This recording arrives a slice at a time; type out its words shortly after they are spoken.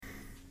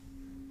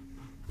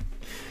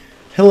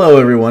Hello,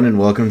 everyone, and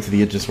welcome to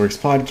the It Just Works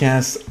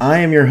podcast. I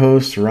am your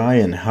host,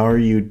 Ryan. How are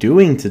you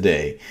doing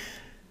today?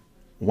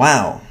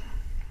 Wow,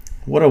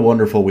 what a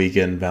wonderful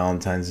weekend,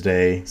 Valentine's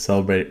Day,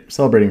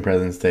 celebrating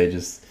President's Day.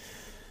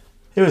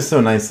 It was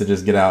so nice to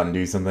just get out and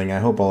do something. I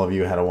hope all of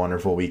you had a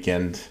wonderful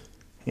weekend.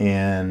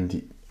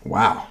 And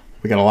wow,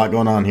 we got a lot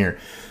going on here.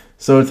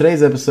 So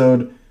today's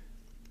episode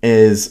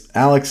is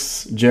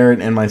Alex,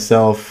 Jarrett, and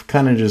myself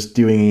kind of just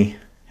doing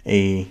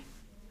a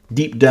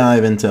deep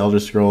dive into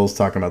Elder Scrolls,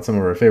 talking about some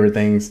of our favorite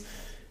things,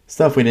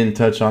 stuff we didn't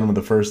touch on with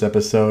the first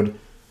episode,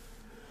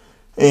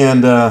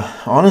 and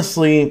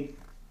honestly,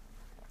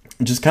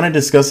 just kind of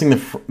discussing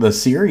the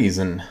series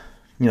and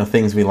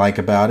things we like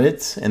about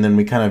it, and then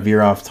we kind of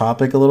veer off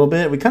topic a little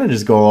bit. We kind of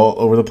just go all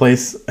over the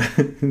place.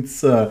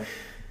 It's a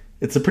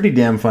pretty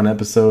damn fun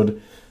episode.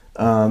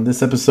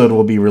 This episode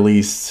will be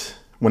released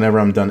whenever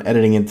I'm done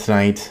editing it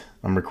tonight.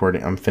 I'm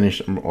recording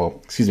this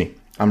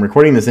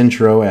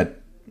intro at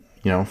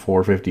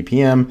 4:50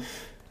 p.m.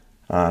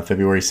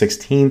 February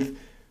 16th.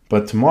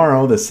 But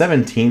tomorrow, the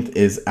 17th,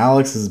 is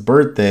Alex's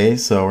birthday.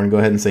 So we're going to go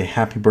ahead and say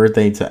happy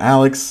birthday to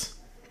Alex.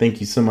 Thank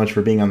you so much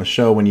for being on the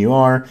show when you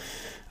are.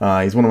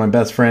 He's one of my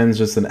best friends,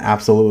 just an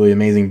absolutely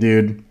amazing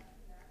dude.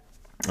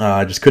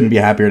 I just couldn't be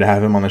happier to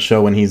have him on the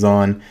show when he's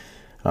on.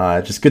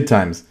 Just good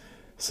times.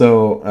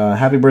 So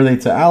happy birthday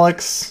to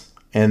Alex.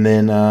 And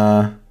then,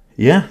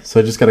 so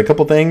I just got a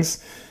couple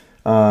things.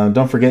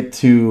 Don't forget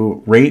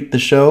to rate the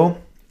show.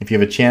 If you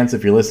have a chance,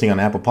 if you're listening on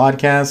Apple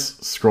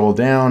Podcasts, scroll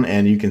down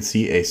and you can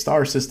see a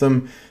star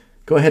system.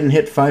 Go ahead and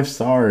hit 5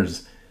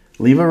 stars.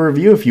 Leave a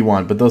review if you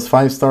want, but those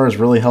 5 stars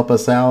really help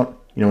us out.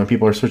 When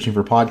people are searching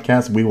for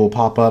podcasts, we will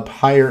pop up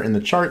higher in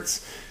the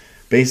charts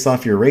based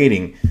off your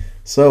rating.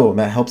 So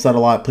that helps out a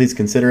lot. Please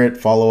consider it.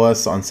 Follow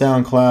us on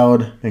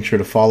SoundCloud. Make sure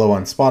to follow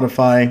on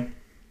Spotify.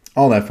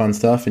 All that fun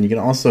stuff. And you can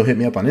also hit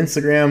me up on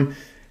Instagram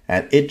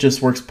at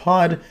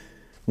itjustworkspod.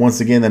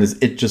 Once again, that is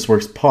It Just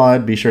Works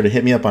Pod. Be sure to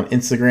hit me up on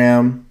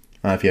Instagram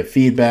if you have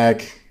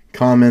feedback,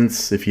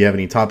 comments, if you have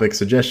any topic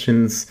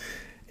suggestions,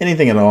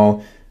 anything at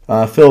all.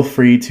 Feel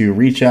free to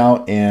reach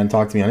out and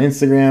talk to me on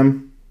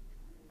Instagram.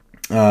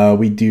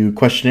 We do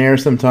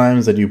questionnaires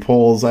sometimes. I do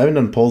polls. I haven't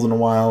done polls in a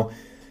while,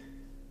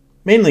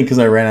 mainly because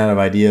I ran out of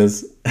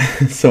ideas,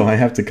 so I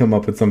have to come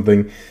up with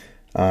something.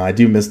 I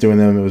do miss doing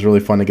them. It was really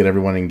fun to get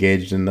everyone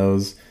engaged in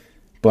those.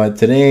 But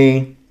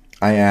today,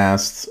 I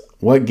asked,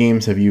 what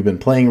games have you been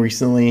playing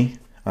recently?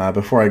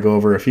 Before I go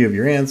over a few of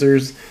your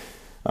answers,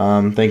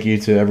 thank you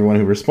to everyone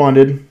who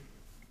responded.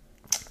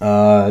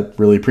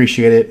 Really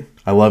appreciate it.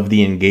 I love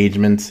the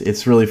engagement.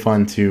 It's really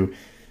fun to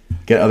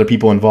get other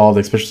people involved,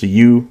 especially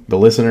you, the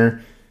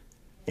listener.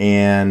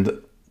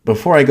 And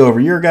before I go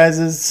over your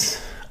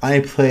guys's,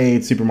 I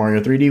played Super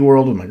Mario 3D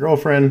World with my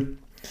girlfriend.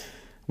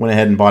 Went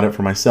ahead and bought it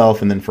for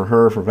myself and then for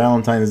her for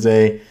Valentine's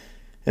Day.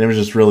 And it was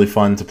just really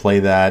fun to play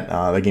that.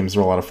 The games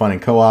are a lot of fun in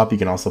co-op. You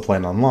can also play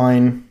it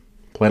online.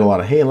 Played a lot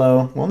of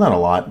Halo. Well, not a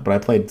lot, but I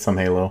played some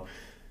Halo.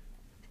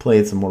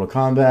 Played some Mortal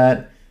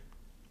Kombat.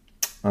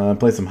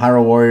 Played some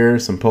Hyrule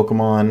Warriors, some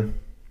Pokemon.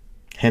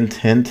 Hint,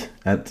 hint,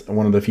 at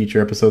one of the future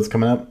episodes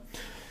coming up.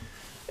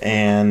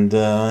 And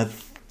I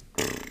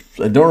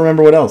don't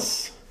remember what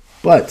else.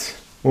 But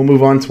we'll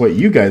move on to what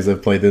you guys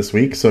have played this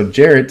week. So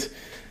Jarrett,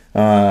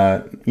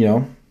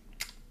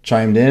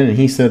 chimed in and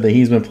he said that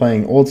he's been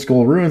playing old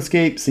school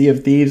RuneScape, Sea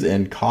of Thieves,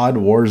 and COD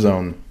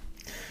Warzone.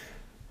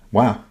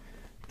 Wow.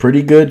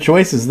 Pretty good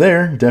choices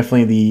there.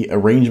 Definitely the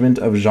arrangement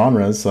of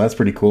genres, so that's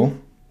pretty cool.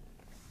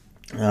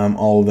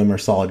 All of them are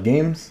solid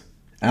games.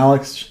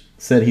 Alex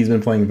said he's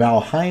been playing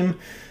Valheim,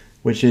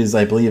 which is,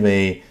 I believe,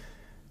 a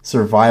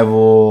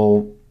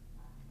survival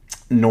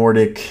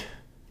Nordic,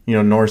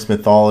 Norse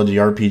mythology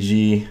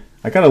RPG.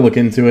 I gotta look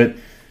into it.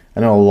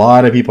 I know a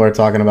lot of people are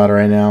talking about it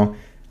right now.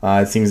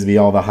 It seems to be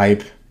all the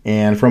hype.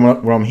 And from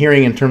what I'm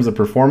hearing in terms of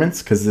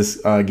performance, because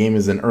this game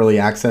is in early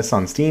access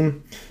on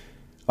Steam,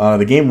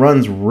 the game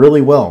runs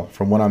really well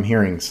from what I'm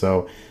hearing.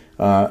 So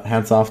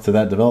hats off to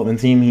that development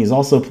team. He's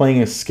also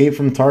playing Escape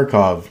from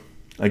Tarkov,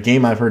 a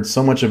game I've heard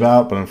so much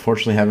about, but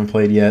unfortunately haven't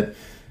played yet.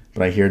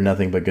 But I hear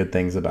nothing but good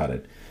things about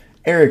it.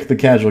 Eric, the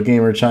casual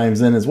gamer, chimes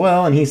in as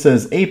well, and he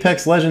says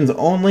Apex Legends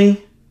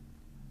only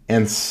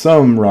and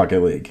some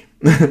Rocket League.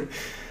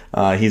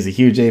 He's a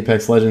huge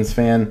Apex Legends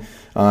fan.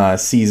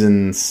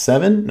 Season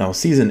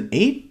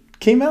 8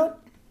 came out?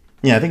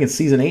 Yeah, I think it's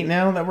Season 8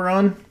 now that we're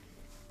on.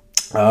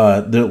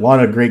 There's a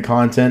lot of great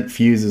content.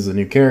 Fuse is a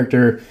new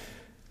character.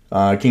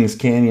 Kings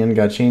Canyon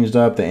got changed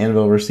up. The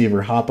Anvil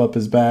Receiver hop-up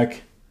is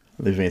back.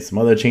 They've made some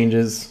other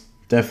changes.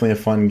 Definitely a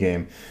fun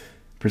game.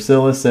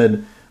 Priscilla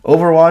said,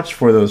 Overwatch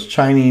for those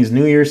Chinese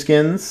New Year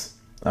skins.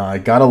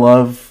 Gotta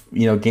love,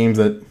 games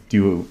that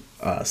do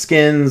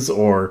skins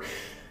or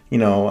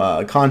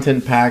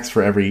content packs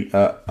for every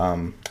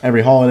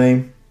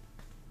holiday.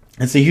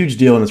 It's a huge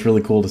deal and it's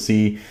really cool to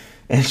see.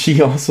 And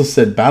she also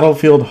said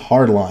Battlefield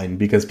Hardline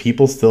because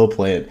people still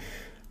play it.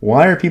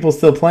 Why are people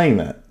still playing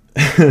that?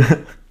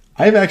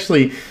 I've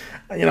actually,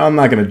 I'm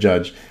not going to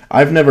judge.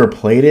 I've never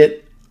played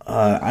it.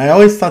 I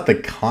always thought the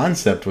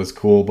concept was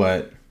cool,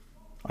 but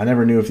I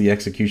never knew if the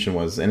execution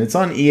was. And it's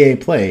on EA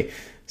Play.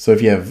 So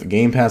if you have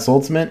Game Pass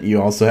Ultimate,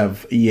 you also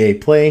have EA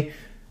Play.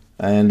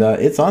 And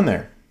it's on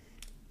there.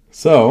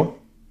 So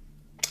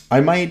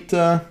I might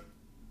do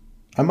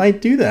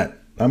that.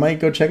 I might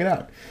go check it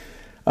out.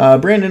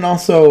 Brandon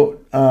also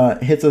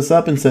hits us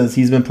up and says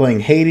he's been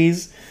playing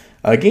Hades,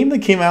 a game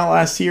that came out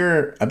last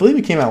year. I believe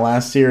it came out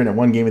last year and it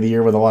won Game of the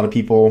Year with a lot of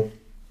people.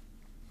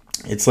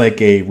 It's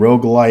like a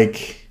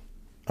roguelike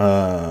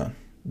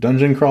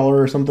dungeon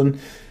crawler or something.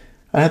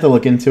 I had to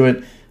look into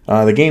it.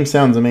 The game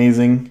sounds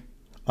amazing.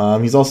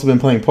 He's also been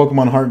playing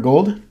Pokemon Heart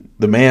Gold.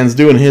 The man's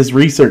doing his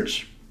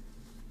research.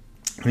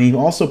 And he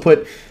also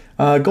put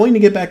going to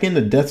get back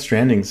into Death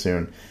Stranding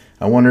soon.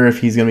 I wonder if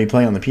he's going to be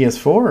playing on the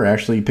PS4 or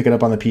actually pick it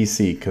up on the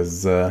PC,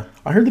 because I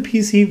heard the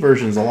PC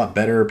version is a lot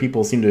better.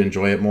 People seem to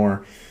enjoy it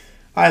more.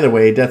 Either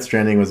way, Death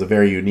Stranding was a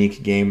very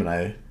unique game, and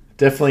I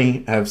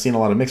definitely have seen a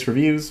lot of mixed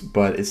reviews,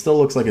 but it still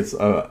looks like it's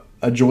a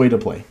joy to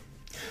play.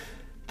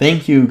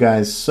 Thank you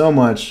guys so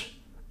much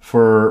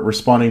for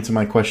responding to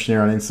my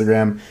questionnaire on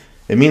Instagram.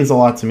 It means a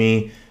lot to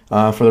me.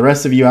 For the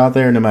rest of you out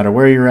there, no matter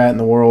where you're at in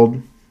the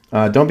world,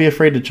 don't be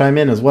afraid to chime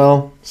in as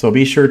well. So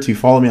be sure to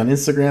follow me on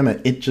Instagram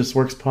at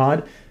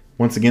ItJustWorksPod.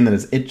 Once again, that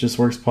is It Just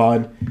Works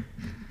Pod.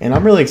 And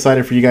I'm really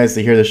excited for you guys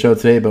to hear the show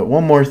today. But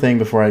one more thing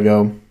before I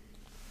go.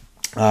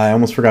 I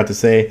almost forgot to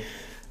say.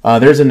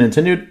 There's a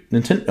Nintendo?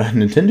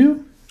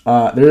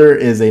 There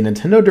is a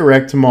Nintendo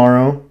Direct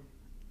tomorrow,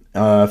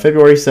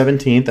 February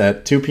 17th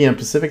at 2 p.m.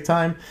 Pacific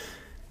time.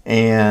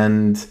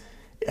 And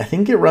I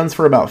think it runs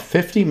for about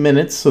 50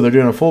 minutes. So they're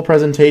doing a full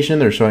presentation.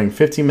 They're showing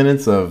 50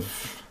 minutes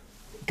of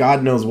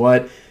God knows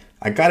what.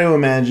 I got to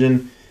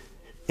imagine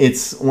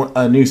it's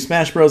a new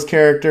Smash Bros.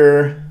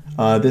 Character.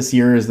 This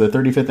year is the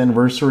 35th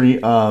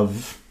anniversary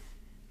of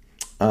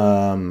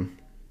Zelda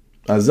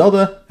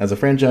as a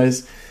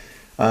franchise.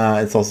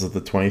 It's also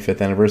the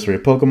 25th anniversary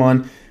of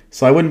Pokemon.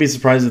 So I wouldn't be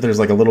surprised if there's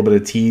like a little bit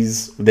of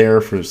tease there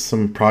for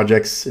some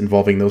projects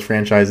involving those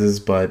franchises.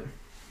 But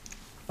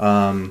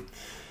I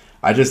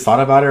just thought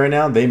about it right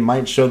now. They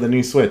might show the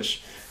new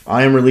Switch.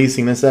 I am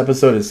releasing this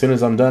episode as soon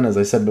as I'm done, as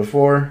I said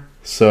before.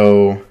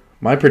 So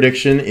my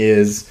prediction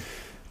is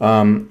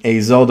a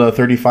Zelda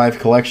 35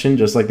 collection,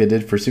 just like they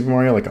did for Super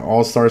Mario, like an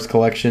All-Stars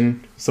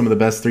collection. Some of the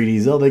best 3D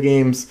Zelda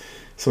games,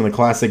 some of the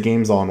classic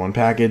games all in one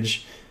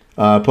package.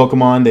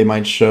 Pokemon, they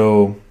might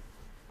show,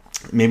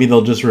 maybe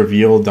they'll just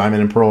reveal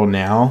Diamond and Pearl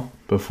now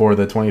before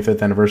the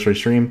 25th anniversary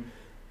stream,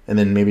 and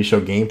then maybe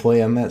show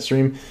gameplay on that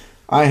stream.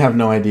 I have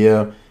no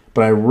idea,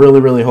 but I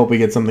really, really hope we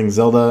get something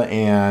Zelda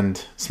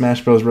and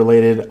Smash Bros.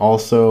 Related.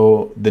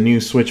 Also, the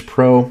new Switch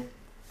Pro.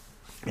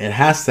 It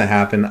has to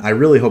happen. I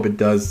really hope it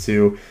does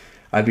too.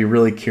 I'd be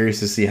really curious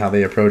to see how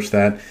they approach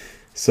that.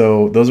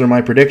 So those are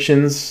my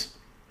predictions.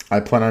 I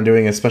plan on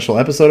doing a special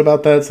episode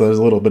about that, so there's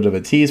a little bit of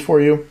a tease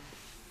for you.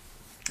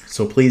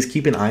 So please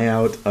keep an eye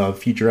out of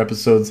future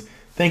episodes.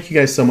 Thank you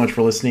guys so much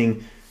for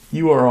listening.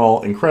 You are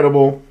all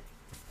incredible.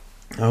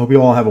 I hope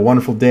you all have a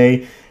wonderful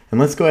day. And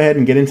let's go ahead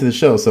and get into the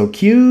show. So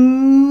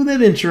cue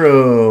that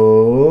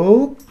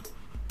intro.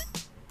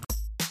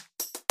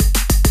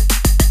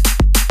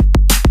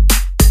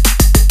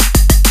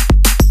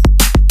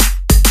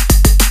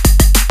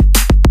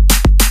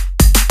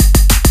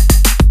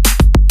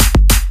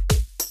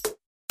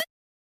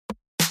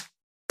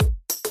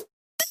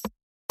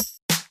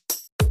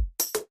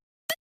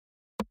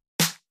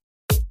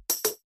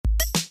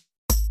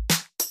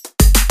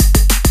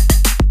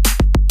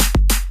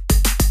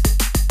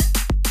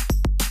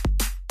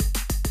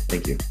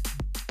 Thank you.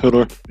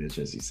 Hodor. Bitch,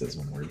 as he says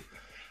one word.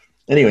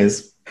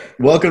 Anyways,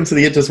 welcome to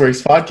the It Just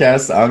Works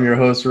podcast. I'm your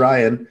host,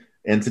 Ryan.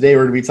 And today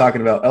we're going to be talking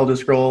about Elder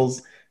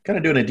Scrolls, kind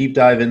of doing a deep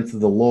dive into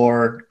the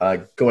lore,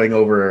 going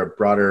over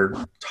broader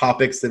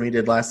topics than we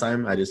did last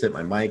time. I just hit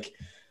my mic.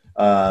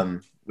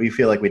 We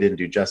feel like we didn't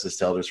do justice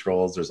to Elder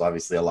Scrolls. There's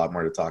obviously a lot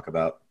more to talk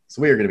about.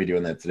 So we are going to be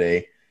doing that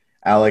today.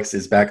 Alex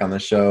is back on the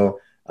show.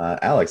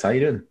 Alex, how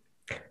you doing?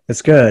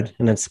 It's good,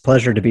 and it's a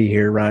pleasure to be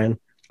here, Ryan.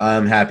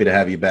 I'm happy to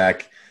have you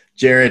back.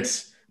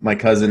 Jarrett, my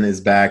cousin,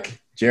 is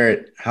back.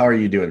 Jarrett, how are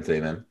you doing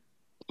today, man?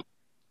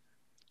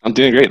 I'm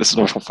doing great. This is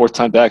my fourth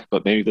time back,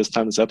 but maybe this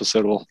time this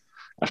episode will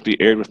have to be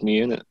aired with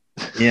me in it.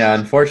 Yeah,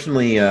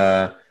 unfortunately,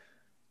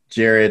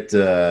 Jarrett,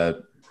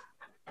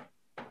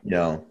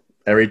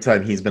 every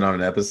time he's been on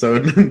an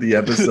episode, the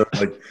episode,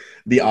 like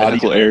the audio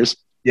Technical errors.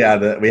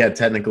 Yeah, we had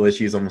technical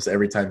issues almost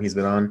every time he's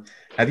been on.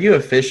 Have you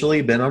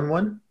officially been on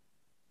one?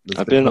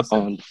 I've been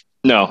on.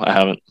 No, I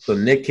haven't. So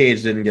Nick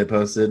Cage didn't get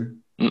posted.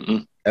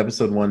 Mm-mm.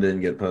 Episode 1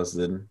 didn't get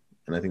posted,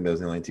 and I think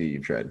those are the only 2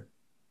 you've tried.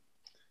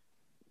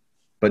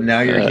 But now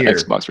you're here.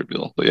 Xbox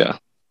reveal, but yeah,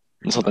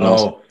 and something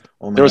else.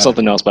 There was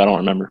something else, but I don't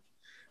remember.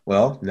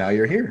 Well, now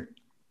you're here.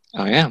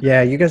 Oh yeah.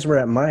 Yeah, you guys were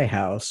at my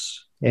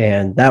house,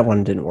 and that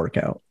one didn't work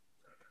out.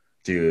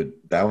 Dude,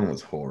 that one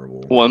was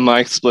horrible. One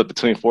mic split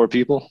between 4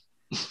 people.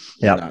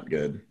 Yeah, not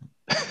good.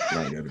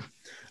 Not good.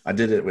 I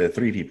did it with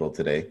 3 people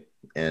today,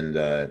 and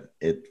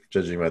it,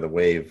 judging by the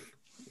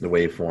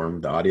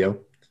waveform, the audio,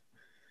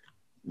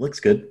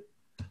 looks good.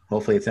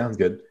 Hopefully it sounds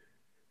good.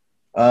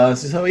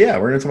 So yeah,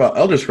 we're going to talk about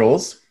Elder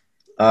Scrolls.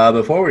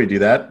 Before we do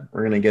that,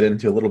 we're going to get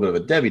into a little bit of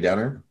a Debbie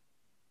Downer.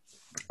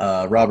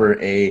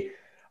 Robert A.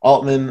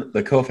 Altman,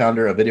 the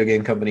co-founder of video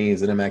game company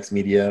ZeniMax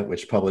Media,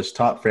 which published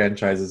top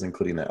franchises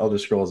including the Elder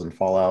Scrolls and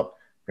Fallout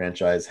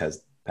franchise,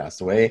 has passed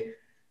away.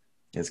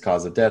 His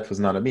cause of death was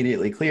not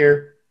immediately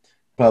clear.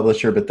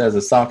 Publisher Bethesda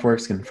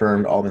Softworks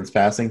confirmed Altman's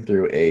passing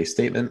through a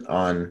statement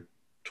on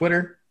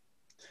Twitter.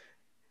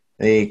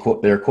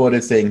 They're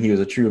quoted saying he was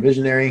a true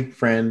visionary,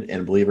 friend,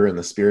 and believer in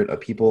the spirit of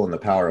people and the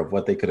power of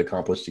what they could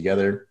accomplish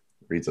together,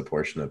 reads a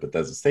portion of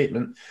Bethesda's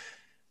statement.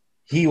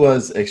 He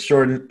was an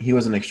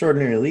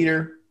extraordinary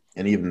leader,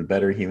 an even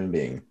better human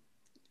being.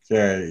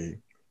 Yay.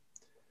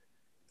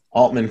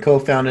 Altman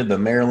co-founded the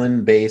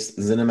Maryland-based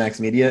ZeniMax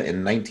Media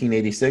in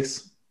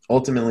 1986,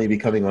 ultimately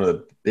becoming one of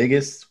the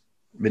biggest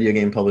video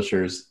game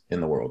publishers in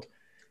the world.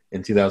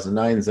 In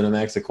 2009,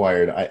 ZeniMax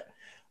acquired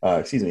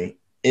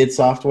id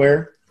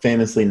Software,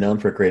 famously known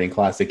for creating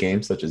classic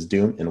games such as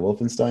Doom and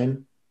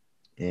Wolfenstein.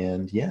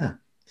 And yeah,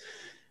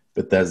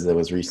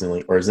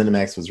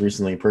 ZeniMax was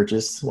recently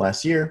purchased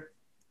last year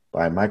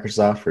by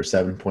Microsoft for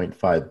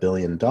 $7.5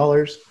 billion.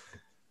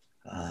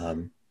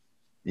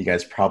 You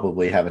guys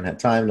probably haven't had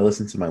time to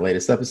listen to my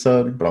latest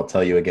episode, but I'll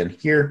tell you again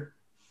here.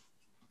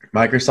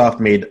 Microsoft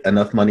made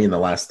enough money in the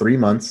last 3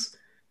 months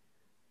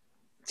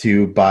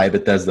to buy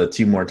Bethesda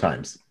 2 more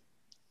times.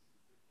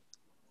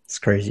 It's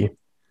crazy.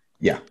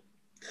 Yeah.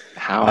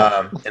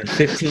 How? And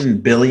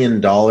 $15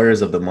 billion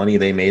of the money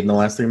they made in the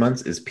last 3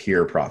 months is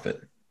pure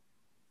profit.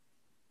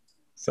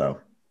 So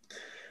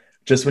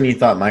just when you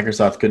thought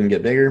Microsoft couldn't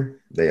get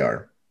bigger, they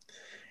are.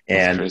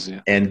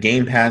 And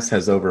Game Pass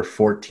has over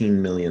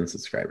 14 million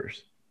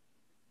subscribers.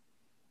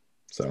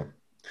 So,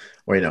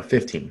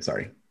 15,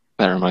 sorry.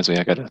 That reminds me,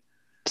 I got to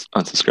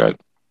unsubscribe.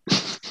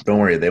 Don't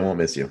worry, they won't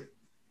miss you.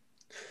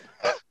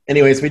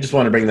 Anyways, we just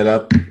want to bring that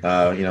up.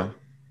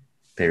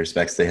 Pay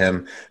respects to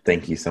him.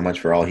 Thank you so much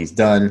for all he's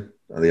done.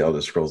 The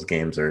Elder Scrolls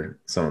games are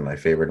some of my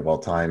favorite of all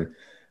time.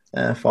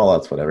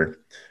 Fallout's whatever.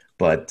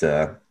 But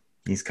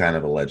he's kind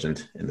of a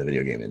legend in the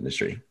video game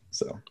industry.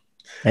 So,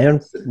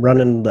 and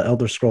running the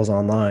Elder Scrolls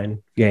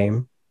Online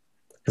game,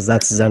 because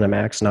that's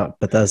ZeniMax, not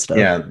Bethesda.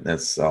 Yeah,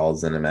 that's all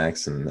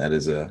ZeniMax, and that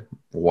is a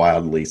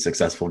wildly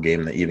successful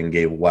game that even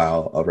gave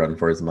WoW a run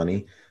for its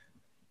money.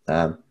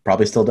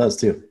 Probably still does,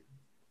 too.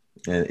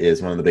 It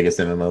is one of the biggest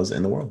MMOs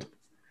in the world.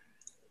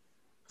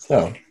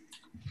 So,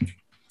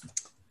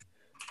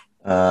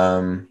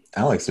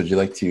 Alex, would you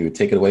like to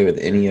take it away with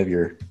any of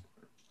your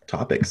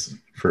topics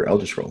for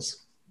Elder Scrolls?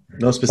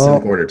 No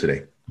specific order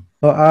today.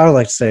 Well, I would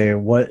like to say,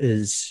 what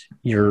is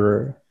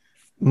your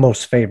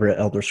most favorite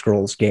Elder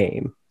Scrolls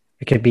game?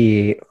 It could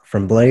be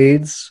from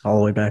Blades all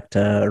the way back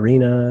to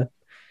Arena.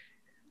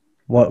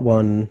 What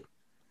one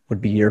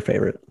would be your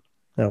favorite?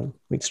 No,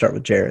 we can start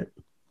with Jarrett.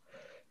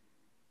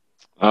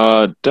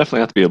 Definitely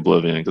have to be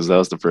Oblivion, because that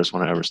was the first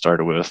one I ever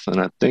started with. And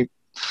I think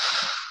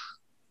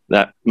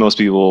that most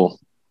people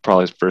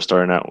probably first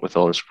starting out with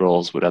Elder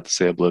Scrolls would have to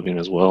say Oblivion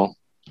as well.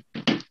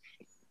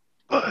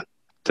 But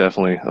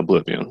definitely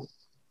Oblivion.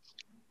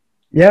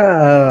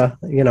 Yeah,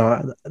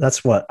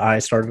 that's what I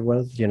started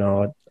with.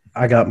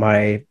 I got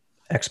my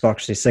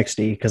Xbox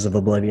 360 because of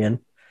Oblivion.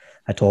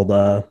 I told,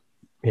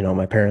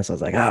 my parents, I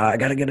was like, I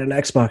got to get an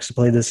Xbox to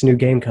play this new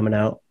game coming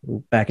out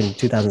back in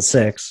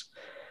 2006.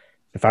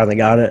 I finally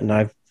got it, and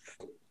I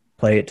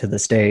play it to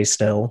this day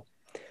still.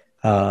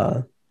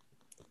 But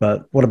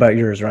what about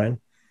yours, Ryan?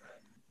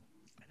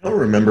 I don't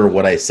remember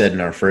what I said in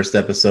our first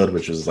episode,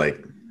 which was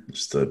like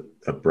just a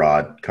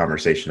broad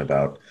conversation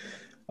about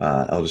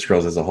Elder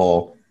Scrolls as a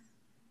whole.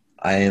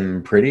 I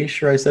am pretty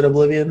sure I said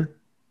Oblivion.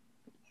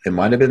 It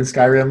might have been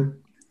Skyrim.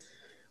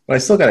 But I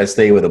still got to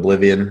stay with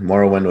Oblivion.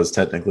 Morrowind was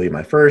technically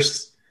my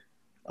first.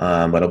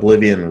 But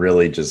Oblivion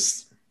really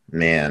just,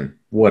 man,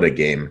 what a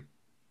game.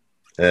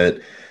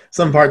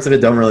 Some parts of it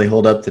don't really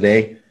hold up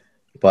today.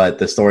 But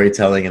the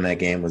storytelling in that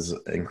game was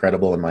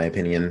incredible, in my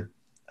opinion.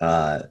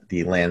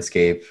 The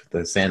landscape,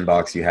 the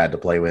sandbox you had to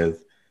play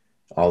with,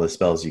 all the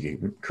spells you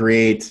could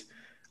create.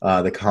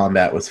 The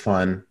combat was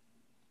fun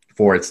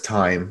for its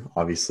time.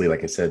 Obviously,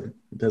 like I said,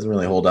 it doesn't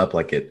really hold up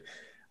like it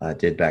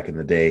did back in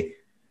the day.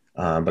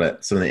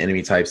 But some of the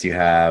enemy types you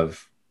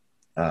have,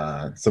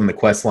 some of the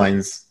quest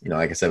lines,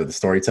 like I said, with the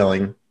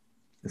storytelling,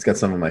 it's got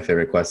some of my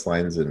favorite quest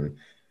lines in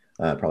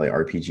probably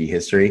RPG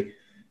history.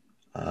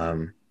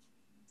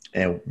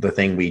 And the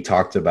thing we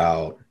talked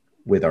about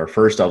with our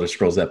first Elder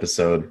Scrolls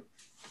episode,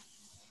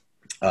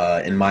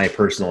 in my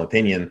personal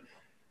opinion,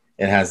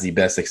 it has the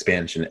best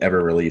expansion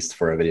ever released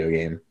for a video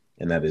game,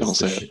 and that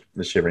is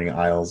the Shivering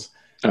Isles.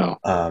 Oh.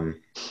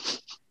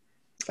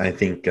 I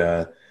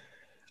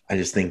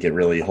just think it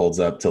really holds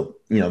up till,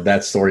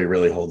 that story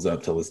really holds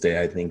up till this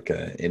day. I think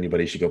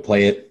anybody should go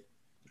play it.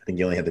 I think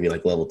you only have to be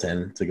like level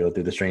 10 to go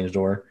through the Strange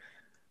Door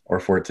or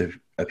for it to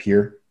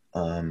appear.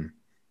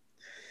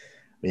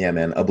 Yeah,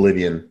 man,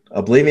 Oblivion.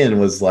 Oblivion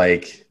was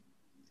like,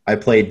 I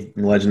played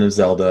Legend of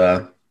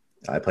Zelda.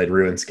 I played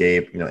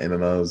RuneScape,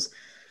 MMOs.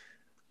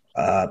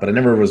 But I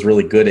never was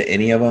really good at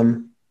any of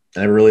them. I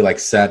never really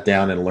sat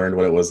down and learned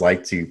what it was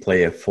like to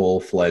play a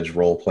full-fledged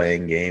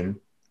role-playing game.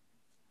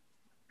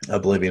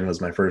 Oblivion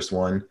was my first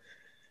one.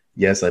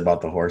 Yes, I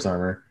bought the horse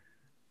armor.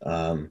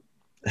 Um,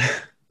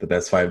 the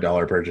best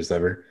 $5 purchase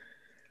ever.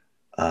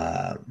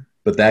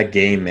 But that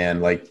game,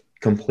 man, like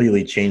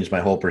completely changed my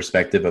whole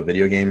perspective of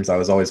video games. I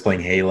was always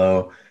playing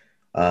Halo.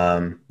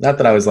 Not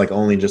that I was like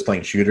only just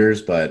playing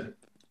shooters, but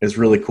it's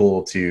really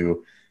cool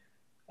to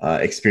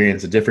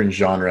experience a different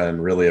genre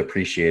and really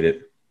appreciate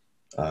it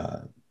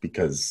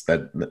because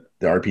the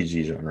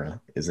RPG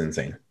genre is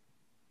insane.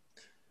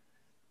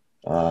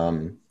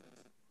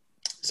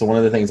 So one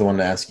of the things I wanted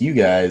to ask you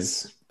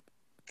guys,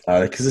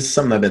 because this is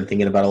something I've been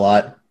thinking about a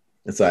lot.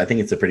 I think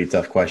it's a pretty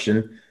tough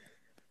question.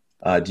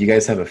 Do you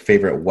guys have a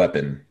favorite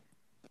weapon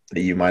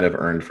that you might have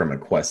earned from a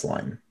quest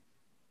line?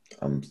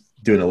 I'm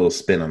doing a little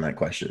spin on that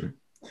question.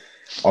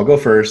 I'll go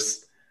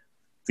first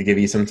to give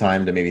you some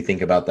time to maybe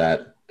think about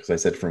that because I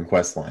said from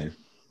quest line.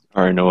 I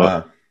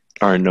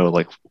already know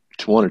like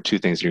one or two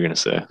things you're gonna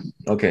say.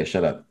 Okay,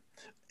 shut up.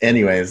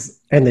 Anyways,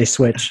 And they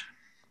switch.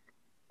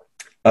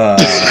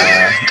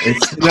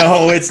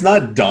 it's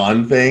not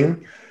Dawn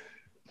thing.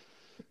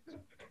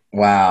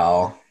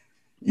 Wow,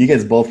 you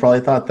guys both probably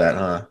thought that,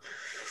 huh?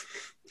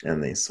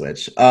 And they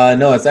switch.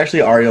 No, it's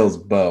actually Ariel's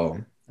bow.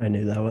 I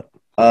knew that one.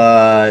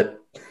 I've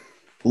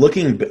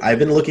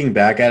been looking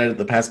back at it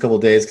the past couple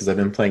of days because I've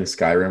been playing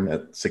Skyrim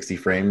at 60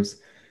 frames,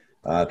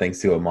 thanks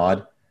to a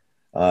mod.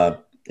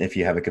 If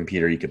you have a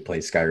computer, you could play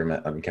Skyrim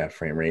at uncapped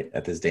frame rate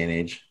at this day and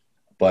age.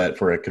 But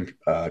for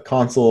a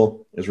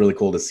console, it was really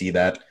cool to see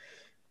that.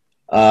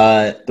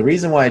 The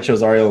reason why I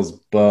chose Ariel's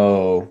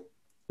bow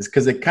is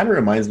because it kind of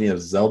reminds me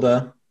of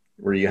Zelda,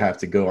 where you have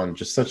to go on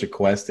just such a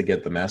quest to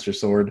get the Master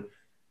Sword.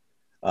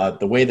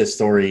 The way the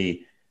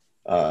story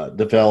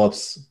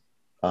develops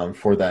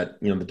for that,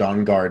 the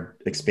Dawnguard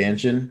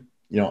expansion,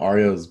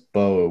 Ariel's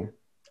bow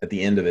at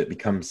the end of it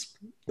becomes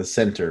the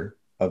center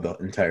of the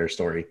entire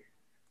story.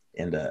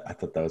 And I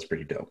thought that was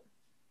pretty dope.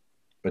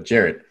 But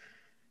Jarrett,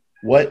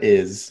 what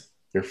is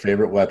your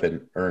favorite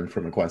weapon earned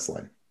from a quest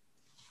line?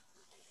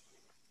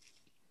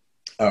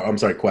 I'm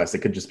sorry, quest. It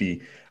could just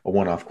be a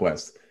one-off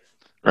quest.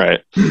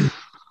 Right.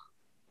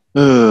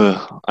 I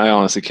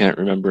honestly can't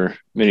remember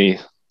many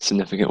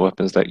significant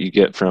weapons that you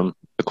get from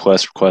the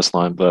quest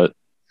line, but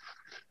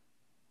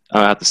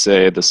I have to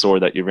say the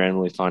sword that you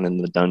randomly find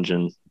in the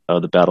dungeon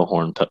of the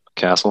Battlehorn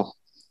Castle.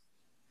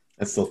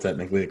 That's still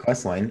technically a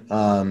quest line.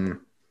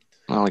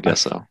 Well, I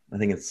guess so. I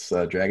think it's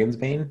Dragon's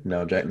Bane.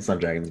 No, it's not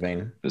Dragon's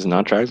Bane. Is it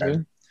not Dragon's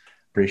Bane?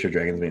 Pretty sure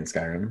Dragon's Bane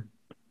Skyrim.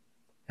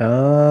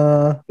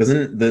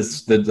 Doesn't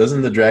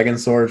the dragon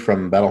sword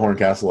from Battlehorn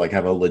Castle like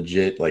have a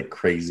legit like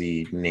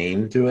crazy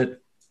name to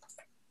it?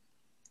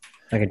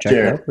 I can check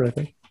it out real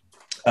quick.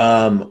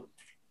 I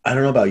don't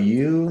know about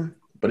you,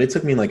 but it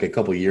took me like a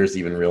couple years to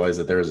even realize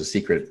that there was a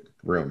secret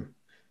room.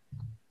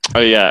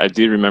 Oh yeah, I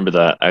do remember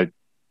that.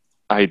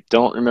 I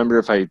don't remember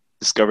if I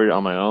discovered it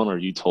on my own or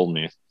you told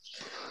me.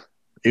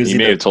 You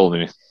may have told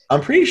me. I'm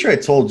pretty sure I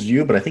told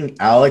you, but I think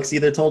Alex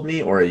either told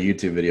me or a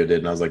YouTube video did,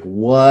 and I was like,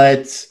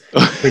 "What?"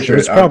 Sure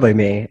it's probably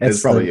me.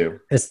 It's probably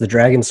you. It's the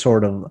Dragon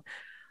Sword of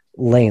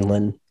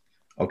Leyland.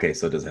 Okay,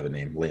 so it does have a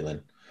name,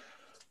 Leyland.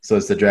 So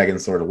it's the Dragon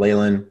Sword of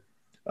Leyland.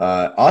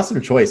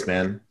 Awesome choice,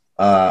 man.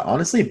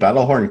 Honestly,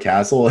 Battlehorn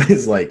Castle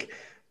is like,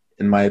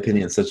 in my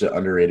opinion, such an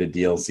underrated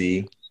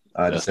DLC.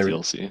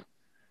 DLC.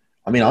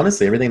 I mean,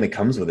 honestly, everything that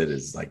comes with it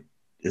is like,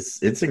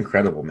 it's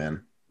incredible,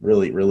 man.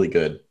 Really, really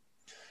good.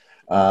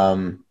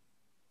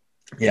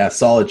 Yeah,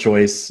 solid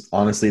choice.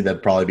 Honestly,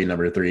 that'd probably be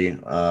number 3.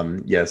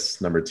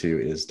 Yes, number 2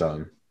 is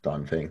Dawn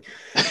Feng.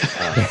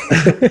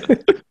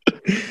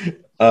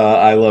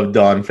 I love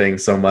Dawn Feng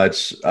so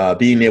much.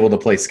 Being able to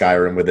play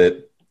Skyrim with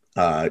it,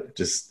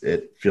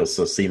 it feels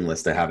so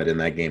seamless to have it in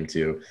that game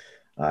too.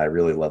 I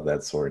really love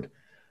that sword.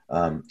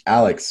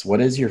 Alex, what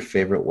is your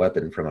favorite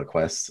weapon from a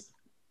quest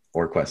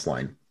or quest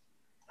line?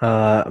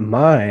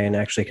 Mine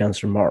actually comes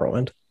from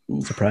Morrowind.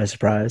 Oof. Surprise,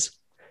 surprise.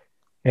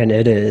 And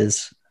it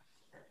is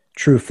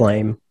True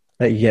Flame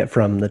that you get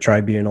from the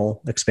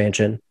Tribunal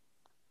expansion.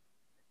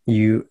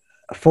 You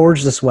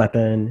forge this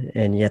weapon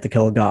and you have to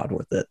kill a god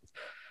with it.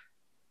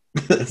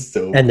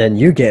 And then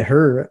you get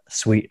her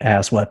sweet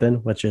ass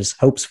weapon, which is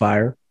Hope's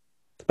Fire.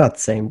 It's about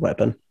the same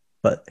weapon,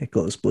 but it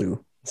glows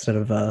blue instead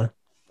of the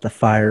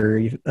fire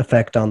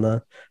effect on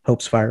the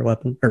Hope's Fire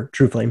weapon or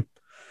True Flame.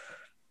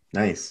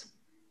 Nice.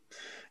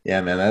 Yeah,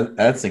 man,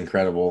 that's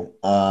incredible.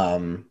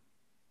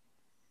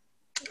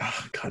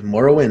 God,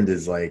 Morrowind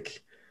is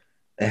like,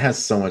 it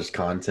has so much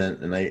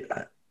content, and I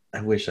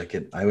wish I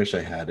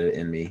had it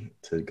in me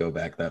to go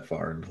back that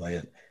far and play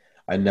it.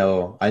 I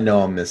know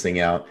I'm missing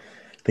out.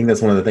 I think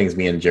that's one of the things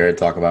me and Jared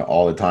talk about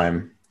all the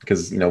time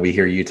because we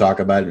hear you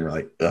talk about it and we're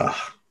like,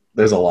 ugh,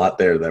 there's a lot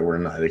there that we're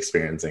not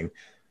experiencing.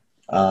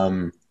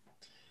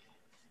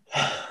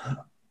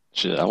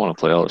 Shit, I want to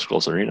play Elder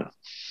Scrolls Arena.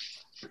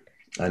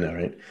 I know,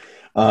 right?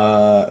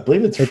 I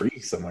believe it's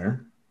free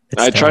somewhere.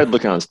 I tried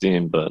looking on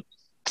Steam, but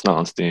it's not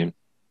on Steam.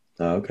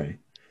 Oh, okay.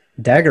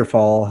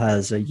 Daggerfall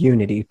has a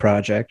Unity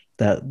project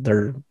that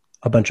they're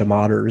a bunch of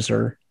modders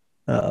are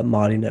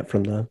modding it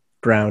from the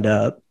ground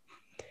up.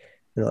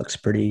 It looks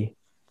pretty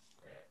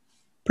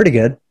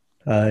good.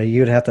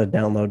 You'd have to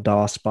download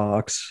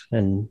DOSBox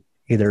and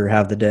either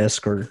have the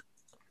disc or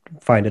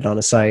find it on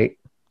a site.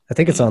 I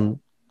think it's on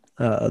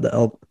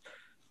the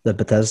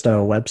Bethesda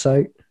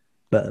website,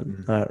 but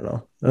I don't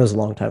know. It was a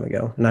long time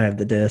ago, and I have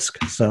the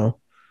disc. So,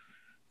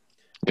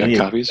 Got You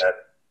copies?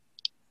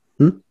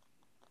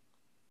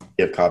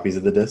 have copies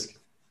of the disc?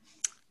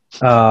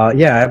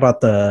 yeah, I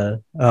bought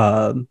the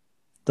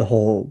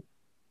whole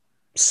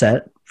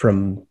set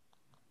from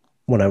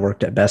when I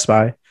worked at Best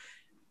Buy.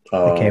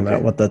 It came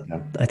out with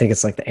I think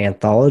it's like the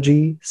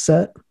anthology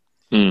set.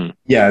 Mm.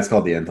 Yeah, it's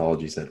called the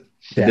Anthology set.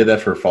 They Yeah. did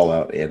that for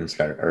Fallout and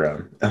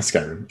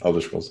Skyrim,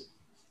 Elder Scrolls.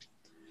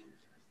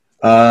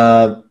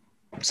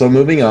 So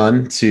moving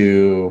on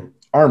to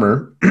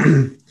armor.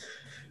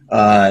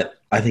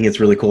 I think it's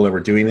really cool that we're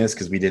doing this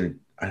because we didn't.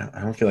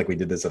 I don't feel like we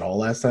did this at all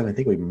last time. I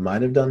think we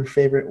might have done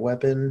favorite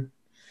weapon,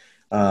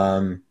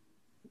 armor.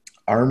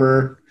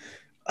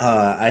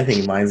 I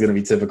think mine's gonna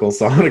be typical,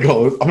 so I'm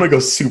gonna go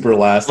super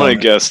last. I on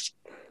this. guessed.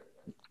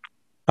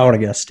 I want to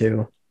guess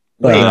too.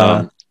 Wait,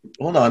 But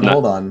hold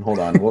on.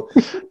 Well,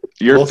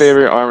 Your Well,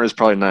 favorite armor is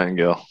probably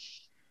Nightingale.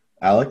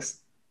 Alex.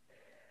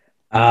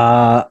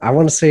 I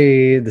want to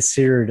say the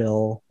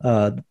Cyrodiil,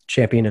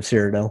 champion of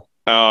Cyrodiil.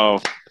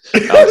 Oh,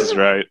 Alex is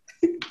right.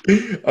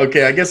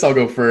 Okay, I guess I'll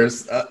go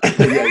first. Yeah,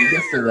 you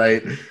guessed it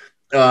right.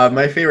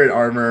 My favorite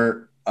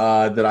armor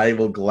that I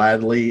will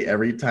gladly,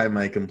 every time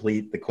I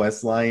complete the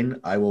quest line,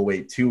 I will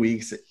wait 2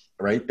 weeks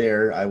right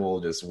there. I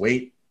will just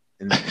wait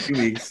in 2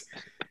 weeks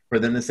for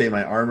them to say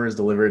my armor is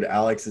delivered.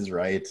 Alex is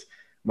right.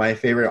 My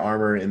favorite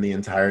armor in the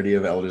entirety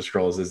of Elder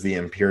Scrolls is the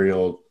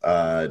Imperial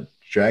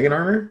Dragon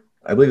armor.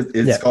 I believe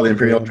it's called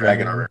Imperial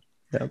Dragon armor.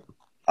 Yep.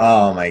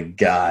 Oh my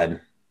god.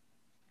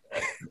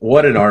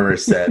 What an armor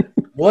set.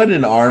 What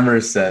an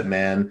armor set,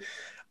 man.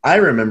 I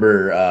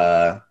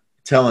remember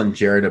telling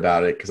Jared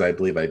about it because I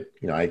believe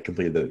I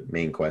completed the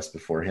main quest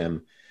before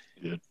him.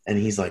 Yeah. And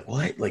he's like,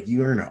 "What? Like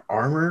you earn an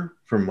armor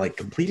from like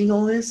completing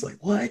all this? Like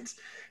what?"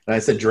 And I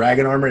said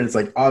dragon armor, and it's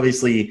like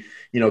obviously,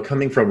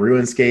 coming from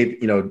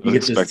RuneScape, you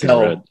could just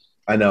tell. Red.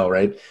 I know,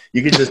 right?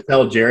 You could just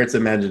tell Jarrett's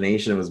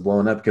imagination was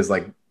blown up because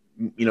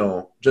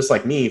just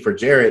like me, for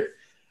Jarrett,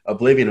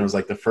 Oblivion was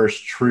like the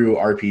first true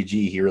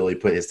RPG he really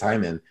put his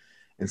time in.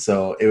 And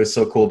so it was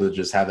so cool to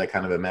just have that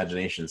kind of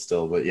imagination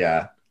still. But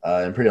yeah,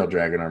 Imperial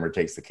Dragon armor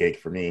takes the cake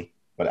for me.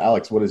 But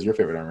Alex, what is your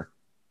favorite armor?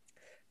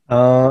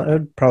 It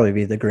would probably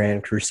be the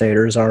Grand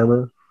Crusader's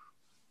armor,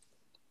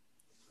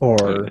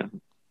 or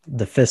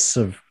the Fists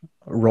of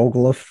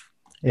Rogalith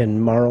in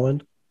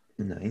Morrowind.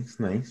 Nice.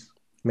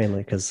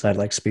 Mainly because I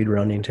like speed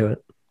running to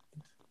it.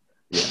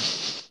 Yeah,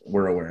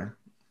 we're aware.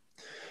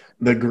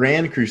 The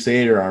Grand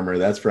Crusader armor,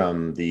 that's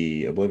from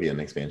the Oblivion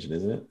expansion,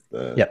 isn't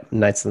it? Yep,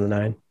 Knights of the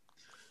Nine.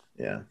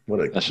 Yeah,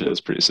 that shit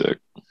is pretty sick.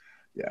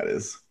 Yeah, it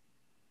is.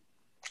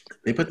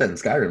 They put that in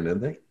Skyrim,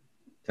 didn't they?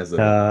 As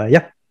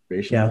yeah,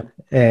 creation. Yeah,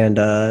 and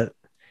I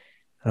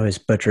always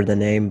butcher the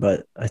name,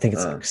 but I think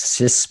it's like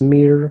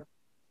Sismir.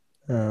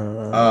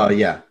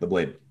 Yeah, the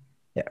blade.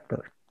 Yeah,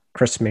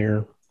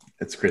 Chrismir.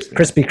 It's crispy.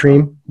 Krispy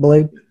Kreme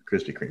blade.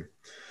 Krispy Kreme.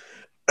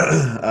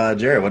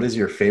 Jared, what is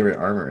your favorite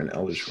armor in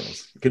Elder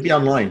Scrolls? It could be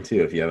online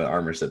too if you have an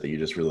armor set that you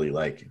just really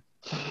like.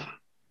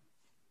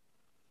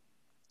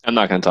 I'm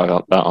not going to talk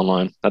about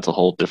online. That's a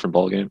whole different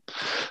ballgame.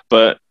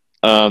 But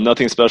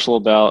nothing special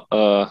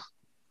about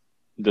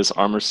this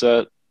armor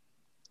set,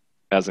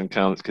 as in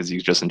counts because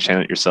you just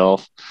enchant it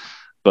yourself.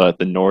 But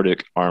the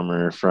Nordic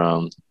armor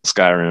from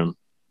Skyrim,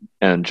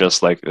 and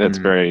just like it's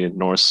very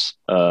Norse.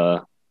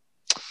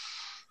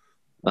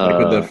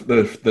 Like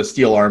with the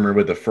steel armor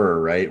with the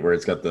fur, right? Where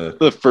it's got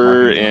the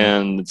fur,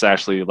 and it's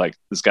actually like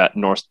it's got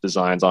Norse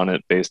designs on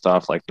it based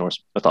off like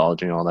Norse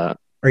mythology and all that.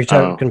 Are you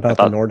talking about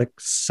the Nordic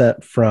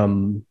set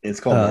from it's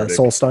called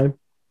Solstein?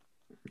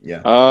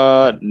 Yeah.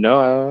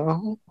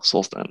 No,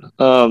 Solstein.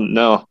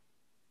 No.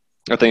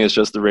 I think it's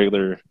just the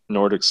regular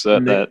Nordic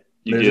set that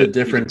you there's get. A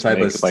different type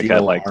of like steel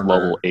at like armor.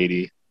 level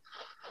 80.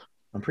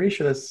 I'm pretty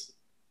sure that's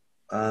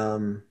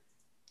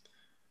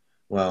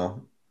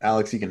well,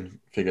 Alex, you can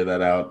figure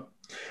that out.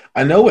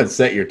 I know what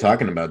set you're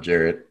talking about,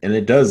 Jarrett, and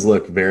it does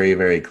look very,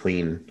 very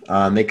clean.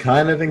 They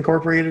kind of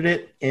incorporated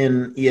it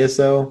in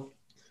ESO.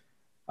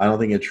 I don't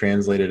think it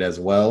translated as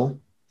well,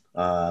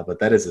 but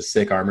that is a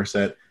sick armor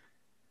set.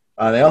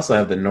 They also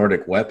have the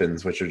Nordic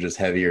weapons, which are just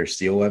heavier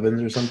steel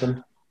weapons or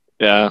something.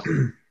 Yeah.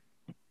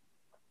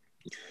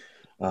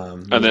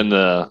 And then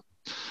the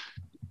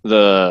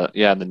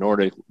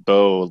Nordic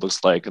bow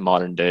looks like a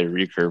modern day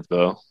recurve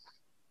bow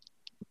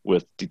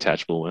with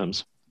detachable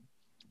limbs.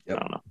 Yep. I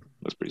don't know.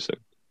 That's pretty sick.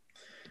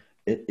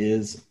 It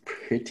is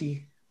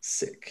pretty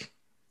sick.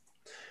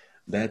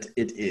 That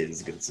it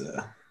is, good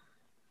sir.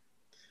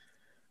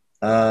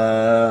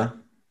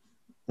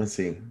 Let's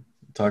see.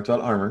 Talked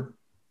about armor.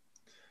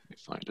 Let me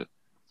find it.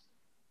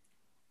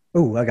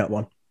 Oh, I got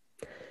one.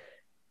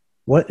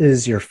 What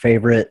is your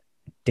favorite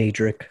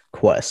Daedric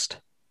quest?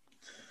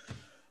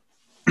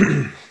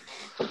 I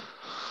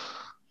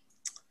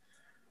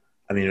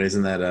mean,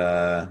 isn't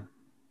that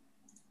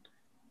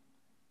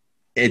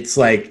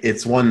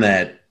it's one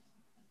that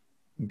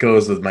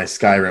goes with my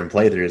Skyrim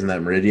playthrough. Isn't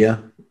that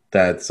Meridia?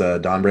 That's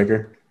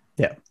Dawnbreaker.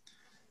 Yeah.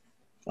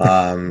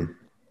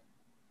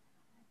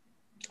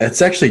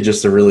 It's actually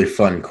just a really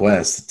fun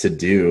quest to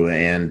do,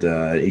 and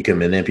you can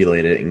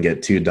manipulate it and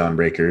get 2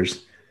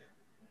 Dawnbreakers.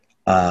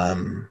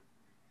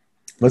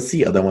 What's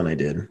the other one I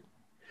did?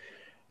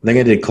 I think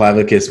I did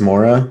Clavicus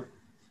Mora.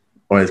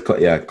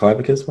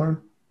 Clavicus Mora?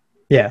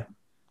 Yeah.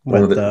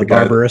 One With of the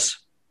guy- Barbarous,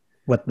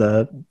 with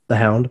the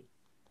Hound.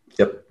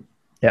 Yep.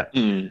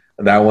 Mm.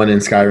 That one in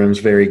Skyrim's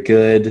very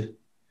good.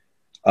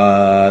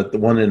 The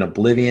one in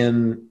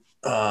Oblivion.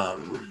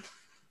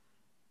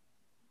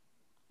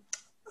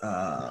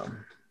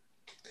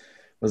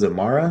 Was it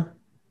Mara?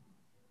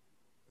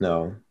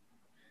 No.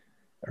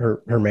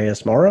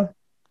 Hermaeus Mora.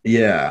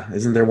 Yeah.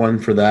 Isn't there one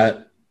for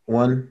that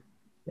one?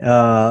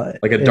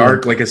 Like a In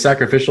dark, like a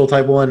sacrificial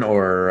type one,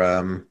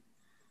 or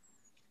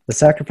the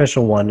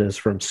sacrificial one is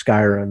from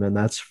Skyrim, and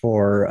that's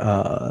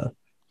for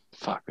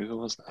Fuck, who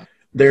was that?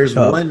 there's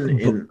Oh, one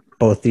in,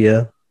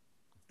 Bothia.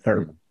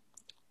 Or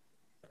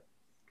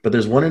but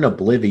there's one in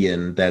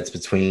Oblivion that's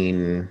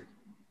between,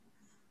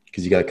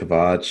 because you got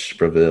Kavach,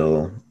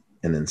 Bravil,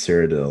 and then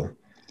Cyrodiil.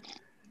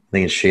 I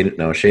think it's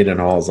Shaden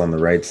Hall's on the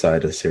right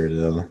side of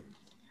Cyrodiil.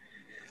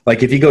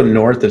 Like if you go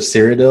north of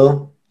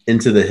Cyrodiil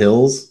into the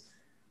hills,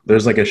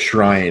 there's like a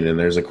shrine and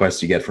there's a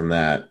quest you get from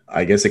that.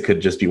 I guess it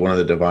could just be one of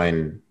the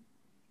divine,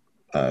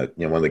 one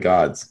of the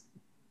gods.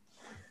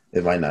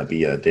 It might not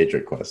be a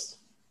Daedric quest.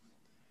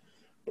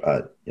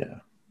 Yeah.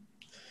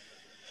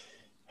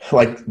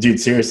 Like, dude,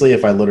 seriously,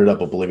 if I loaded up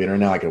Oblivion right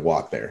now, I could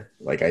walk there.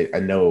 Like, I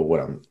know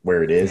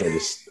where it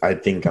is. I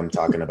think I'm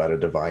talking about a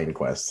divine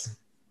quest,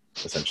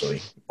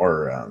 essentially,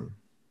 or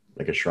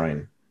like a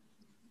shrine.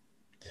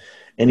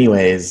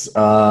 Anyways,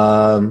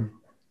 do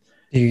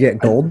you get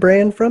Gold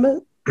Brand from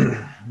it?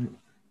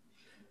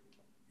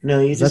 no,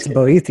 you 'Cause just that's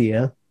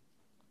Boethia.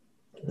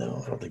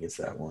 no. I don't think it's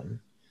that one.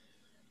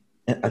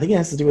 I think it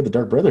has to do with the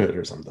Dark Brotherhood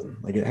or something.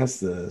 Like it has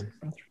to.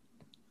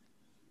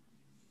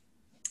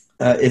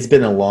 It's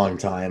been a long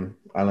time.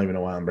 I don't even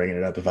know why I'm bringing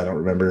it up if I don't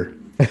remember.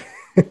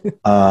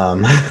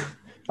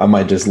 I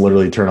might just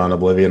literally turn on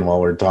Oblivion while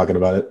we're talking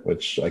about it,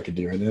 which I could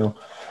do right now.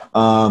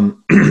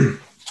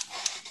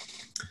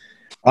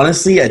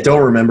 Honestly, I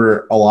don't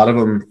remember a lot of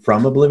them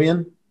from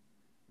Oblivion.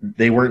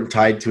 They weren't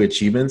tied to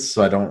achievements,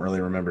 so I don't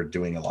really remember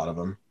doing a lot of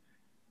them.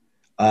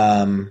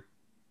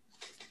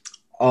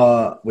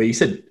 Wait, you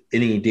said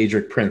any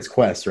Daedric Prince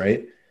quest,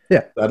 right?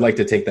 Yeah. I'd like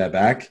to take that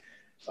back.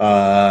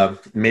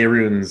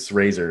 Mehrunes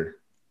Razor,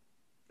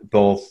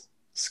 both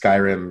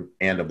Skyrim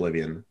and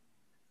Oblivion,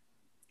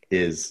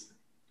 is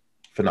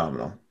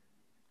phenomenal.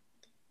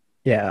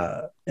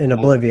 Yeah, in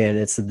Oblivion,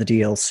 it's the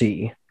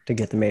DLC to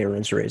get the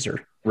Mehrunes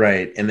Razor.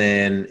 Right. And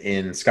then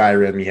in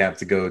Skyrim, you have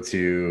to go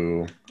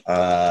to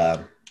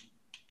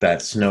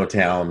that snow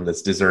town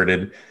that's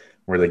deserted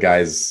where the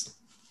guy's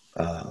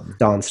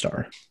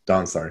Dawnstar.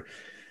 Dawnstar.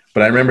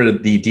 But I remember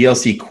the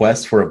DLC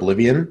quest for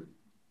Oblivion,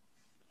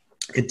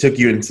 it took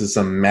you into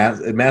some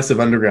massive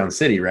underground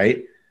city,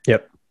 right?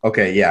 Yep.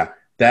 Okay, yeah.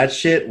 That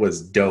shit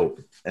was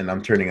dope. And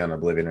I'm turning on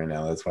Oblivion right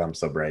now. That's why I'm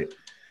so bright.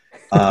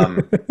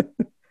 I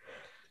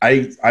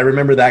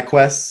remember that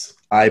quest.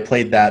 I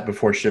played that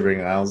before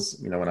Shivering Isles,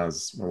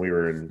 when we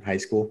were in high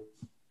school.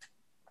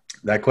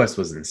 That quest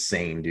was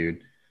insane,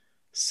 dude.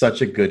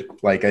 Such a good,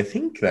 I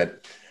think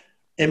that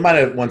it might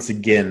have, once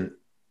again,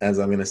 as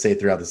I'm going to say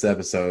throughout this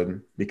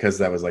episode, because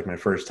that was my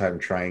first time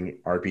trying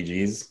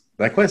RPGs,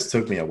 that quest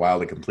took me a while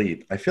to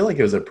complete. I feel like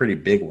it was a pretty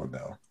big one,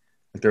 though.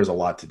 There was a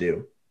lot to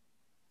do.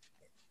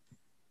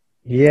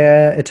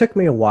 Yeah, it took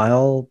me a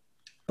while,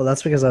 but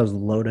that's because I was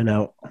loading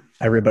out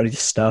everybody's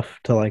stuff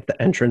to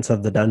the entrance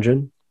of the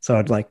dungeon. So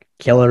I'd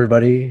kill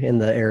everybody in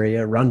the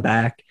area, run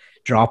back,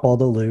 drop all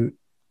the loot,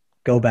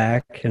 go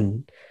back,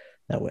 and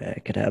that way I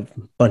could have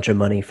a bunch of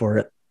money for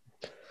it.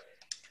 A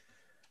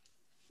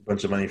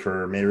bunch of money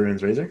for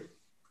Mehrunes Razor?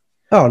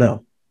 Oh,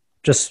 no.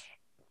 Just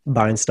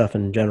buying stuff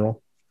in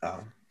general.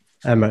 Oh.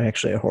 I'm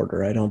actually a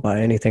hoarder. I don't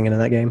buy anything in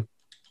that game.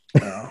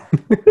 Oh.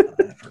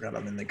 I forgot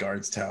I'm in the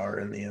guards tower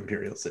in the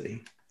Imperial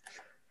City.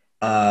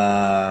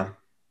 Jarrett,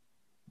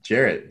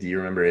 do you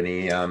remember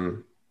any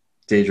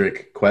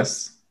Daedric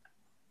quests?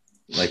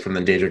 From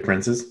the Daedric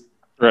Princes?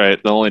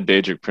 Right. The only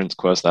Daedric Prince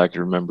quest I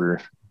can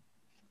remember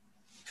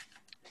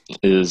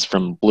is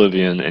from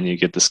Oblivion, and you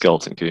get the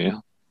skeleton key.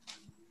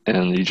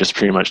 And you just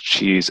pretty much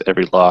cheese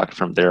every lock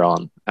from there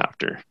on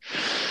after.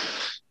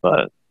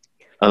 But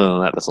other than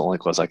that, that's the only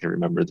quest I can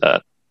remember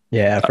that.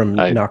 Yeah, from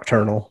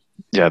Nocturnal.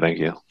 Yeah, thank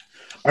you.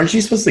 Aren't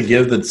you supposed to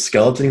give the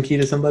skeleton key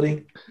to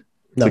somebody?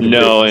 No,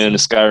 in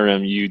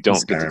Skyrim, you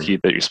don't get to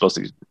keep it. You're supposed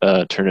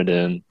to turn it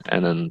in,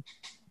 and then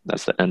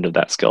that's the end of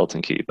that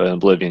skeleton key. But in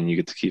Oblivion, you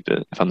get to keep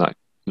it, if I'm not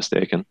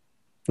mistaken.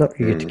 No,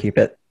 you get to keep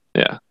it.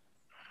 Yeah.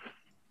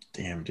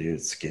 Damn, dude.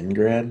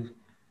 Skingrad?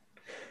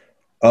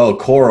 Oh,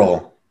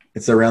 Coral.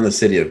 It's around the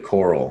city of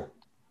Coral.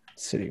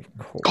 City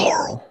of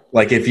Coral.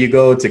 If you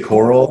go to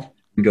Coral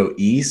and go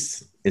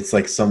east, it's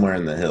somewhere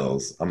in the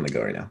hills. I'm going to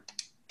go right now.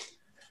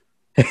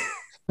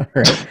 All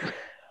right.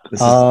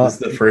 This is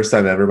the first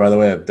time ever, by the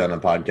way, I've done a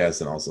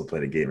podcast and also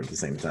played a game at the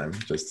same time,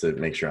 just to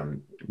make sure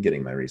I'm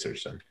getting my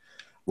research done.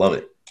 Love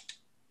it.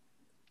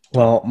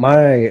 Well,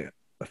 my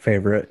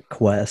favorite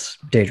quest,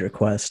 Daedric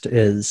quest,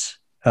 is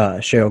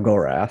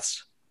Sheogorath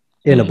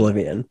in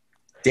Oblivion.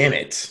 Damn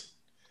it.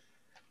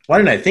 Why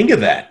didn't I think of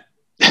that?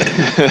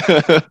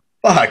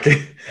 Fuck.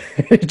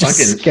 It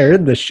just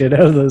scared the shit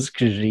out of those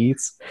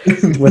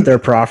Khajiits with their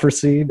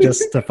prophecy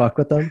just to fuck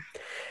with them.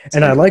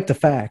 And I like the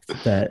fact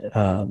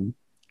that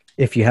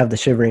if you have the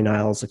Shivering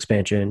Isles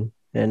expansion,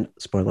 and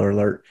spoiler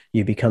alert,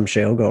 you become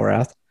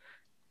Sheogorath,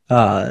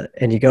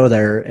 and you go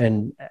there,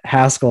 and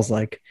Haskell's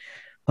like,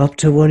 up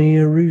to one of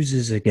your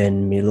ruses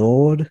again, me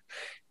lord.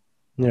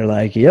 And they're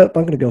like, yep,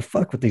 I'm going to go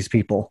fuck with these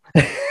people.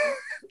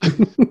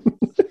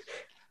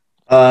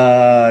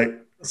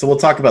 So we'll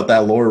talk about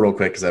that lore real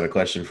quick because I have a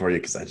question for you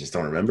because I just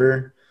don't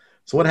remember.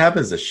 So what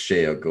happens to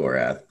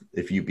Sheogorath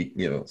if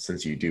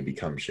since you do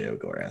become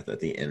Sheogorath at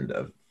the end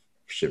of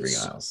Shivering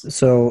Isles?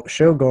 So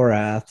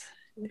Sheogorath,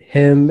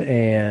 him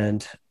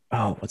and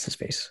what's his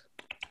face?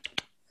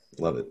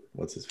 Love it.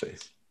 What's his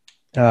face?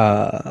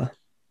 Dragon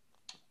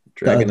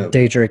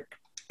Daedric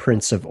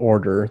Prince of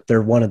Order.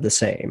 They're one of the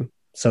same.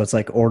 So it's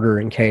like Order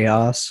and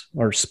Chaos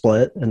are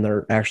split, and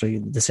they're actually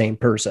the same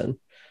person.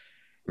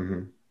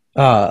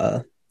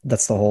 Mm-hmm.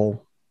 That's the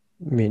whole,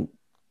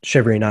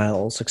 Shivering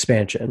Isles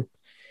expansion.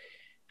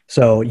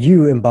 So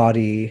you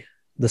embody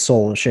the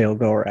soul of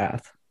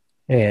Sheogorath,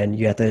 and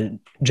you have to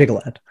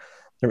Jiggalad.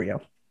 There we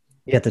go.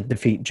 You have to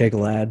defeat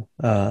Jiggalad,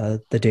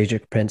 the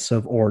Daedric Prince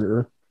of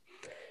Order,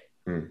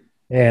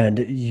 and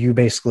you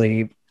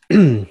basically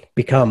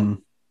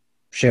become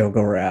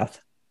Sheogorath,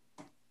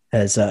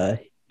 as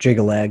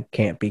Jiggalad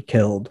can't be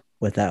killed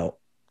without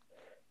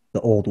the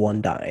old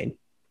one dying,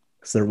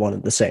 because they're one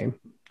and the same.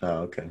 Oh,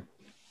 okay.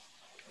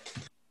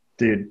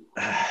 Dude,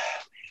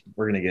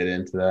 we're going to get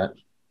into that.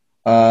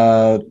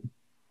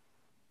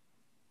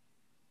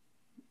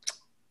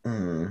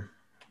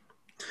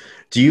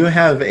 Do you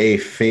have a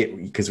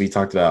favorite? Because we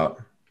talked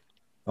about,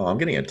 I'm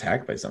getting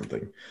attacked by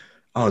something.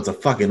 Oh, it's a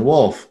fucking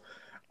wolf.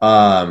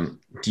 Do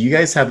you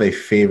guys have a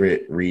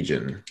favorite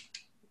region?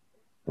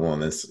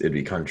 Well, it'd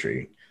be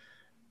country.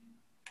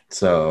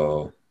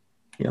 So,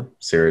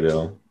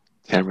 Cyrodiil.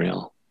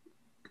 Tamriel.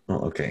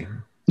 Oh, okay.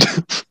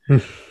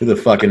 Who the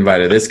fuck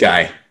invited this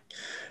guy?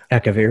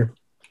 Akavir.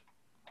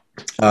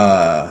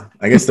 I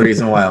guess the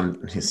reason why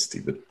he's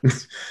stupid.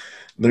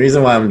 The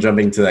reason why I'm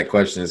jumping to that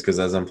question is because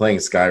as I'm playing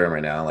Skyrim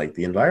right now, like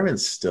the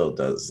environment still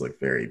does look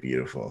very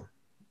beautiful,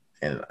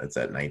 and it's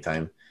at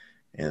nighttime,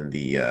 and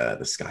the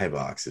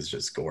skybox is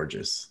just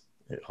gorgeous.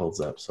 It holds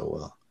up so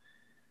well.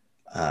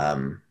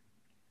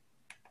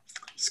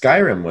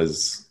 Skyrim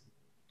was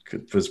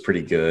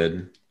pretty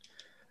good.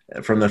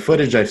 From the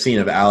footage I've seen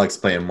of Alex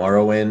playing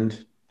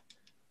Morrowind,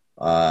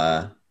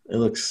 it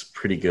looks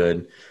pretty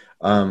good.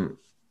 I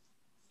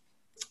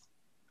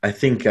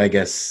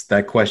guess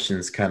that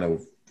question's kind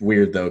of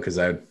weird though, because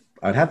I'd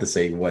have to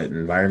say what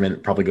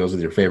environment probably goes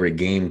with your favorite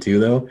game too,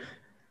 though,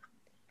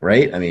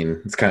 right? I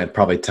mean, it's kind of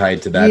probably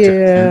tied to that.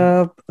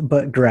 Yeah,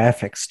 but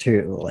graphics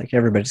too. Like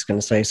everybody's going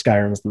to say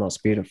Skyrim's the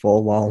most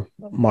beautiful, while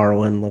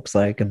Morrowind looks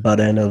like a butt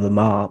end of the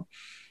mop.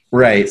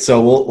 Right.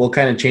 So we'll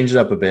kind of change it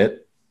up a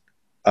bit.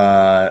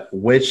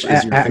 Which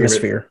is your atmosphere?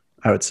 favorite?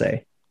 I would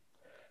say.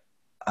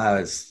 I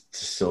would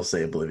still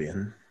say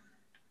Oblivion.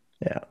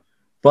 Yeah,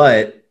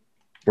 but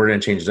we're going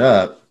to change it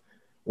up.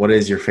 What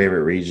is your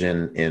favorite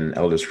region in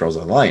Elder Scrolls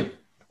Online?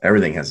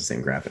 Everything has the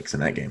same graphics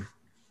in that game.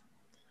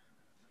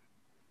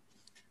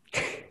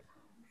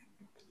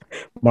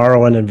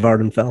 Morrowind and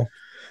Vardenfell.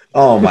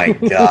 Oh my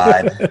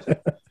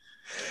god.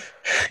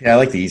 Yeah, I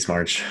like the East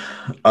March.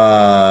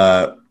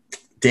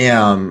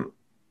 Damn.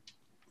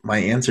 My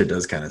answer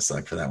does kind of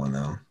suck for that one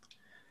though.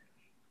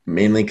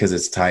 Mainly because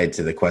it's tied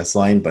to the quest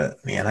line,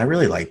 but man, I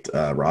really liked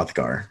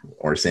Hrothgar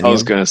or Orsinium. I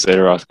was going to say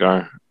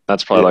Hrothgar.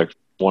 That's probably like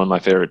one of my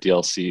favorite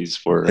DLCs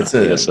for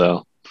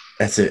ESO.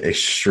 That's an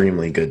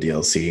extremely good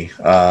DLC.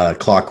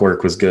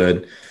 Clockwork was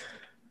good.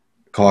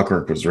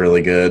 Clockwork was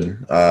really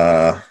good.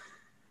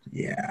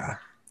 Yeah,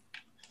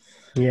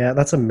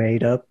 that's a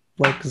made up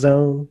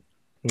zone.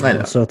 I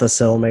know. So the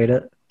Sill made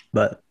it,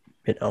 but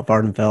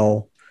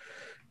Vardenfell,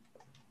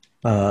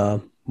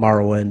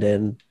 Morrowind,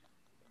 and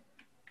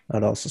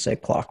I'd also say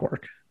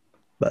Clockwork.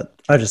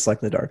 But I just like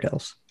the Dark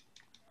Elves.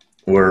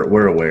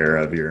 We're aware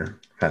of your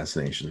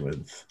fascination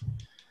with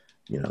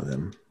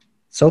them.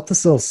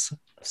 Sothasil's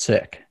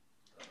sick.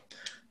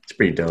 It's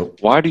pretty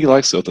dope. Why do you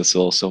like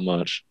Sothasil so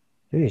much?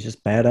 Dude, he's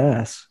just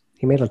badass.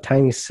 He made a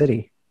tiny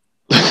city.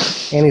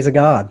 And he's a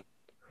god.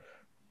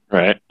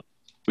 Right.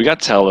 We got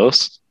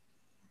Talos.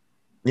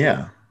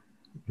 Yeah.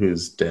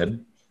 Who's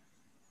dead.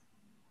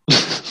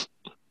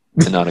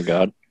 And not a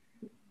god.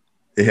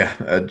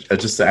 Yeah,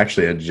 just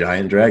actually a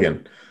giant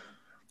dragon.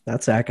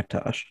 That's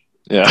Akatosh.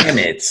 Yeah. Damn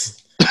it.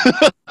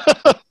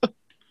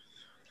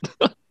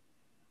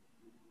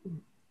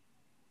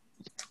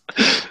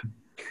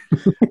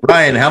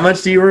 Ryan, how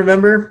much do you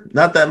remember?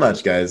 Not that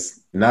much,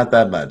 guys. Not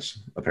that much,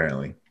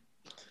 apparently.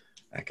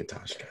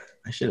 Akatosh.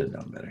 I should have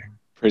known better.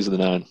 Praise of the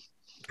 9.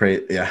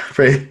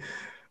 Pray.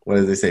 What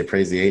did they say?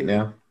 Praise the 8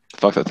 now?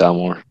 Fuck that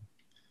Thalmor.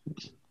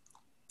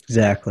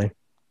 Exactly.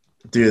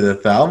 Dude, the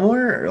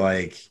Thalmor,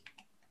 like,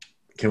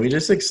 can we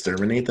just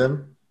exterminate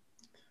them?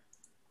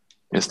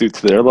 And stoop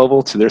to their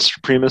level, to their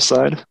supremacist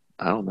side?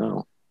 I don't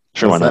know.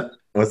 Sure, why not?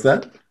 What's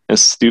that? And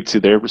stoop to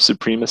their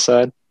supremacist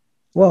side?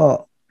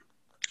 Well,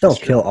 don't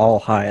That's kill all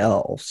high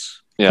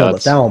elves. Yeah, Kill the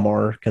that's-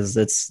 Thalmor because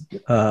it's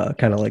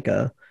kind of like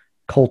a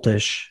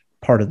cultish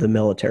part of the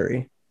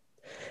military.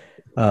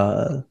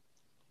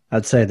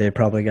 I'd say they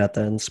probably got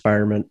the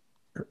inspirement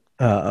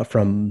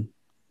from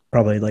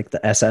probably like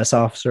the SS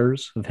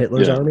officers of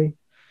Hitler's Yeah. army.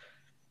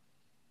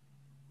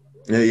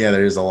 Yeah,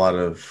 there's a lot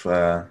of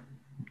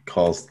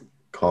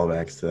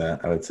callbacks to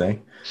that, I would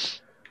say.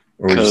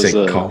 Or would you say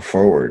 'Cause, call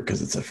forward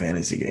because it's a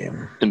fantasy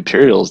game?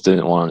 Imperials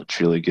didn't want to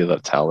truly give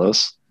up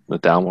Talos. The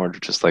Thalmor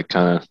just like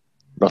kind of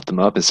rough them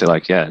up and say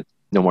like, yeah,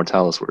 no more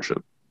Talos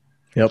worship.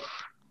 Yep.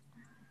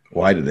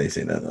 Why did they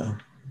say that though?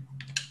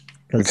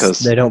 Because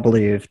they don't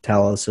believe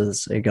Talos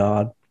is a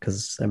god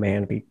because a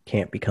man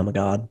can't become a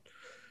god.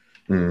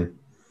 Hmm.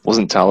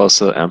 Wasn't Talos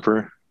the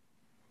emperor?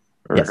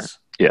 Or- Yes.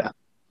 Yeah.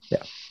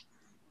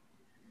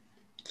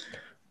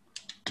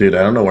 Dude,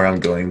 I don't know where I'm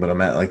going, but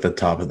I'm at like the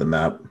top of the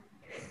map.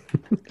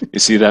 You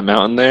see that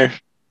mountain there?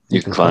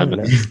 You can climb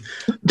it.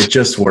 It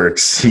just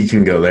works. You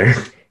can go there.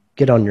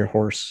 Get on your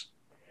horse.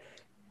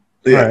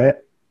 Yeah.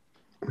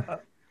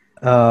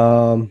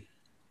 All right.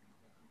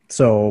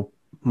 So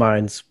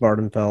mine's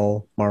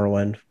Vardenfell,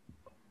 Morrowind,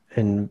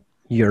 and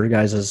your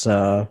guys'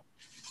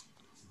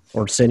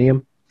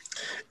 Orsinium.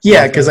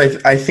 Yeah, because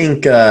I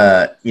think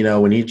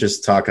when you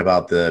just talk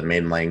about the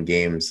mainline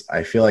games,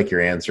 I feel like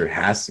your answer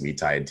has to be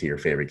tied to your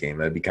favorite game.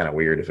 That'd be kind of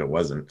weird if it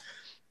wasn't.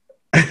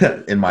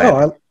 In my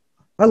opinion.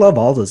 I love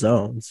all the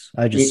zones.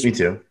 I just Me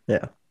too.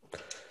 yeah.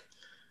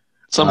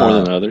 Some more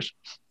than others.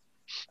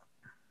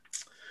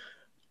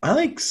 I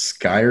like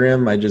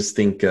Skyrim. I just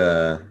think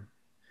I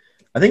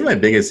think my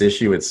biggest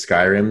issue with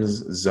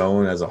Skyrim's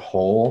zone as a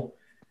whole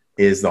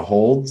is the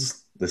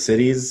holds, the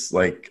cities.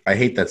 Like I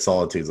hate that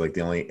Solitude's like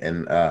the only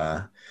and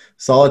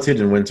Solitude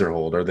and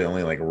Winterhold are the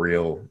only like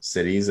real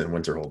cities, and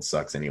Winterhold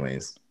sucks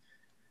anyways.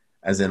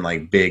 As in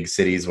like big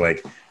cities,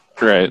 like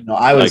Right.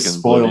 I was Like in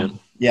spoiled. Oblivion.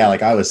 Yeah,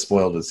 like I was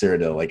spoiled with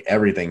Cyrodiil. Like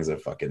everything's a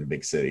fucking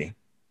big city.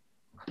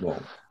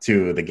 Well,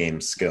 to the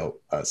game's scale.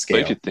 But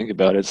if you think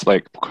about it, it's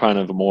like kind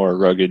of a more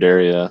rugged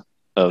area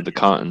of the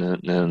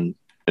continent, and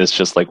it's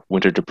just like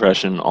winter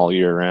depression all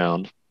year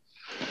round.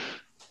 Oh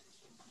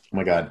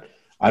my god,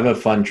 I have a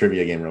fun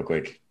trivia game, real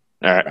quick.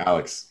 All right.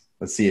 Alex,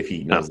 let's see if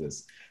he knows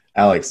this.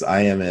 Alex,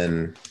 I am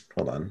in.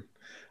 Hold on,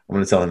 I'm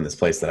going to tell him this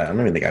place that I don't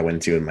even think I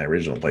went to in my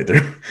original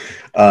playthrough.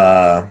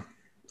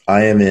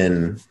 I am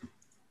in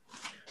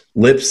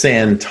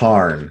Lipsand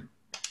Tarn.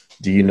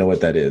 Do you know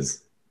what that is?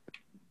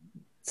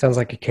 Sounds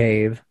like a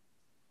cave.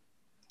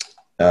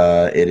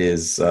 It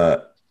is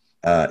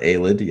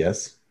Aelid,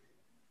 yes.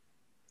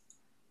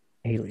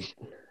 Haley.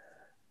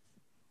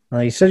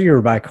 You said you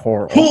were by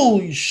Coral.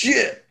 Holy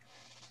shit!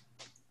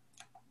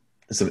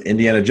 There's some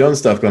Indiana Jones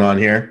stuff going on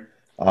here.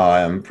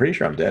 I'm pretty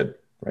sure I'm dead,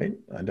 right?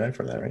 I died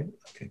from that, right?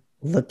 Okay.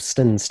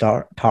 Lipston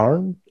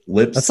Tarn?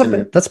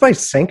 Lipston. That's by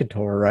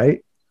Sanctor,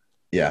 right?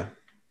 Yeah.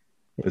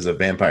 There's a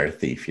vampire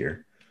thief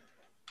here.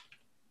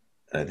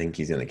 And I think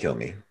he's going to kill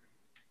me.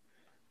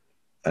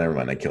 Never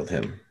mind, I killed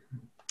him.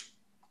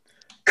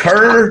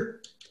 Kerr!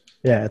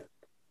 Yeah. I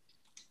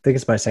think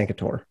it's by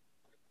Sanctor.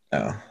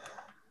 Oh.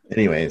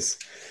 Anyways.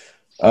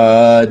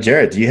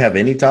 Jared, do you have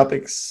any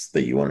topics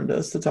that you wanted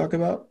us to talk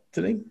about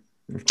today?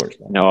 Of course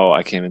not. No,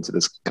 I came into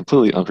this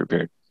completely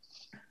unprepared.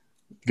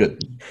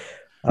 Good.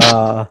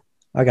 I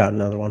got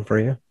another one for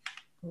you.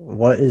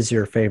 What is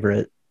your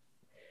favorite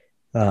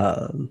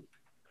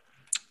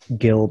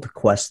guild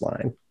quest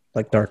line?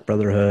 Like Dark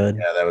Brotherhood,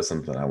 Yeah, that was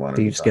something I wanted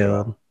Thieves to talk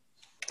Guild.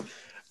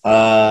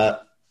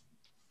 about.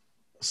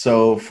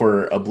 So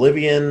for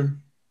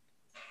Oblivion,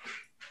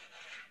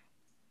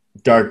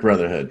 Dark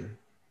Brotherhood.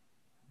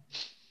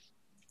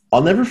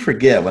 I'll never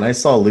forget when I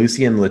saw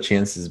Lucien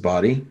Lachance's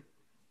body.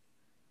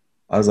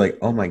 I was like,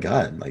 "Oh my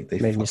god!" Like they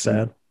Made me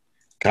sad.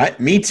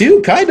 Me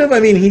too, kind of. I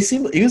mean,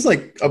 he was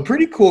like a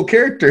pretty cool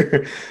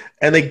character,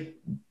 and they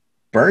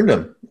burned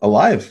him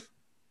alive.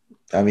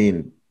 I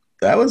mean,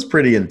 that was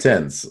pretty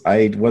intense.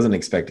 I wasn't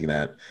expecting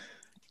that.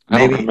 I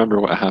don't remember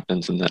what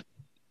happens in that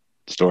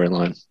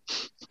storyline.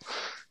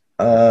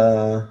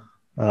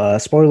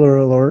 Spoiler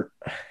alert.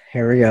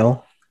 Here we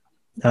go.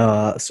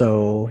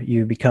 So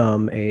you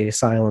become a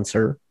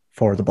silencer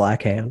for the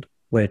Black Hand,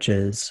 which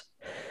is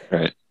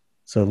Right.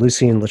 So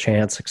Lucien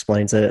Lachance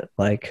explains it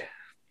like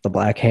the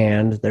Black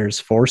Hand. There's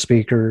 4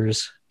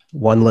 speakers,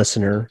 1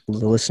 listener.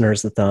 The listener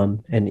is the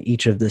thumb, and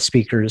each of the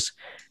speakers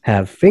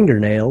have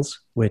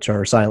fingernails, which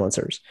are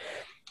silencers.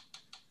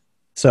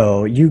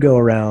 So you go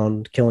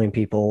around killing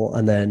people,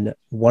 and then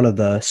one of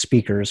the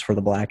speakers for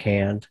the Black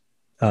Hand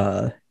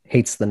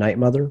hates the Night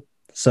Mother.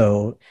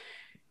 So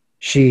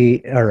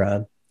he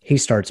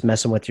starts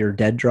messing with your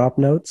dead drop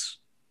notes,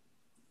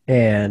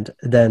 and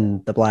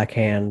then the Black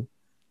Hand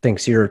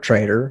thinks you're a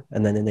traitor,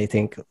 and then they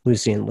think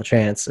Lucien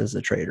Lachance is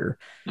a traitor.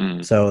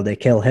 Mm. So they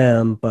kill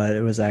him, but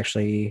it was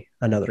actually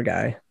another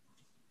guy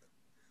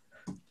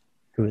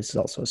who is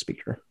also a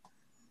speaker.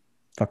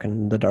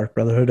 Fucking the Dark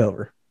Brotherhood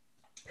over.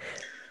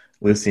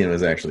 Lucien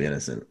was actually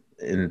innocent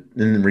in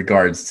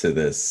regards to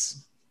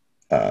this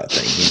thing.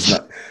 He's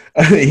not.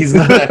 He's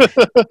not.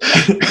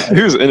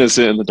 He was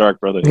innocent in the Dark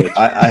Brotherhood.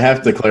 I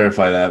have to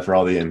clarify that for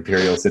all the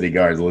Imperial City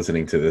Guards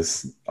listening to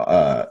this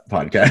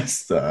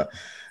podcast.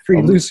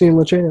 Free Lucien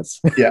Lachance.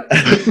 Yeah.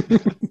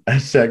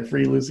 Hashtag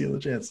free Lucien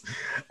Lachance.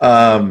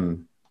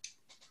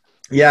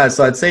 Yeah,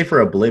 so I'd say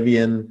for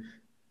Oblivion,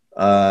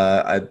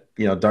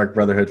 Dark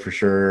Brotherhood for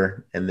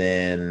sure, and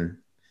then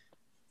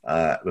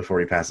before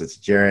we pass it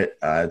to Jarrett,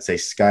 I'd say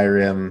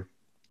Skyrim.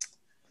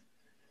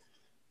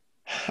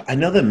 I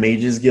know the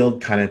Mages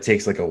Guild kind of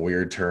takes like a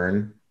weird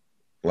turn.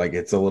 Like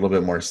it's a little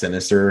bit more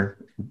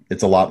sinister.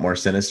 It's a lot more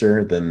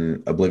sinister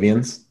than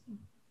Oblivion's.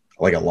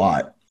 Like a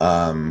lot.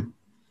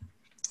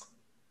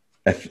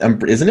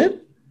 Isn't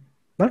it?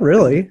 Not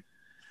really.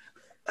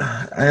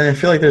 I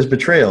feel like there's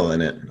betrayal in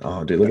it.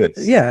 Oh, dude, look at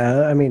this.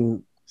 Yeah, I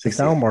mean,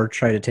 Thalmor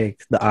tried to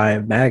take the Eye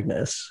of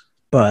Magnus,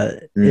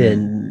 but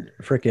in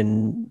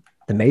freaking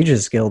the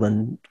Mages Guild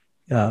and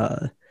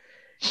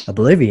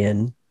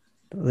Oblivion,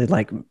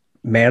 like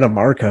Mana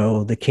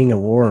Marco, the King of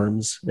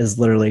Worms, is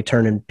literally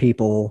turning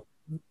people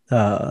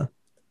from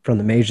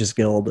the Mages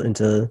Guild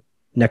into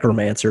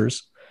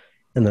necromancers,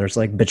 and there's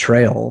like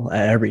betrayal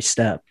at every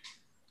step.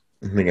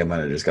 I think I might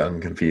have just gotten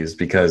confused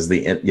because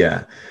the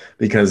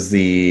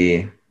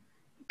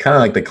kind of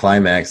like the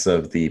climax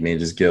of the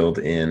Mages Guild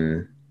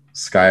in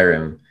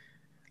Skyrim,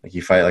 like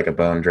you fight like a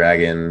bone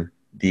dragon,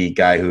 the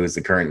guy who is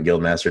the current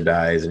guildmaster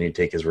dies and you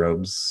take his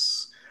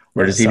robes.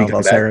 Or does he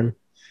become bad?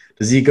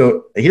 Does he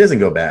go? He doesn't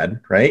go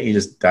bad, right? He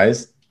just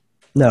dies?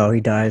 No,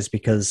 he dies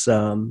because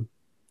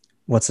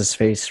what's his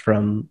face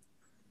from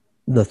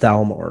the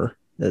Thalmor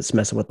that's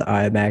messing with the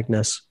Eye of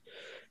Magnus,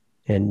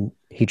 and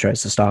he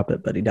tries to stop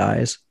it, but he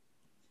dies.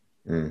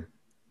 That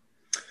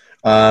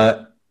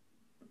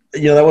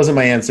wasn't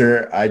my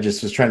answer. I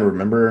just was trying to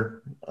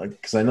remember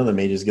because I know the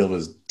Mages Guild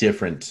was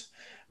different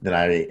than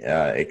I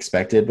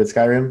expected with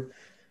Skyrim.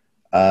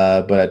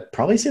 But I'd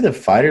probably say the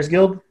Fighters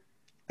Guild.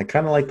 I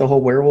kind of like the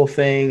whole werewolf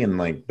thing, and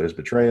like there's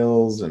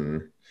betrayals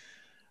and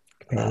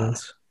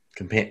Companions.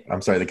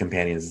 I'm sorry, the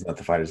Companions is not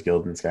the Fighters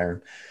Guild in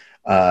Skyrim.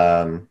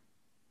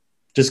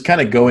 Just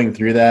kind of going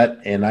through that,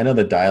 and I know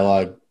the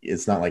dialogue.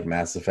 It's not like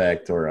Mass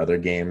Effect or other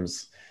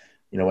games.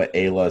 You know what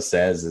Ayla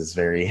says is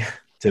very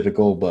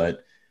typical,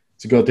 but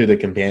to go through the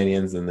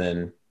Companions and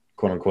then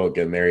quote unquote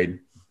get married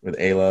with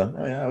Ayla,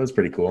 oh yeah, that was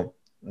pretty cool.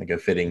 Like a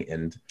fitting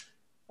end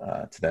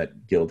to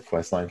that guild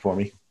quest line for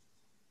me.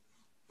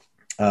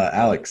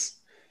 Alex,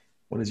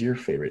 what is your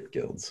favorite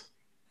guild's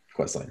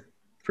quest line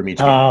from each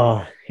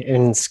game?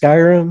 In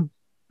Skyrim,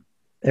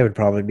 it would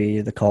probably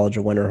be the College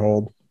of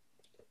Winterhold.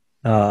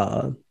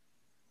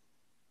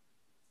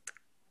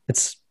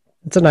 It's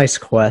a nice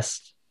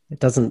quest. It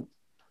doesn't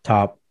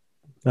top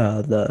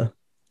the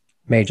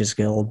Mages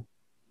Guild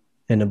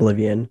in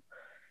Oblivion,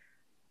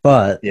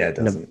 but yeah, it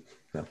doesn't.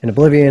 In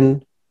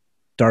Oblivion,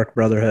 Dark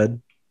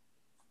Brotherhood,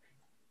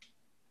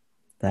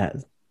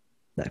 that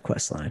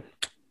quest line.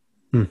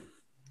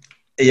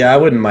 Yeah, I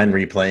wouldn't mind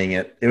replaying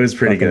it. It was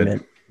pretty good.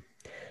 Mint.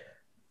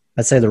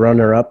 I'd say the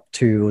runner-up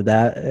to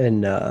that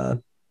in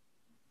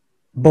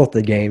both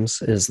the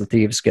games is the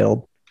Thieves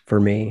Guild for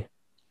me.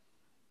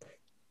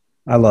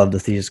 I love the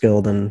Thieves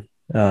Guild in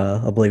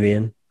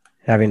Oblivion.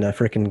 Having to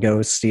freaking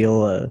go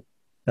steal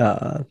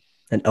an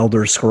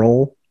Elder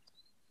Scroll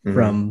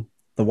from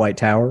the White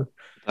Tower.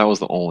 That was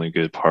the only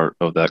good part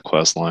of that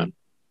quest line.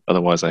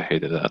 Otherwise, I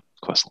hated that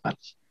quest line.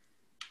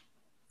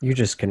 You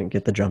just couldn't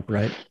get the jump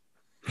right.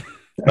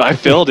 I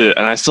failed it,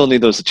 and I still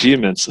need those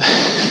achievements.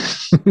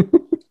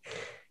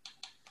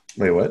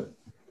 Wait, what?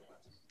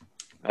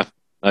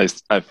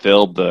 I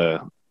failed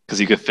because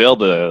you could fail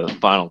the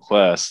final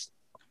quest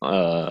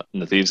in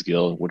the Thieves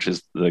Guild, which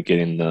is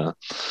getting the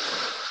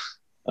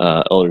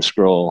Elder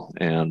Scroll,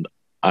 and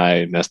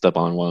I messed up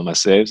on one of my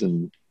saves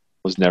and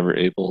was never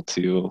able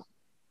to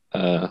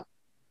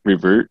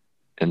revert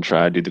and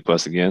try to do the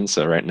quest again.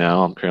 So right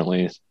now I'm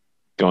currently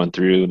going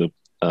through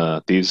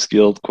the Thieves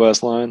Guild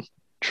quest line,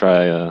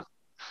 try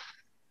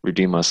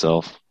redeem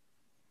myself.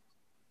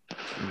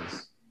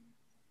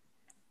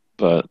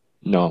 But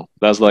no,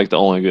 that's like the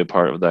only good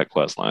part of that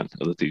quest line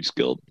of the Thieves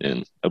Guild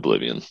in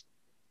Oblivion.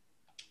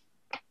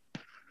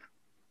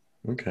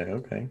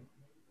 Okay.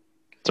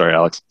 Sorry,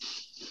 Alex.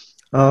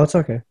 Oh, it's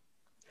okay.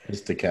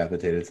 Just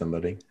decapitated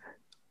somebody.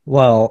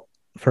 Well,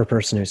 for a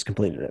person who's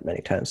completed it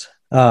many times.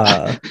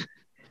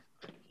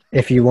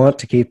 If you want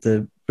to keep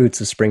the Boots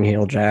of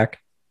Springheel Jack,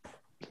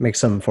 make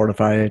some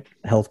fortified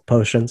health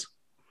potions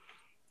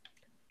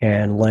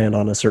and land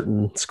on a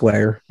certain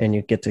square, and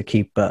you get to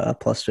keep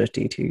plus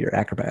 50 to your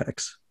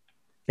acrobatics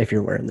if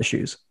you're wearing the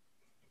shoes.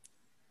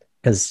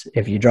 Because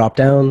if you drop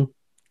down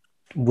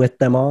with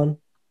them on,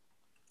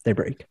 they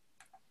break.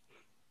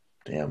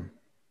 Damn.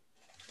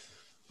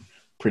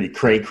 Pretty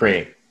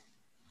cray-cray.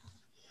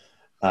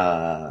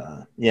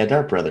 Yeah,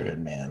 Dark Brotherhood,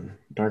 man.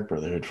 Dark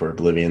Brotherhood for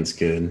Oblivion's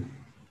good.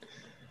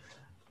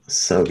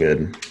 So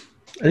good.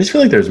 I just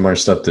feel like there's more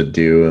stuff to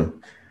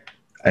do.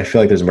 I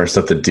feel like there's more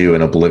stuff to do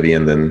in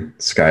Oblivion than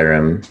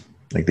Skyrim,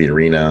 like the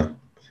arena.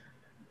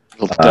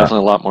 There's Uh, definitely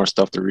a lot more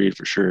stuff to read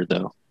for sure,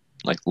 though,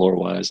 like lore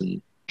wise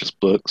and just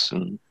books.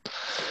 And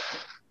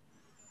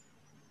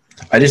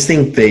I just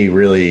think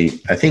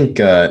I think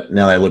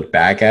now that I look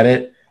back at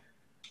it,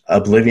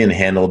 Oblivion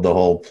handled the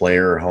whole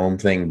player home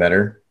thing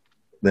better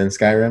than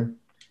Skyrim.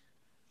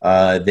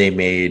 They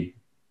made,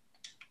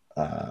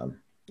 uh,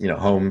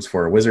 homes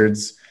for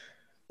wizards,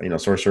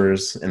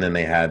 sorcerers, and then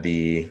they had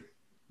the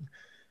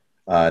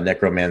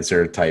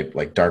necromancer type,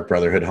 like Dark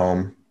Brotherhood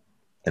home.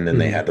 And then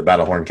they had the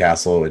Battlehorn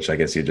Castle, which I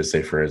guess you'd just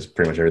say for is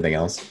pretty much everything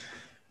else.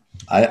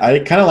 I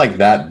kind of like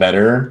that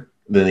better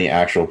than the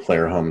actual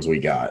player homes we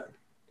got.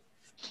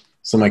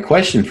 So my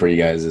question for you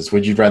guys is,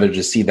 would you rather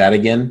just see that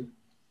again?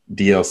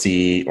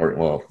 DLC, or,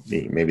 well,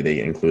 maybe they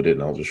included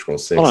in Elder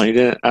Scrolls 6. hold on, you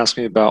didn't ask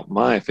me about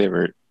my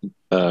favorite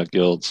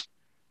guilds.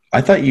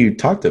 I thought you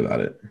talked about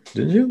it.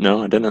 Did you?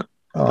 No, I didn't.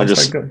 Oh, I I'm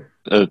just sorry.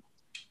 Go.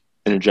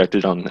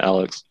 interjected on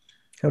Alex.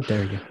 How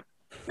dare you?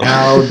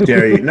 How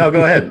dare you? No,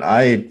 go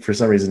ahead. For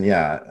some reason,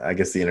 I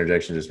guess the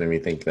interjection just made me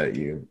think that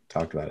you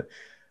talked about it.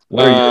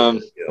 What are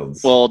your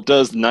guilds? Well,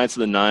 does Knights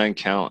of the Nine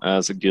count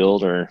as a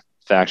guild or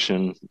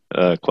faction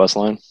quest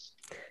line?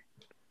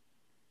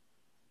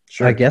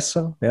 Sure. I guess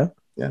so. Yeah.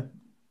 Yeah.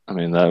 I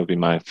mean, that would be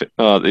my.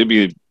 It'd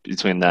be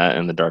between that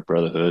and the Dark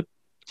Brotherhood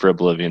for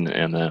Oblivion,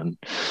 and then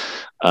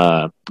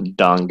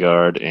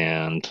Dawnguard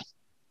and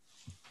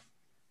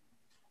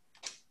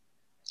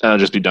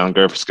just be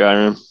Dawnguard for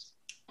Skyrim.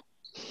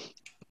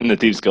 And the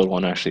Thieves Guild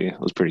one actually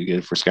was pretty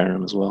good for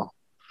Skyrim as well.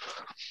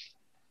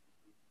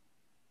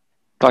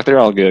 Like, they're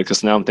all good,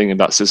 because now I'm thinking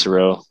about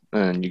Cicero,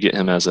 and you get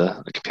him as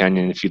a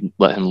companion if you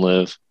let him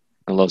live.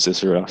 I love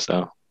Cicero,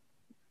 so.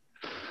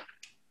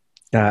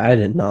 I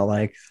did not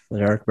like the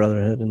Dark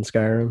Brotherhood in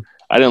Skyrim.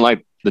 I didn't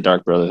like the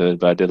Dark Brotherhood,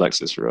 but I did like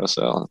Cicero,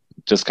 so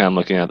just kind of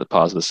looking at the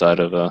positive side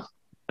of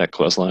that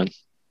quest line.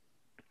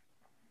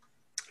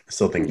 I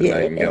still think the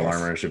Nightingale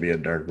armor should be a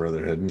Dark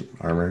Brotherhood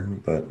armor,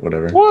 but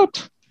whatever.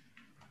 What?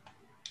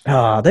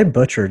 They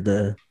butchered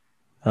the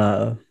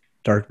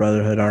Dark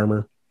Brotherhood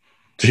armor.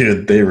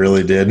 Dude, they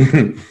really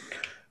did.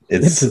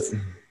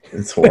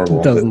 It's horrible.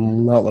 It does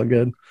not look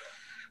good.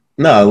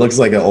 No, it looks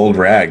like an old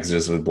rags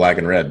just with black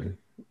and red.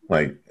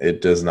 Like,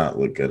 it does not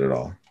look good at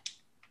all.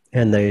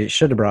 And they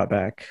should have brought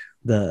back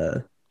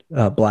the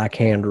black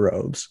hand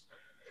robes.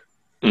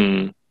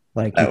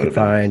 Like, you could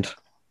find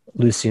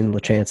Lucien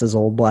Lachance's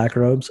old black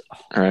robes.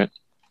 All right.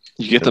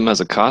 You get them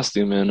as a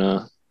costume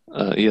in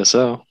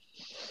ESO.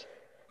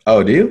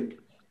 Oh, do you?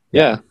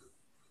 Yeah.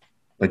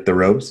 Like the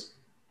robes?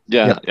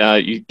 Yeah.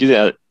 You do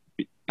that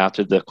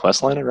after the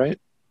quest line, right,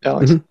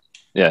 Alex? Mm-hmm.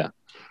 Yeah.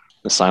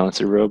 The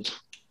silencer robes.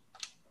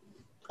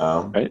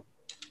 Right?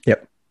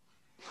 Yep.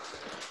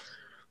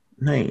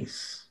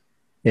 Nice.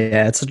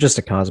 Yeah, it's just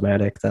a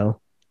cosmetic,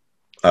 though.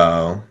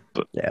 Oh.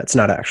 Yeah, it's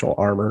not actual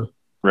armor.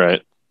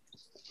 Right.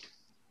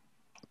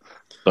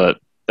 But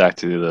back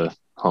to the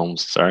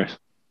homes, sorry.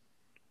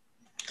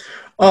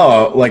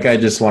 Oh, like I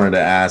just wanted to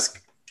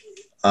ask,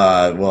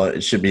 well,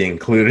 it should be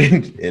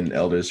included in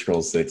Elder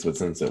Scrolls 6, but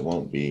since it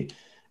won't be,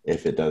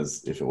 if it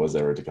was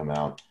ever to come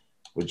out,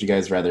 would you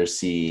guys rather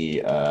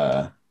see,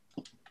 those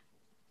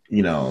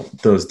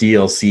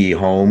DLC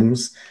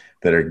homes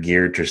that are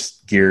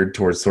geared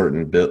towards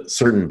certain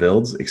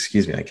builds?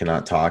 Excuse me, I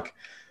cannot talk.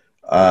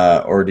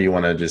 Or do you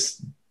want to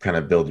just kind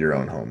of build your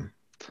own home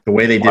the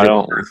way they did it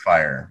with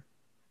Earthfire?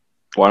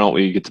 Why don't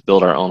we get to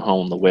build our own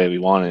home the way we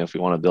want it? If we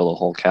want to build a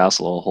whole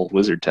castle, a whole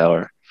wizard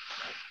tower,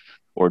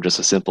 or just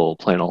a simple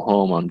plain old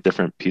home on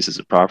different pieces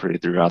of property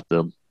throughout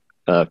the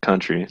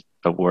country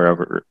of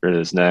wherever it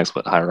is next,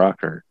 but High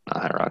Rock or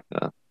not High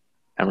Rock,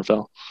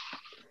 Hammerfell.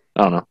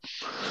 I don't know.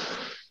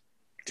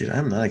 Dude,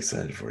 I'm not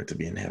excited for it to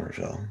be in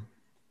Hammerfell.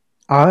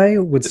 I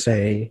would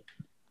say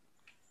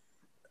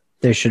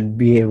you should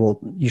be able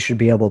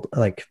to,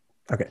 like,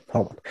 okay,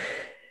 hold on.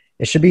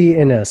 It should be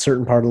in a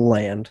certain part of the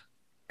land,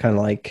 kind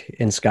of like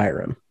in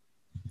Skyrim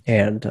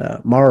and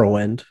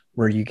Morrowind,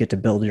 where you get to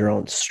build your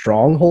own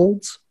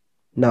strongholds,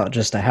 not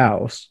just a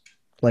house.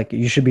 Like,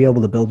 you should be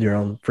able to build your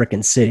own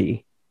freaking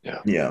city.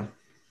 Yeah.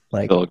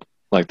 Like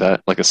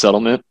that, like a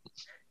settlement.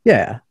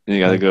 Yeah. And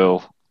you got to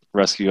go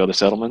rescue other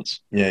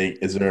settlements. Yeah.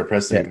 Is there a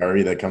Preston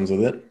Garvey that comes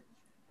with it?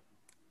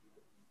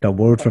 A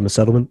word from a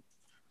settlement.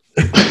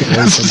 A word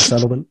from a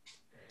settlement.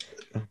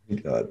 Oh my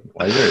God.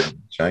 Why is there a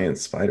giant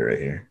spider right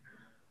here?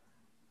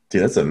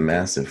 Dude, that's a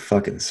massive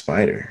fucking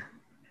spider.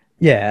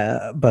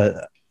 Yeah,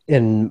 but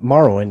in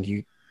Morrowind,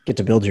 you get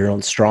to build your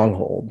own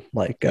stronghold,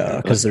 like,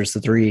 because there's the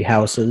 3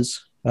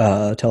 houses,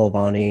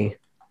 Telvanni,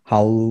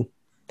 Halu,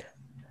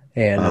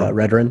 and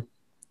Redrin.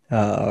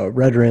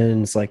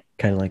 Redrin's like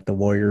kind of like the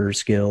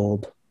Warriors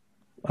Guild.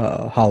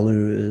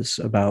 Halu is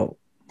about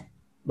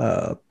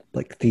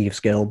like Thieves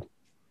Guild,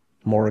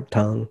 Morag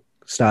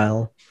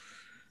style.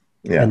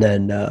 Yeah. And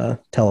then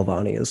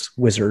Telvanni is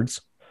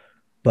Wizards.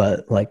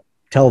 But like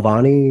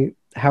Telvanni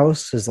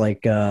house is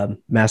like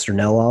Master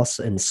Nelos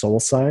and Soul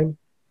Sign,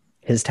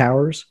 his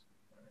towers.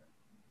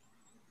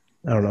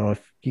 I don't know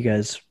if you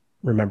guys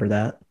remember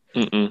that.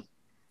 Mm-mm.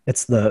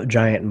 It's the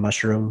giant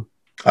mushroom.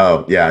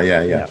 Oh, yeah.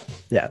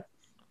 Yeah.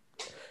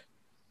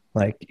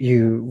 Like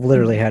you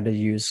literally had to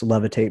use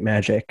levitate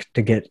magic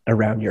to get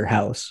around your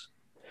house.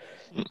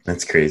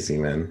 That's crazy,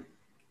 man.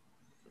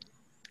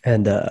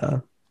 And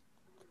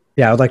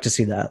yeah, I would like to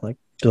see that, like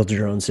build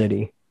your own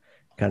city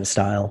kind of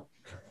style.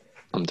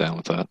 I'm down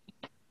with that.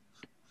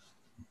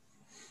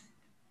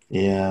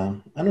 Yeah,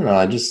 I don't know.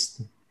 I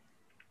just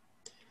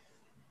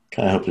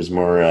kind of hope there's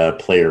more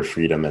player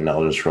freedom in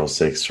Elder Scrolls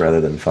 6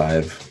 rather than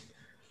 5.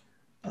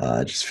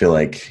 I just feel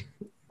like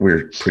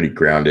we're pretty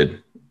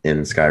grounded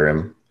in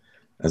Skyrim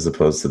as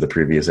opposed to the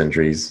previous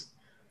entries.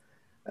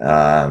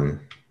 Told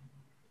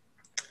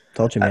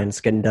you, man,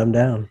 it's getting dumbed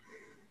down.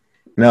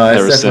 No,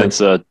 it's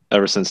definitely...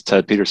 ever since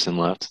Ted Peterson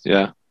left,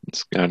 yeah,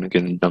 it's kind of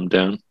getting dumbed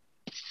down.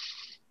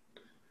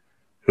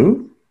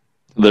 Who?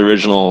 The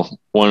original,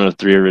 one of the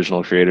 3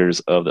 original creators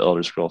of the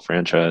Elder Scroll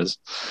franchise,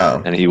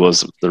 and he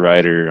was the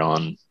writer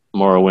on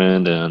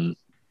Morrowind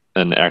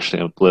and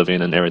actually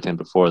Oblivion and everything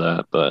before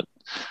that, but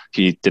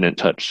he didn't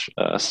touch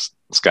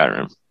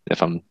Skyrim,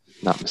 if I'm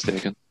not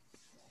mistaken.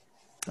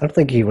 I don't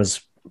think he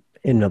was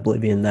in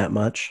Oblivion that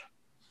much.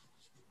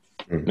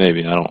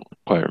 Maybe, I don't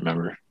quite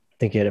remember. I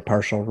think he had a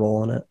partial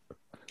role in it.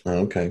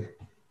 Okay.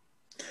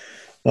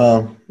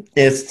 Well,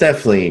 it's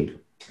definitely,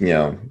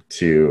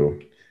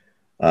 to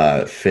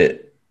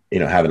fit,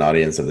 have an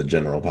audience of the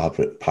general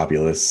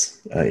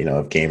populace,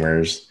 of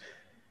gamers.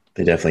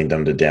 They definitely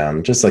dumbed it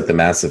down. Just like the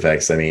Mass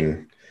Effects. I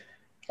mean,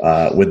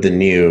 with the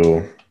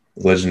new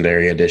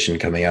Legendary Edition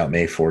coming out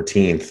May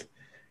 14th,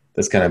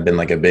 that's kind of been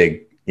like a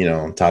big,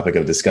 topic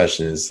of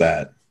discussion is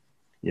that,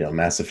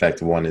 Mass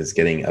Effect 1 is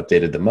getting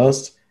updated the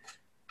most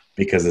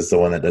because it's the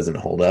one that doesn't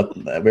hold up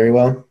very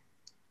well.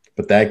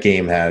 But that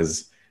game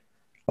has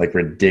like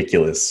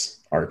ridiculous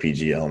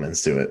RPG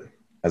elements to it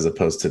as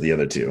opposed to the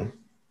other two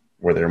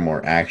where they're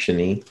more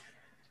action-y.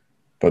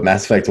 But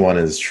Mass Effect 1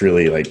 is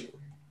truly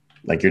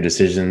like your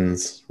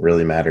decisions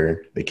really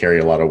matter. They carry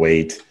a lot of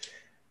weight.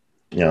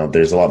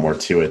 There's a lot more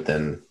to it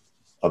than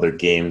other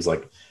games.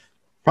 Like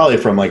probably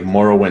from like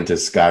Morrowind to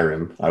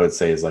Skyrim, I would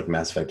say is like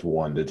Mass Effect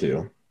 1 to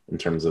 2 in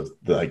terms of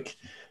the like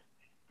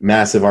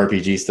massive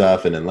RPG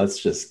stuff. And then let's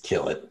just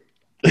kill it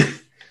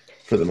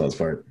for the most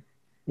part.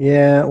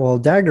 Yeah, well,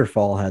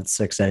 Daggerfall had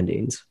 6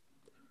 endings.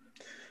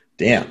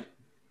 Damn.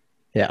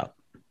 Yeah.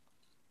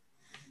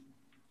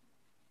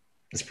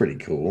 It's pretty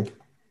cool.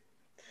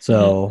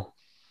 So,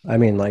 I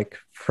mean, like,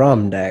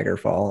 from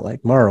Daggerfall,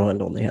 like,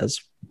 Morrowind only has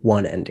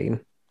 1 ending.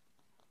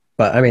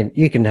 But, I mean,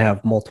 you can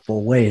have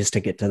multiple ways to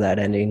get to that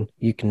ending.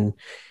 You can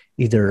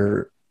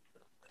either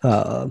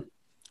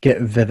get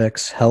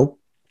Vivek's help,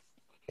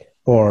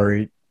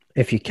 or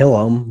if you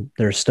kill him,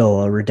 there's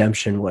still a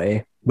redemption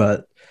way.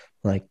 But,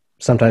 like,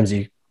 sometimes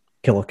you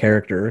kill a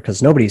character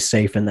because nobody's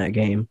safe in that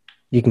game.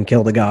 You can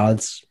kill the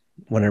gods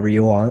whenever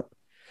you want.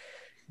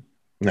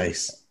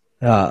 Nice.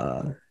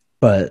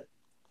 But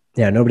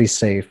yeah, nobody's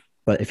safe.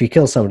 But if you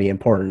kill somebody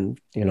important,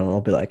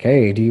 I'll be like,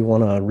 hey, do you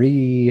want to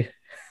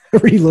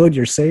reload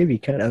your save? You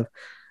kind of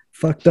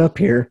fucked up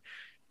here.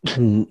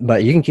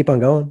 But you can keep on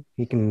going.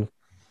 You can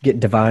get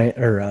divine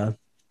or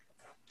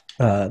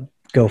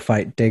go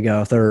fight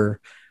Dagoth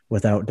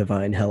without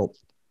divine help.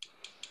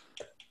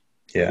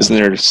 Yeah. Isn't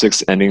there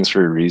 6 endings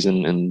for a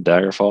reason in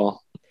Daggerfall?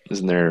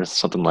 Isn't there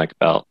something like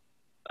about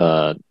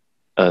a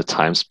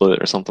time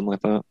split or something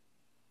like that?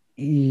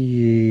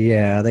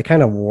 Yeah, they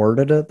kind of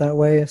worded it that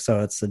way.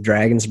 So it's the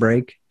Dragon's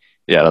Break.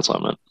 Yeah, that's what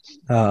I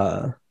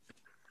meant.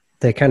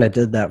 They kind of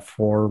did that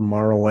for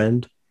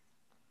Morrowind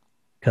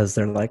because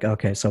they're like,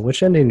 okay, so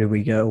which ending do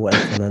we go with?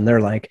 And then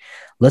they're like,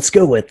 let's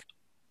go with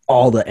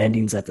all the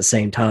endings at the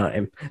same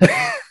time.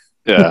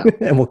 Yeah.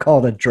 And we'll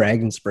call it a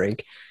Dragon's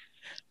Break.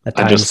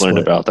 I just learned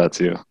about that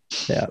too.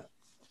 Yeah.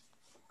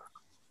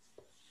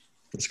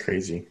 It's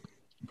crazy.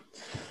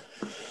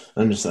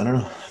 I don't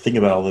know. Think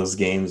about all those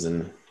games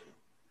and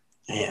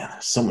man,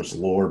 so much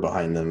lore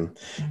behind them.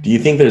 Do you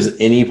think there's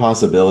any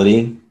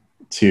possibility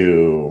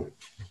to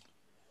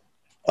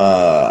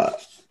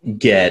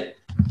get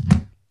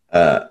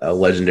a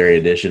legendary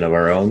edition of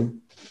our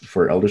own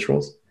for Elder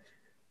Scrolls?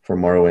 For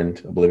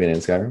Morrowind, Oblivion,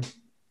 and Skyrim?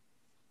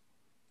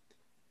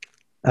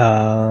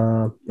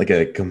 Like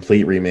a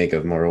complete remake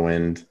of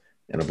Morrowind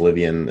and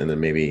Oblivion, and then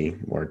maybe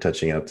more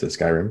touching up to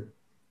Skyrim.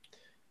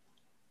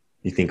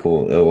 You think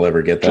it'll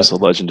ever get that? Just a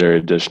legendary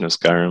edition of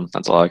Skyrim.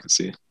 That's all I can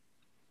see.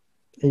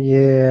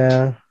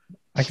 Yeah,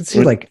 I can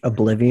see like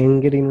Oblivion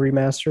getting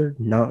remastered,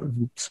 not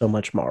so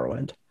much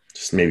Morrowind.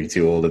 Just maybe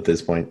too old at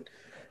this point.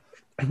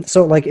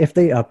 So, like, if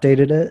they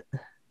updated it,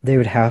 they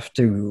would have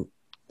to,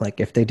 like,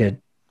 if they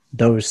did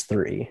those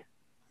 3,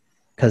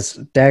 because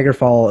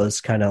Daggerfall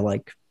is kind of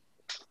like,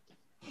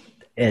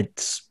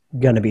 it's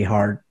going to be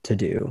hard to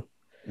do.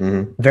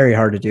 Mm-hmm. Very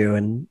hard to do,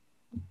 and,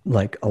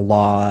 like, a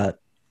lot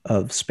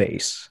of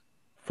space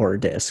for a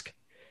disc.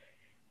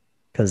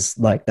 Because,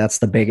 like, that's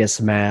the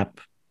biggest map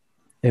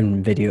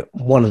in video,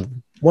 one of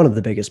one of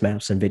the biggest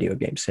maps in video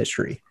games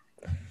history.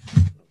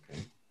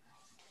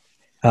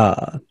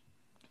 But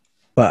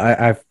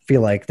I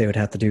feel like they would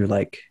have to do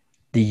like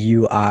the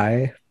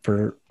UI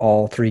for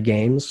all 3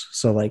 games.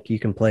 So like you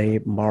can play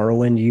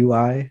Morrowind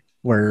UI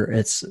where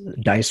it's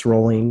dice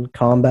rolling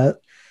combat.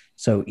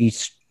 So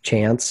each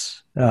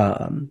chance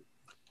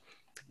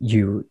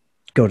you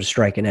go to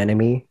strike an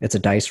enemy, it's a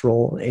dice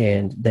roll,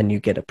 and then you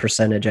get a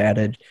percentage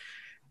added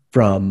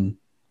from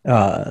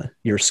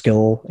your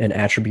skill and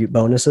attribute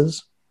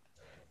bonuses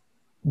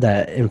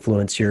that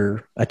influence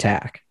your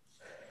attack.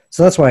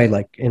 So that's why,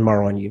 like in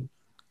Morrowind, you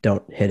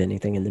don't hit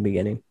anything in the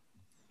beginning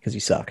because you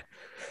suck.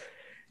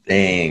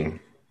 Dang.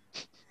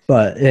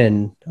 But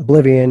in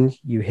Oblivion,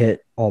 you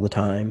hit all the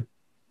time,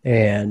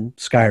 and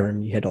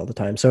Skyrim, you hit all the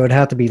time. So it'd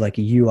have to be like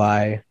a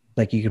UI,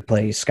 like you could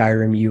play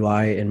Skyrim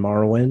UI in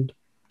Morrowind,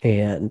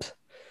 and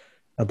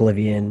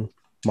Oblivion,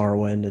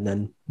 Morrowind, and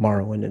then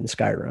Morrowind and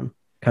Skyrim,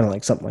 kind of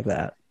like something like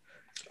that.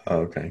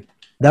 Oh, okay.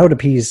 That would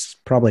appease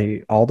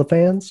probably all the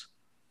fans.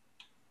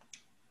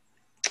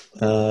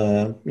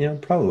 Yeah,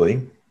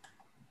 probably.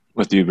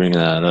 With you bringing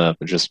that up,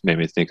 it just made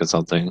me think of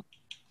something.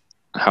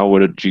 How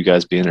would you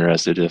guys be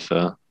interested if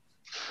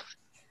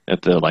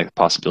the like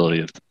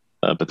possibility of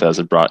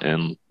Bethesda brought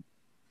in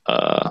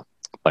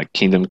like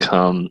Kingdom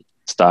Come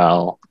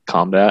style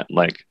combat,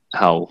 like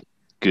how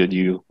good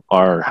you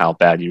are or how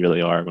bad you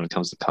really are when it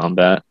comes to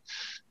combat,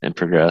 and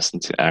progress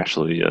into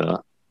actually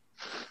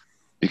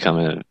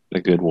becoming a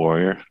good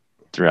warrior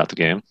throughout the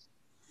game?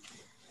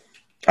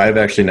 I've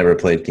actually never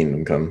played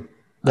Kingdom Come.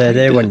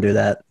 They wouldn't do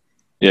that.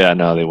 Yeah,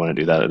 no, they wouldn't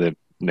do that. They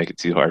make it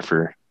too hard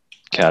for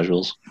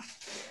casuals.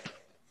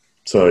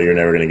 So you're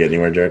never going to get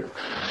anywhere, Jared?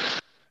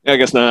 Yeah, I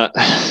guess not.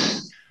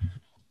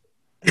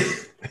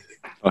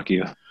 Fuck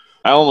you.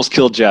 I almost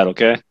killed Jad,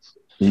 okay?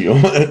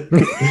 I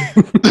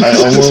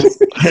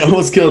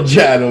almost killed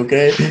Jad,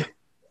 okay?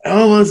 I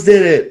almost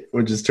did it.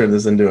 We'll just turn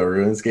this into a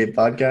RuneScape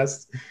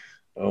podcast.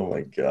 Oh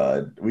my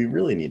god. We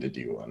really need to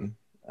do one.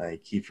 We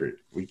keep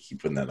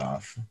putting that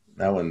off.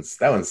 That one's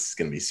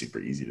gonna be super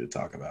easy to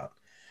talk about.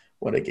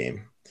 What a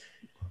game.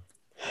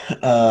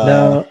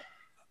 No.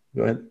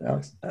 Go ahead,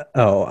 Alex.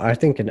 I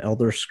think in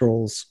Elder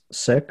Scrolls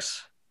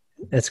 6,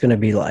 it's going to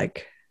be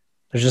like,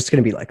 there's just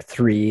going to be like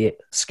 3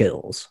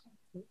 skills.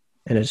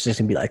 And it's just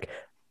going to be like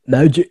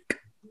magic,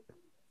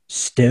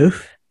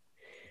 stuff,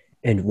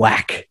 and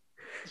whack.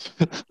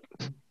 Do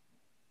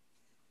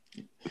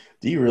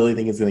you really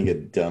think it's going to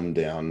get dumbed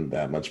down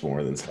that much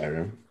more than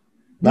Skyrim?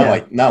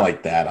 Not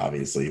like that,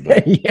 obviously.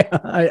 But yeah,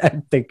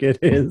 I think it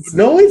is.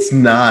 No, it's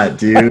not,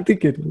 dude. I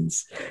think it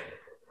is.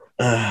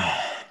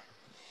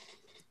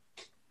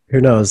 Who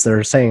knows?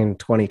 They're saying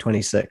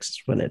 2026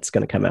 is when it's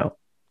going to come out.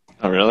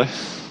 Oh, really?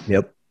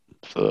 Yep.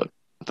 So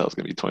that was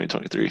going to be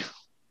 2023.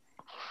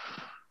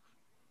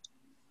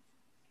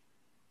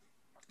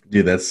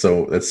 Dude, that's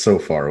so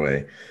far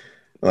away.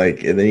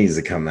 Like, it needs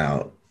to come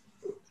out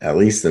at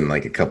least in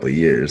like a couple of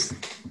years.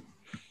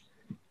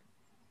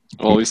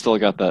 Well, we still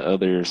got that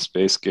other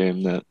space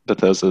game that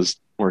Bethesda's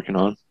working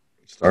on.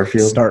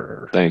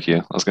 Starfield? Thank you.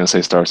 I was going to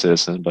say Star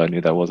Citizen, but I knew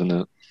that wasn't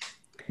it.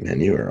 Man,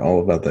 you are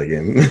all about that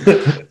game.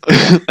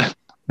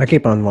 I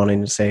keep on wanting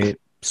to say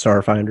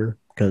Starfinder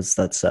because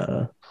that's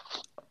a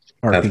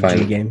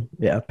RPG game.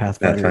 Yeah,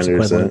 Pathfinder's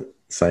equivalent.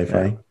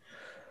 Sci-fi.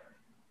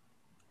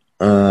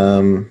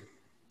 Yeah.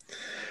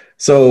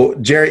 So,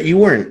 Jarrett, you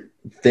weren't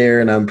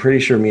there, and I'm pretty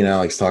sure me and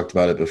Alex talked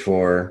about it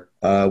before.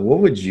 What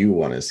would you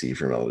want to see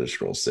from Elder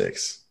Scrolls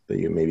 6 that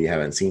you maybe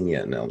haven't seen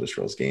yet in Elder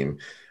Scrolls game?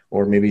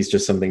 Or maybe it's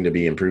just something to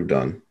be improved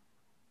on?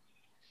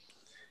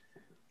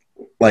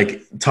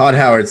 Like Todd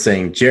Howard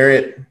saying,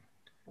 Jarrett,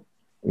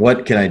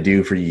 what can I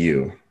do for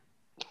you?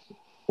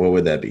 What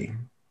would that be?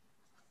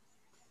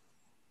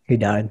 He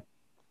died.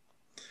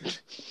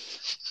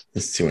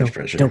 It's too much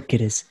pressure. Don't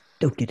get it.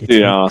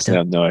 Dude, I honestly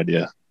have no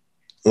idea.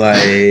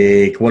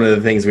 Like, one of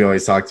the things we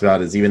always talked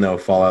about is even though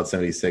Fallout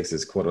 76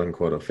 is quote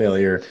unquote a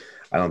failure,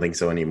 I don't think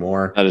so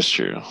anymore. That is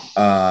true.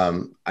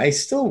 I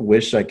still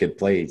wish I could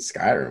play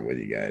Skyrim with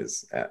you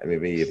guys.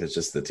 Maybe if it's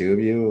just the two of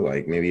you,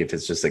 like maybe if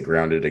it's just a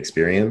grounded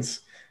experience.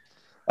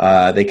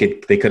 They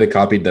could have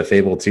copied the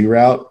Fable 2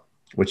 route,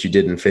 which you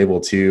did in Fable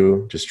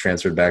 2, just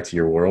transferred back to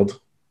your world,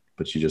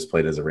 but you just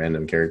played as a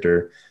random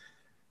character.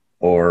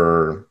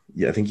 Or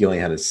yeah, I think you only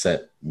had a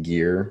set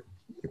gear,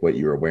 like what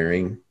you were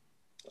wearing.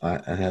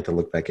 I had to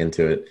look back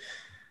into it.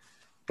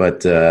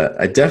 But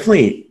I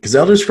definitely, because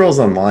Elder Scrolls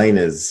Online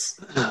is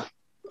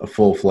a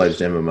full-fledged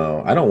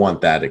MMO. I don't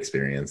want that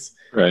experience.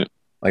 Right.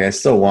 Like I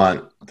still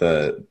want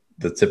the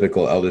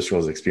typical Elder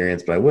Scrolls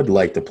experience, but I would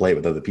like to play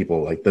with other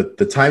people. Like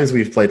the times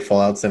we've played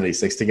Fallout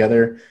 76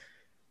 together,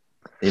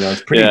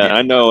 it's pretty. Yeah,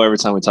 I know every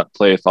time we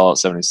play Fallout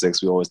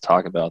 76, we always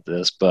talk about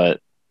this,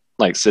 but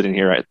like sitting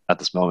here at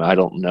this moment, I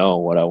don't know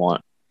what I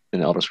want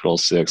in Elder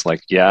Scrolls 6.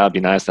 Like, yeah, it'd be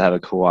nice to have a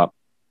co-op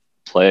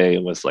play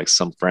with like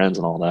some friends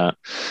and all that.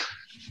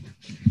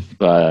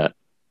 But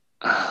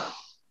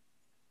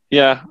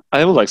yeah,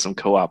 I would like some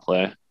co-op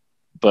play,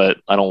 but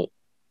I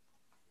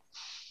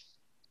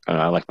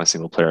like my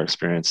single player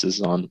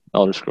experiences on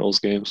Elder Scrolls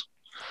games.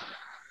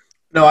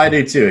 No, I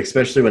do too,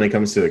 especially when it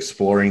comes to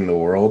exploring the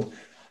world.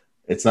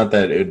 It's not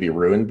that it would be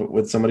ruined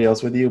with somebody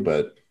else with you,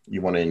 but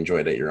you want to enjoy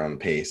it at your own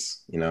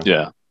pace, you know?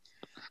 Yeah.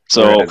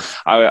 So Whereas,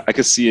 I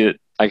could see it.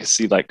 I could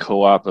see like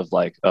co-op of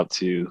like up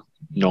to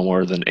no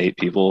more than 8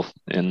 people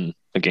in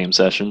a game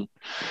session,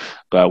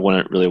 but I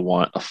wouldn't really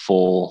want a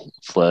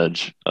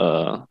full-fledged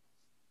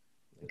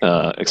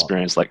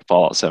experience like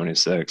Fallout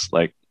 76.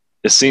 Like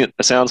it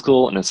sounds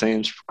cool and it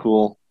seems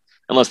cool,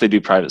 unless they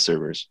do private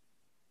servers,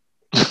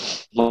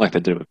 like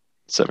they did with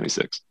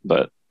 76.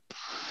 But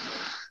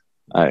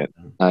I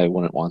I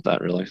wouldn't want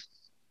that really.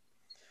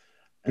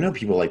 I know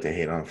people like to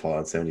hate on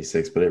Fallout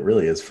 76, but it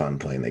really is fun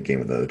playing that game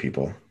with other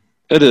people.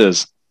 It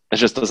is. It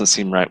just doesn't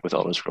seem right with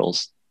Elder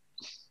Scrolls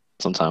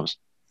sometimes,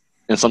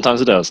 and sometimes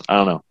it does. I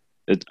don't know.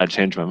 I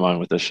change my mind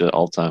with this shit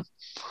all the time.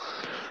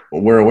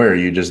 Well, we're aware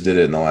you just did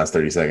it in the last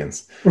 30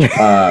 seconds.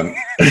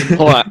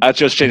 Hold on, I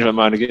just changed my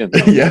mind again.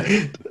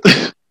 Yeah.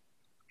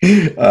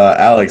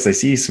 Alex, I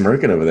see you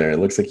smirking over there. It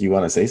looks like you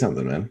want to say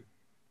something, man.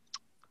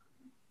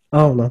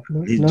 Oh no,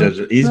 He's no.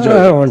 judging. He's No, judging.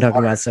 I don't want to talk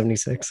about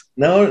 76.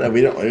 No,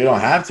 we don't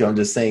have to. I'm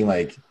just saying,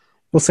 like,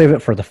 We'll save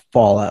it for the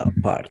Fallout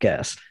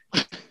podcast.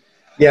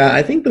 yeah,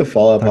 I think the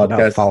Fallout Talk about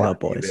podcast Fallout is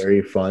gonna be Boys.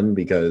 very fun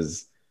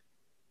because,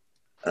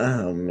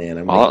 oh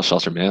man, Fallout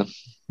Shelter, man.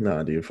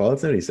 no, dude, Fallout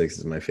 76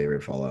 is my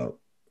favorite Fallout.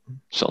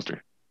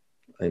 Shelter.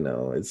 I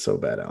know it's so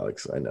bad,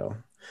 Alex. I know.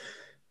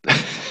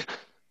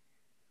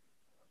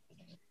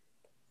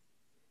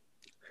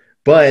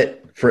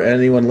 But for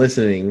anyone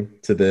listening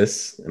to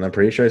this, and I'm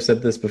pretty sure I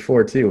said this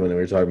before too when we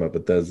were talking about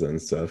Bethesda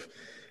and stuff,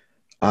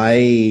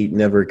 I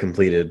never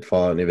completed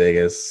Fallout New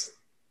Vegas.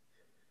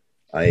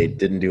 I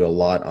didn't do a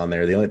lot on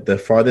there. The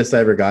farthest I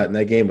ever got in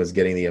that game was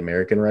getting the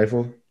American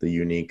rifle, the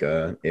unique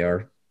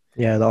AR.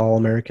 Yeah, the All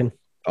American.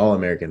 All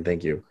American,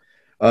 thank you.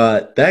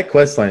 That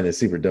quest line is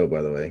super dope,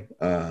 by the way.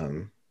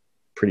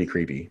 Pretty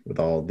creepy with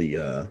all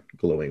the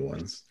glowing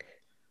ones.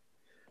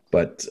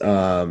 But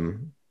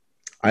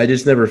I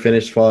just never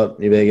finished Fallout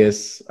New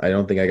Vegas. I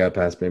don't think I got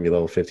past maybe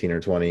level 15 or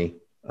 20.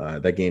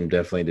 That game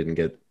definitely didn't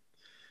get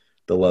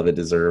the love it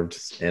deserved,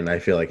 and I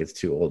feel like it's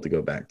too old to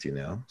go back to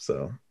now.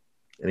 So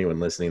anyone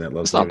listening that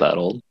loves It's not that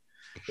old.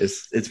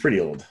 It's pretty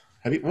old.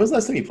 When was the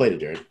last time you played it,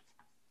 Jared?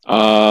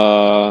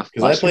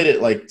 Because I played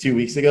it like 2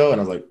 weeks ago,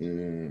 and I was like,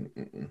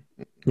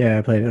 Yeah,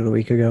 I played it a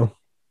week ago.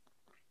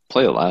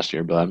 played it last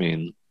year, but I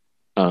mean,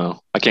 I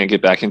can't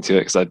get back into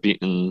it because I've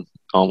beaten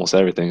almost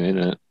everything in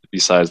it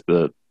besides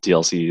the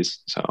DLCs.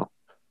 So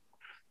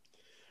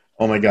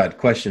oh my god!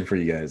 Question for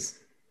you guys: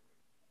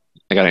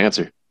 I got to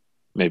answer.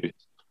 Maybe.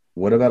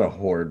 what about a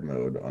horde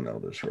mode on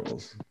Elder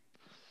Scrolls?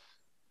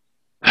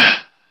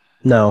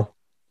 No,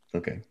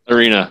 Okay,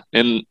 Arena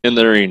in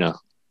the arena.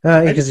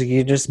 because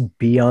you just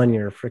be on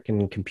your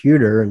freaking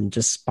computer and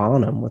just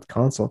spawn them with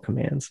console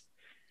commands.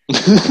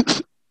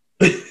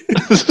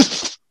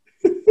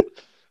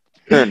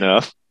 Fair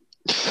enough.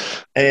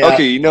 hey,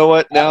 Okay, you know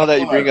what? Now that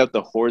you hold on. bring up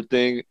the horde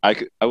thing, I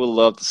would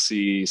love to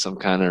see some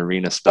kind of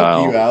arena fuck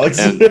style you, Alex.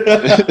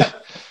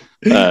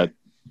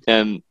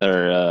 and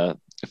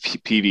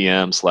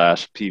PVM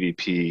 /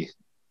 PvP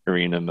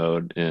arena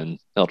mode in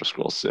Elder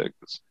Scrolls 6.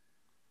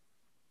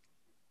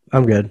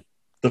 I'm good.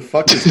 The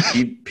fuck is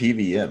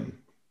PVM?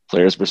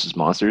 Players versus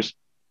monsters.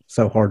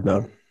 So hard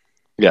mode.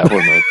 Yeah,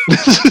 horde mode.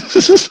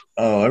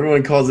 Oh,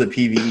 everyone calls it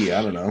PVE.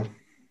 I don't know.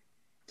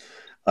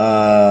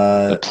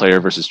 Player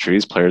versus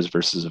trees, players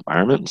versus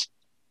environments.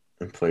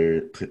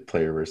 Player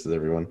versus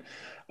everyone.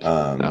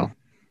 No.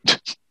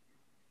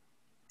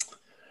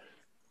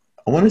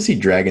 I want to see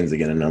dragons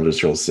again in Elder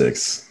Scrolls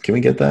 6. Can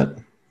we get that?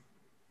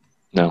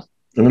 No.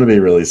 I'm going to be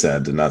really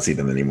sad to not see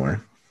them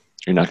anymore.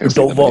 You're not going to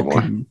see them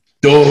anymore.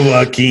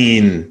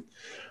 Dovahkiin.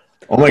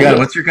 Oh my god,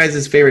 what's your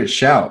guys' favorite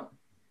shout?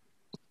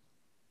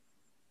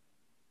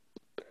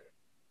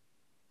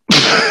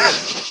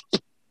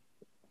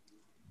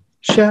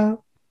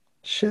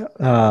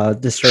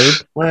 Shout.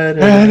 Disturbed.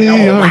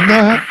 Ready or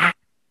not,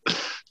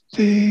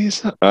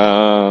 please.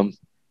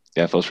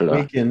 Yeah, feels for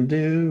We that. can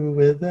do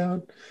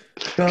without.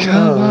 Come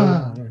Come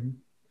on.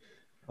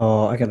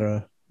 Oh, I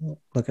gotta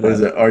look it What up.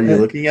 is it? Are you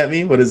looking at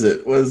me? What is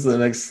it? What is the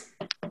next?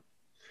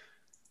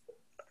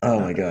 Oh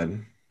my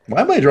god.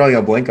 Why am I drawing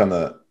a blank on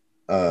the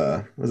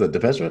what is that,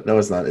 Depeche Mode? No,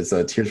 it's not. It's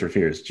Tears for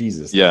Fears.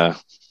 Jesus. Yeah,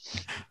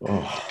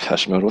 Oh,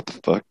 Depeche Mode. What the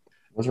fuck?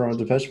 what's wrong with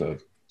Depeche Mode?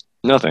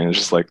 Nothing. It's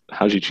just like,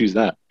 how'd you choose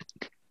that?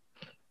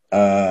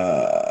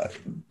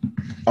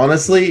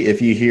 Honestly,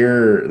 if you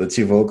hear the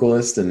two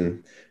vocalists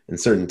in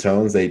certain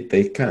tones, they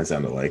kind of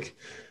sound alike.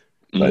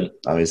 But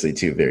obviously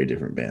two very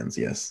different bands,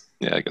 yes.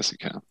 Yeah, I guess you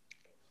can.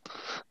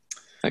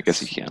 I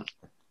guess you can.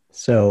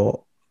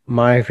 So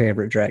my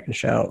favorite dragon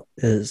shout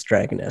is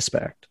Dragon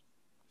Aspect.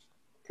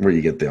 Where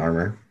you get the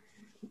armor.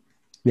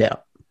 Yeah.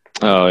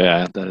 Oh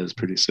yeah, that is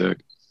pretty sick.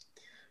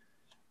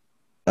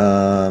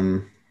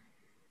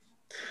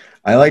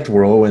 I liked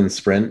Whirlwind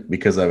Sprint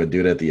because I would do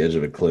it at the edge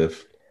of a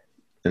cliff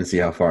and see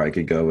how far I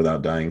could go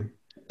without dying.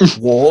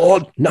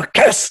 What?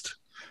 Nakest.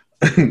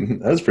 That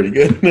was pretty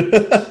good.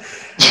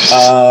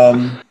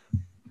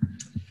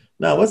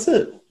 No, what's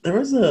it? There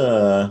was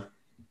a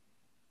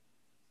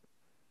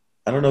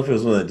I don't know if it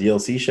was one of the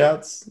DLC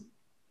shots.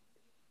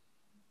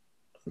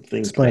 I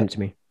think Explain it to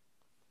me.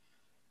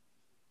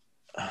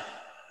 I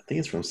think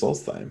it's from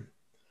Solstheim.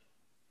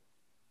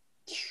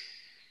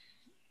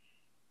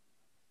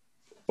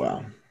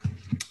 Wow.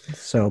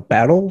 So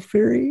Battle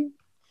Fury,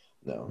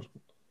 No.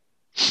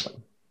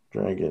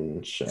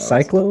 Dragon shouts.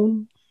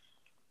 Cyclone,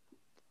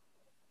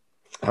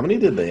 How many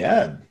did they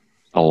add?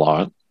 A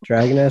lot.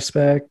 Dragon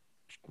Aspect.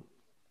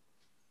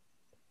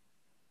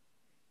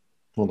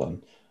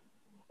 Hold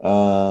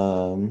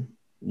on.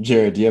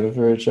 Jared, do you have a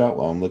favorite shot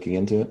while I'm looking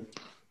into it?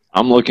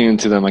 I'm looking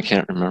into them. I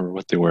can't remember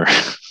what they were.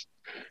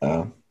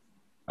 Oh.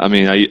 I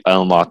mean, I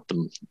unlocked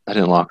them. I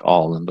didn't lock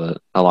all of them,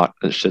 but I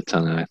locked a shit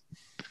ton.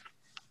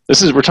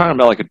 We're talking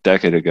about like a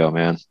decade ago,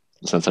 man.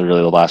 Since I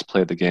really last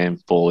played the game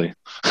fully.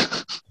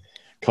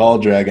 Call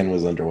of Dragon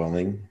was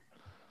underwhelming.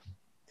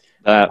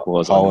 That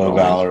was Call of underwhelming.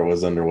 Valor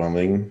was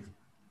underwhelming.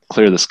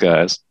 Clear the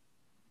skies.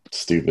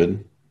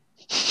 Stupid.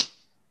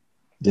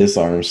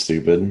 Disarm,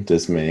 stupid.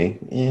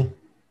 Dismay.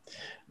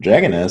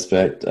 Dragon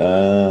Aspect.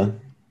 I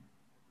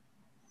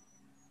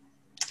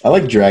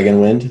like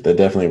Dragonwind. That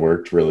definitely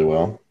worked really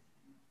well.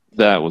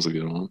 That was a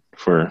good one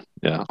for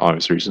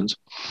obvious reasons.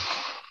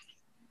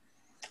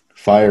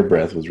 Fire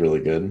Breath was really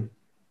good.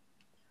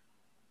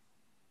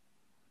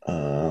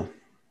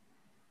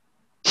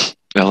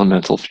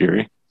 Elemental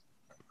Fury.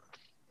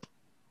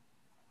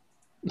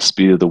 The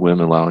speed of the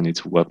wind allowing you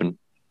to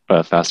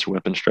faster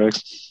weapon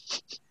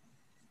strikes.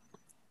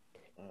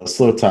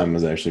 Slow Time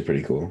was actually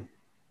pretty cool.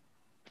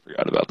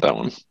 Forgot about that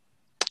one.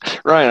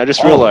 Ryan, I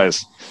just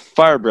realized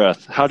Fire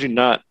Breath. How'd you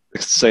not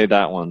say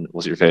that one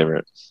was your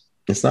favorite?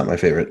 It's not my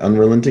favorite.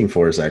 Unrelenting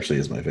Force actually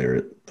is my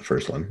favorite. The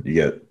first one you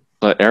get.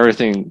 But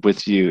everything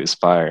with you is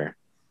fire.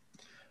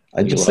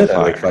 I just said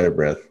I like Fire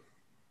Breath.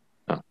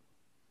 Oh.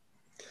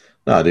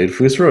 No, dude,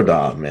 Fusro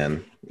Da,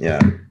 man. Yeah.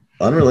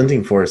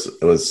 Unrelenting Force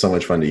was so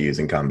much fun to use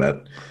in combat.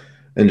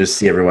 And just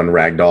see everyone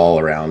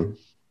ragdoll around.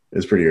 It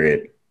was pretty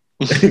great.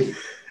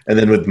 And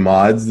then with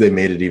mods, they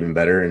made it even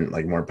better and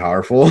like more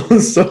powerful.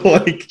 So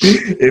like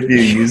if you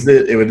used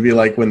it, it would be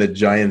like when the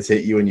giants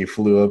hit you and you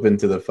flew up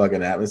into the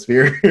fucking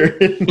atmosphere.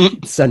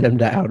 Send them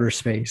to outer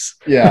space.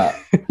 Yeah.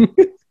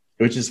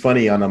 Which is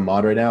funny, on a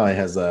mod right now, it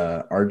has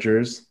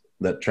archers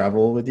that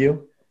travel with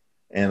you.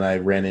 And I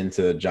ran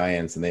into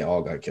giants and they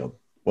all got killed.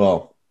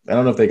 Well, I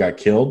don't know if they got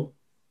killed,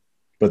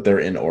 but they're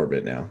in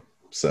orbit now.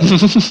 So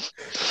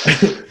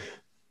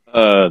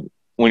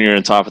when you're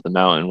on top of the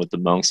mountain with the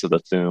monks of the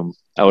Thum,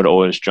 I would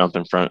always jump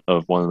in front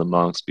of one of the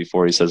monks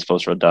before he says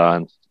Fos Rada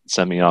and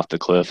send me off the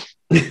cliff.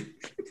 That's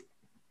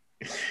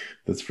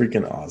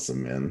freaking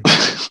awesome, man.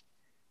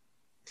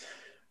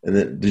 And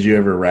then did you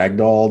ever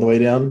ragdoll all the way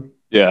down?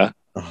 Yeah.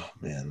 Oh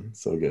man,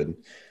 so good.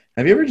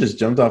 Have you ever just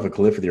jumped off a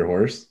cliff with your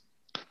horse?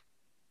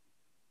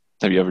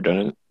 Have you ever done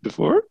it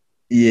before?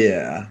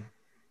 Yeah.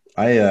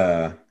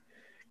 I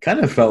kind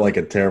of felt like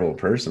a terrible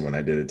person when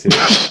I did it too.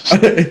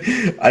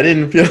 I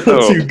didn't feel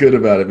too good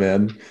about it,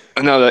 man.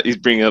 Now that he's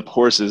bringing up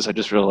horses, I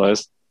just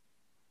realized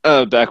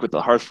back with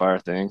the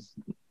Hearthfire thing,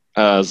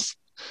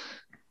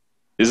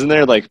 isn't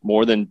there like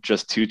more than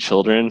just 2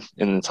 children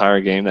in an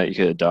entire game that you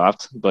could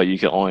adopt, but you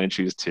can only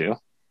choose 2?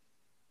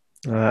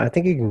 I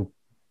think you can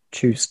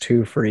choose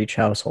 2 for each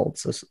household,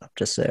 so up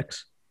to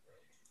 6.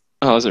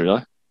 Oh, is it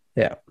really?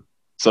 Yeah.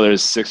 So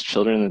there's 6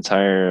 children in the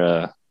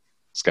entire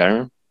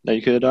Skyrim that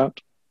you could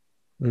adopt?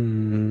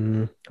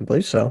 I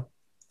believe so.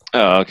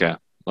 Oh, okay.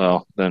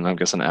 Well, then I'm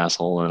just an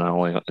asshole, and I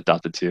only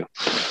adopted 2.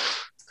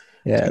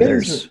 Yeah,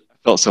 I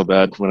felt so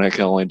bad when I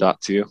could only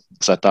adopt 2,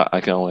 because I thought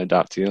I could only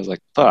adopt 2. I was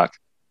like, fuck.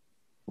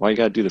 Why you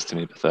gotta do this to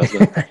me,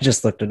 Bethesda? I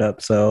just looked it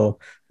up. So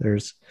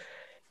there's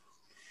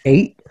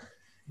 8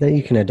 that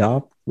you can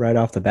adopt right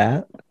off the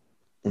bat.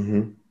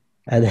 Mm-hmm.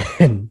 And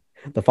then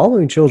the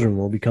following children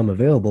will become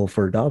available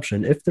for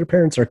adoption if their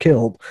parents are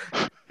killed.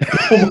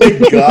 Oh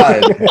my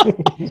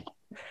God.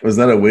 Was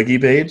that a wiki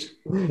page?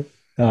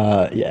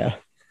 Yeah.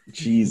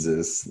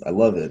 Jesus. I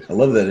love it. I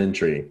love that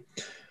entry.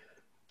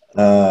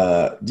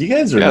 Do you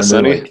guys remember? Yeah,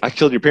 Sonny, I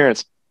killed your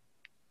parents.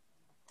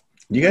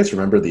 Do you guys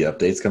remember the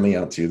updates coming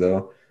out too,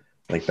 though?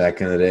 Like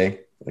back in the day?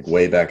 Like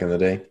way back in the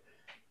day?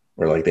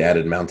 Where like they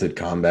added mounted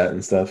combat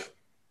and stuff?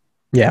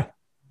 Yeah.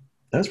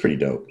 That was pretty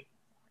dope.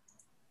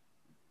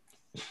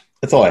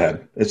 That's all I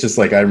had. It's just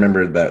like I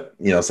remember that,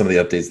 some of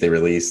the updates they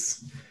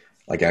released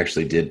like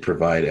actually did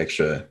provide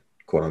extra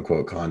quote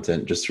unquote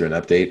content just through an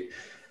update.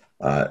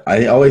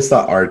 I always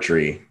thought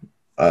archery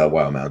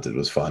while mounted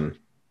was fun.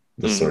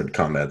 The sword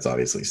combat's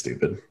obviously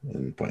stupid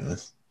and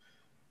pointless.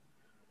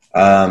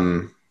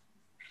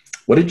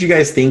 What did you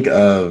guys think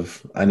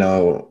of? I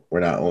know we're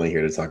not only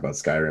here to talk about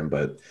Skyrim,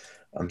 but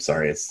I'm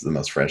sorry, it's the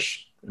most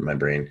fresh in my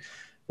brain.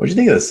 What did you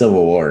think of the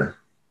Civil War?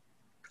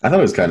 I thought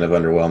it was kind of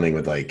underwhelming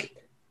with like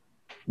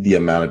the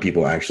amount of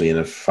people actually in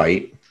a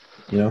fight,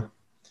 Well,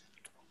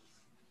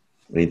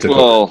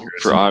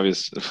 for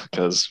obvious,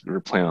 because we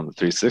were playing on the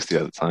 360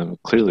 at the time,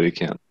 clearly we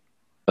can't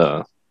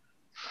have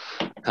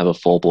a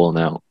full blown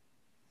out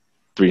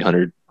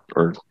 300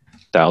 or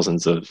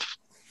thousands of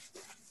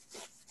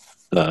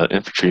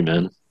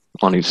infantrymen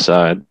on each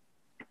side.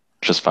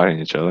 just fighting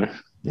each other.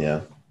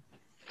 Yeah.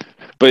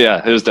 But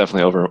yeah, it was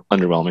definitely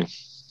underwhelming.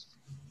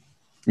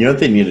 You know what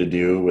they need to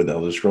do with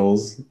Elder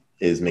Scrolls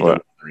is make a Lord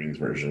What? of the Rings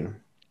version.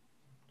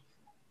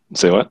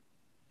 Say what?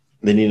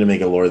 They need to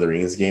make a Lord of the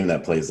Rings game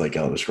that plays like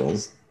Elder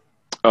Scrolls.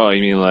 Oh,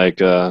 you mean like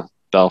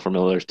Battle for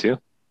Middle Earth 2?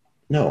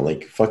 No,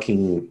 like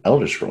fucking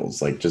Elder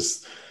Scrolls. Like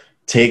just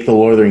take the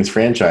Lord of the Rings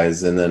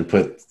franchise and then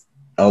put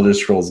Elder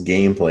Scrolls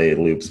gameplay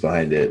loops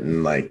behind it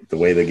and like the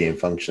way the game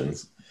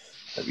functions.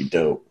 That'd be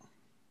dope.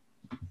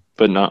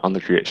 But not on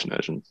the Creation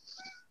Engine.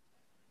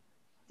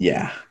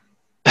 Yeah.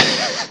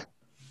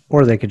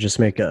 Or they could just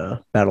make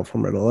a Battle for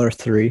Middle Earth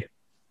 3.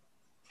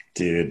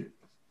 Dude.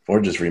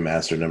 Or just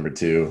remaster number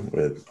 2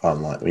 with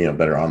online,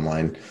 better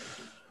online.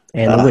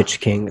 And the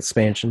Witch King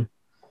expansion.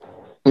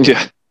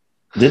 Yeah.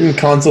 Didn't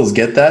consoles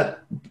get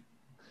that?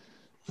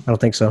 I don't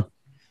think so.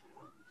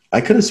 I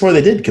could have swore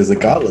they did because the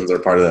goblins are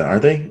part of that,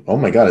 aren't they? Oh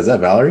my god, is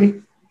that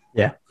Valerie?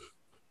 Yeah.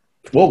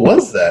 What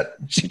was that?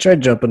 She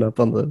tried jumping up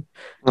on the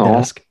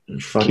desk. She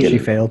Fucking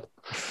failed.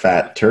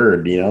 fat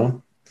turd, Yeah,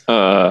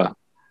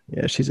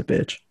 she's a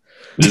bitch.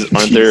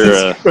 Aren't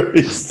there?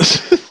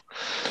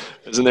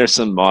 Isn't there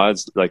some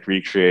mods like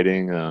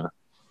recreating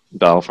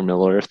Battle for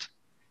Middle Earth?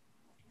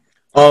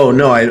 Oh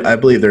no, I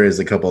believe there is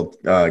a couple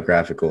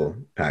graphical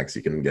packs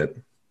you can get.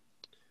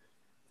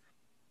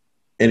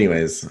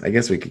 Anyways, I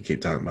guess we could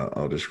keep talking about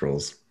Elder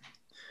Scrolls.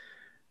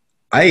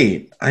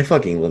 I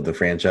fucking love the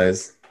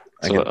franchise.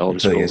 So Elder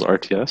Scrolls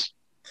RTS?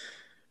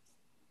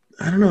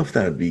 I don't know if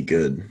that would be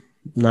good.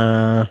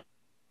 Nah.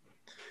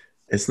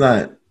 It's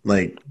not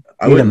like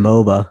I need a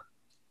MOBA.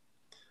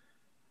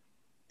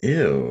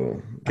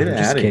 Ew. I'm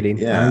just kidding.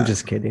 Yeah. I'm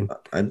just kidding.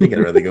 I think I'd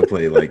rather go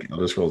play like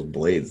Elder Scrolls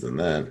Blades than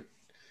that.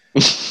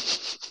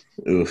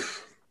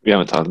 Oof. We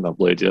haven't talked about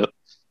Blades yet.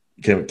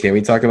 Can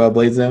we talk about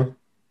Blades now?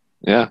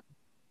 Yeah.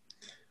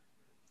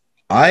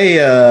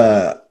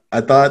 I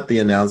thought the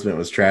announcement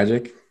was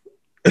tragic.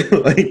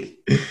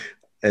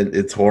 And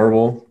it's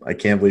horrible. I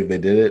can't believe they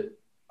did it.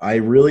 I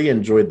really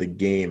enjoyed the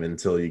game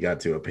until you got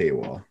to a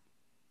paywall.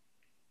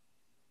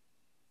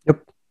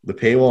 Yep. The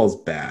paywall is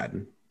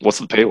bad. What's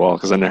the paywall?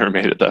 Because I never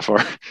made it that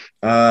far.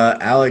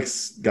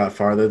 Alex got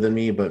farther than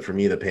me, but for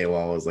me, the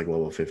paywall was like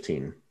level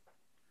 15.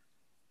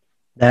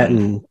 That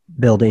and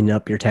building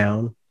up your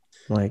town.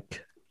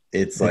 Like,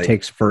 it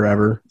takes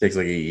forever. It takes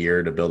like a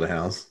year to build a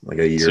house, like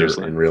a year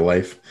Seriously? in real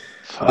life.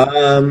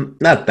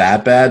 Not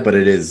that bad, but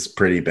it is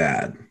pretty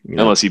bad.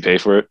 Unless you pay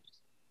for it.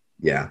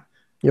 Yeah.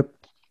 Yep.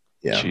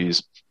 Yeah.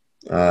 Jeez.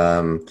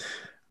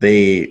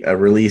 They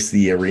released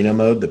the arena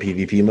mode, the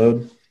PvP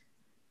mode.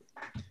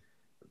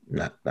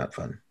 Not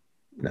fun.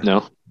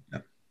 No.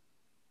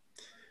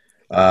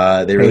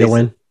 They pay to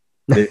win.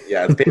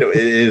 It's pay to. It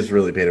is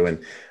really pay to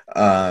win.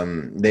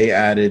 They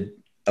added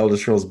Elder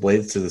Scrolls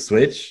Blades to the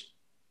Switch.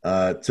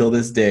 Till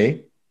this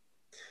day,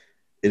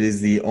 it is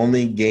the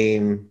only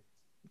game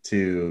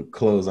to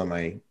close on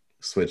my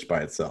Switch by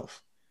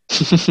itself.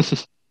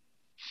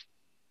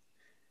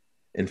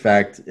 In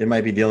fact, it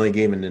might be the only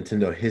game in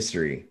Nintendo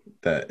history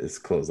that is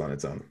closed on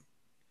its own,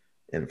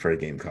 and for a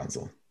game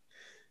console.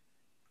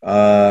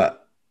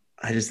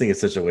 I just think it's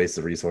such a waste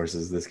of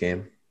resources, this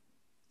game.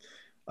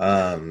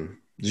 Did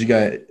you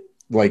guys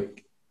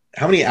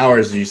how many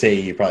hours did you say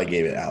you probably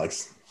gave it,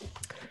 Alex?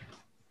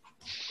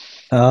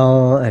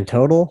 In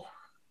total?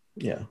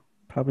 Yeah.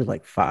 Probably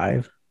like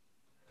 5.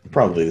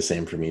 Probably the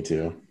same for me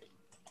too.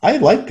 I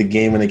liked the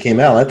game when it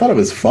came out. I thought it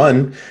was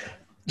fun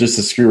just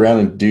to screw around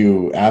and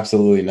do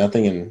absolutely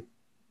nothing.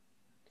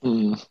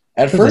 And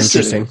at first,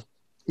 interesting.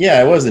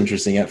 It was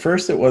interesting. At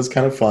first, it was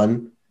kind of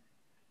fun.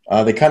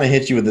 They kind of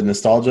hit you with the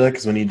nostalgia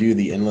because when you do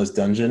the endless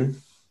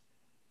dungeon,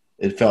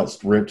 it felt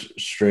ripped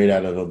straight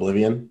out of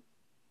Oblivion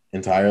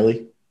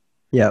entirely.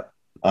 Yep.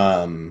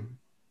 And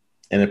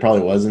it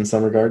probably was in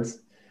some regards.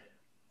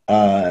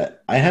 I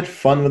had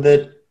fun with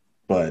it,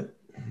 but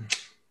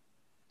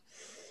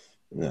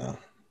no.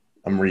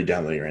 I'm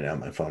re-downloading right now on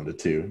my phone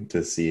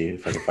to see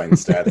if I can find the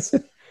stats.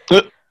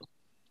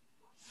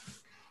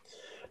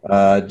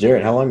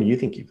 Jarrett, how long do you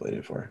think you played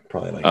it for?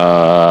 Probably like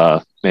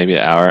maybe an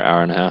hour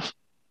and a half.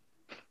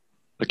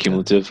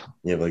 Cumulative.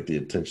 You have like the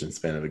attention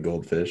span of a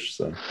goldfish,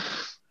 so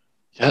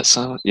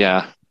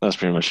yeah, that's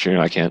pretty much true.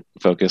 I can't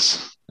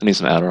focus. I need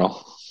some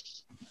Adderall.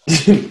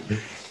 It'd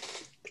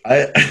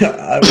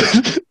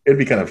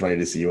be kind of funny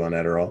to see you on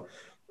Adderall.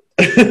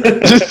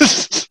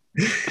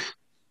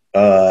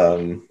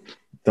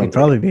 You'd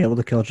probably be able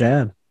to kill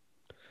Jad.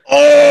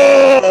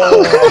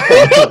 Oh!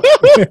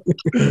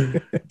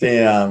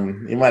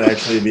 Damn, you might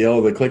actually be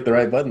able to click the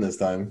right button this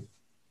time.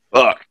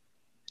 Fuck.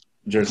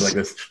 Jared's like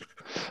this.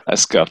 I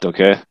scuffed,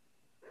 okay?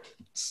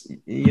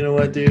 You know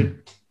what,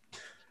 dude?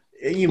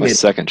 My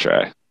second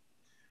try.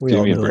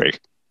 Give me a break.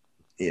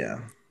 Yeah.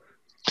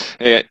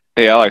 Hey,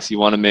 Alex, you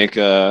want to make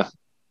 $5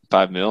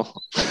 million?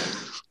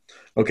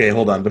 Okay,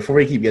 hold on. Before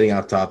we keep getting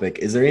off topic,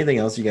 is there anything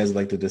else you guys would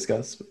like to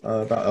discuss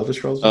about Elder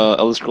Scrolls?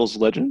 Elder Scrolls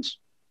Legends?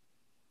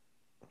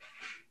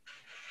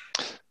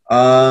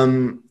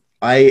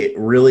 I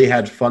really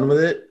had fun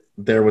with it.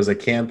 There was a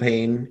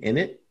campaign in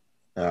it.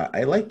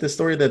 I liked the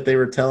story that they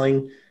were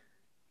telling.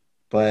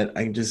 but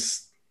I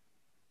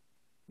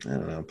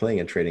don't know. Playing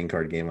a trading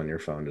card game on your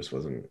phone just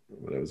wasn't.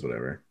 It was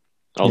whatever.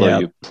 Although Yeah.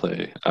 you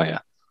play, oh yeah,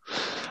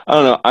 I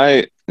don't know.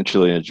 I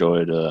truly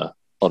enjoyed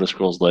Elder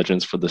Scrolls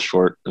Legends for the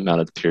short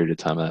amount of period of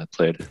time I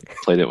played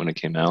it when it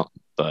came out.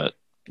 But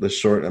The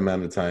short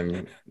amount of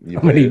time you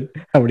How played many it.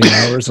 how many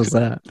hours was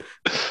that?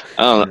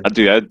 I don't know,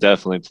 dude. I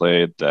definitely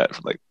played that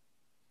for like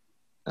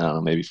I don't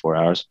know, maybe 4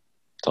 hours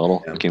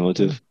total Yeah.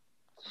 cumulative.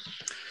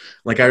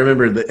 Like I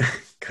remember that.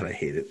 God, I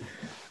hate it.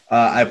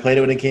 I played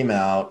it when it came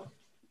out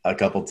a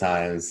couple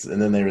times,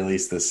 and then they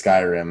released the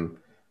Skyrim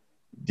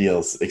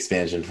deals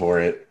expansion for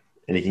it,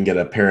 and you can get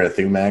a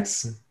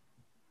Parathumax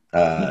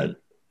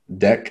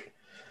deck,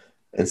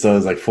 and so it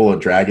was like full of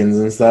dragons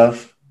and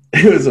stuff.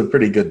 It was a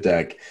pretty good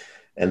deck,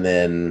 and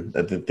then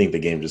I think the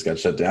game just got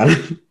shut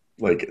down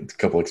like a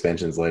couple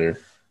expansions later.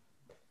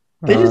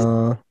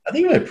 I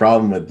think my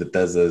problem with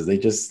Bethesda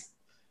is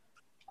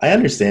I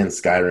understand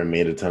Skyrim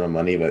made a ton of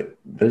money, but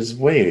there's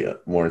way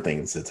more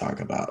things to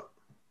talk about.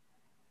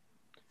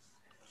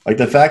 Like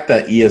the fact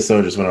that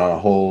ESO just went on a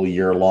whole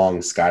year-long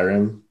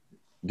Skyrim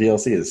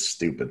DLC is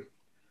stupid.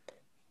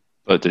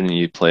 But didn't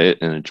you play it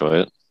and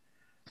enjoy it?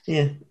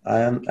 Yeah,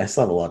 I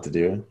still have a lot to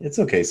do. It's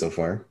okay so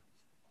far.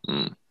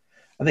 Mm.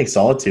 I think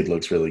Solitude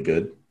looks really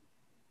good.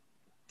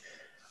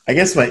 I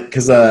guess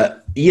because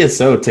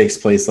ESO takes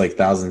place like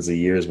thousands of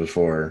years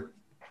before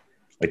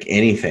like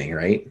anything,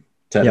 right?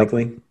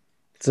 Technically,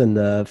 It's in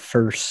the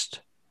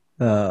first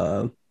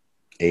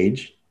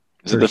age,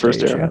 Is it the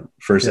first age, era?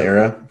 first Yep.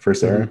 era,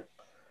 1st era. Mhm.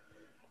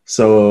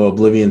 So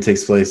Oblivion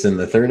takes place in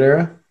the third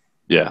era.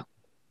 Yeah.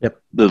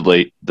 Yep.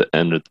 The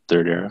end of the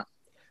third era.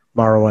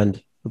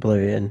 Morrowind,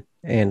 Oblivion,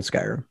 and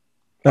Skyrim.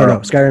 Oh All no,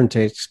 right. Skyrim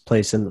takes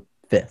place in the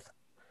fifth.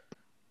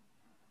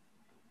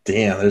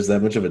 Damn, there's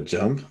that much of a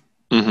jump.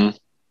 Mm-hmm.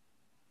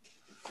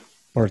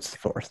 Or it's the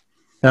fourth.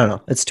 I don't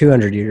know. It's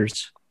 200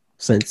 years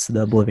since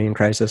the Oblivion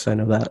Crisis. I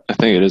know that. I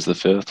think it is the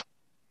fifth.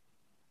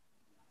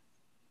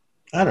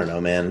 I don't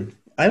know, man.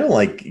 I don't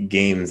like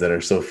games that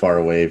are so far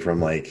away from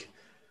like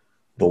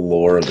the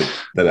lore of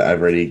that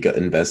I've already got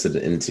invested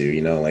into.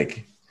 You know,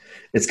 like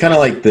it's kind of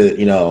like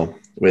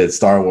with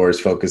Star Wars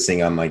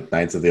focusing on like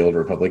Knights of the Old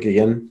Republic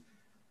again.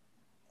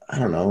 I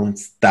don't know.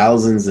 It's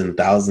thousands and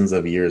thousands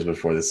of years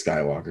before the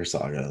Skywalker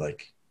saga.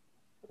 Like,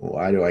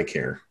 why do I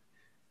care?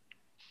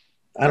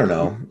 I don't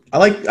know. I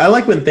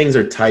like when things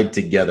are tied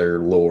together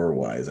lore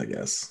wise, I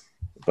guess.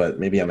 But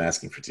maybe I'm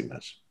asking for too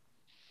much.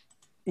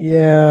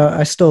 Yeah,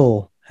 I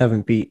still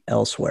haven't beat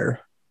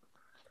Elsewhere.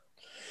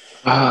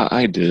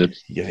 I did.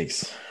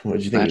 Yikes! What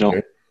did you think I of don't-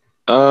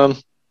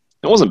 it?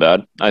 It wasn't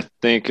bad. I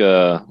think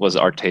was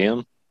it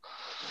Artaeum?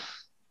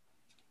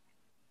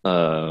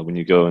 When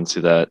you go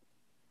into that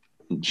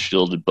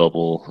shielded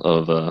bubble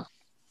of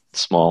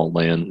small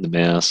land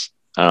mass,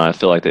 I don't know, I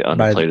feel like they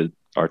underplayed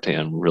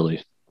Artaeum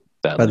really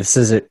By badly.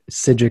 the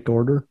Sigic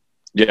Order.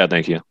 Yeah,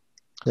 thank you.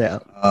 Yeah.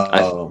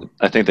 Oh,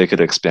 I think they could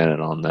have expanded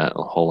on that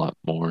a whole lot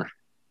more.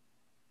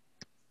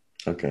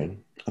 okay.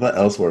 I thought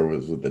Elsewhere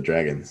was with the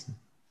dragons.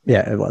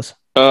 Yeah, it was.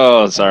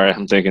 Oh, sorry,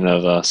 I'm thinking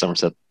of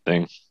Somerset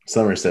thing.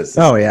 Somerset's.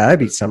 Oh yeah, I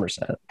beat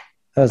Somerset.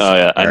 That was Oh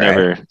yeah, all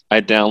right.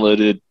 I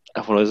downloaded.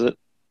 What is it?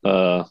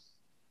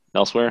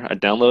 Elsewhere. I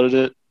downloaded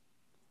it.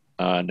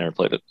 I never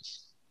played it.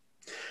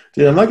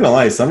 Dude, I'm not gonna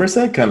lie.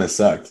 Somerset kind of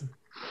sucked.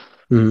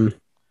 Mhm.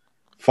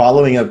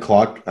 Following up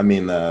Clock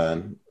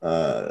Tower,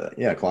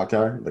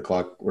 the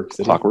Clockwork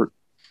City. Clockwork.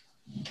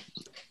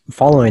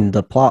 Following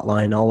the plot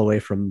line all the way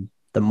from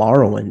the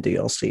Morrowind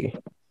DLC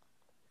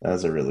That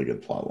was a really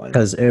good plot line.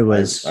 because it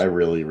was I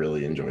really,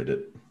 really enjoyed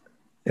it.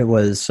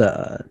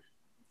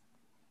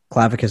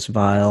 Clavicus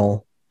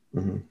Vile,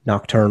 hmm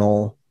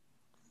Nocturnal,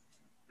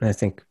 and I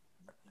think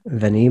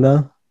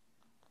Venema,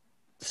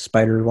 the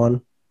spider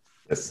one.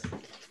 Yes.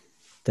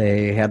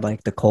 They had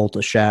like the Cult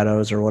of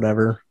Shadows or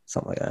whatever,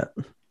 something like that.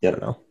 I Yep.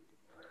 don't know.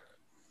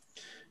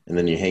 And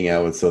then you hang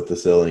out with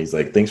Sothasil, and he's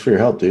like, "Thanks for your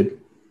help, dude."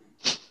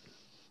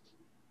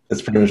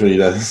 That's pretty much what he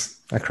does.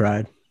 I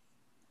cried.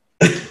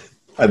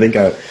 I think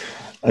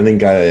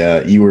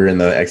you were in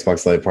the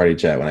Xbox Live Party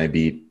chat when I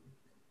beat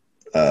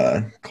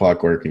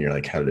Clockwork, and you're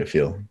like, "How did it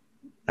feel?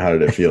 How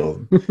did it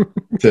feel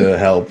to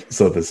help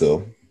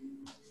Sothasil?"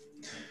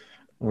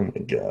 Oh my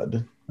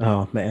god!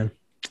 Oh man,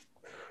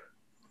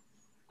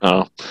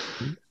 Oh,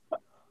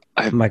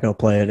 I might go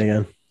play it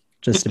again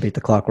just to beat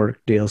the Clockwork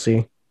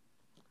DLC.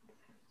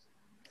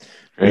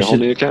 create a whole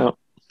should- new account.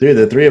 Dude,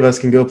 the three of us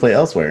can go play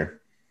Elsewhere.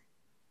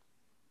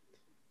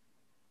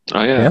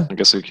 Oh yeah, Yeah. I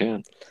guess we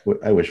can.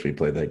 I wish we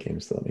played that game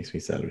still. It makes me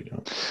sad we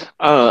don't.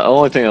 I don't know. The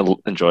only thing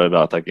I enjoy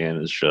about that game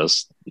is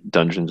just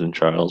dungeons and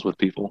trials with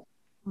people.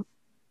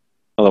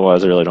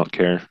 Otherwise, I really don't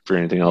care for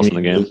anything else in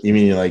the game. You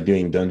mean you like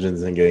doing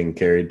dungeons and getting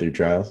carried through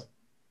trials?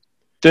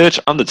 Ditch,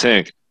 I'm the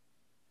tank.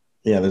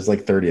 Yeah, there's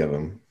like 30 of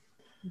them.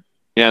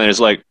 Yeah, there's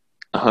like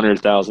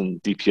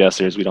 100,000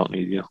 DPSers. We don't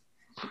need you.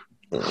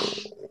 Oh,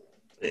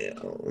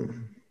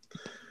 damn.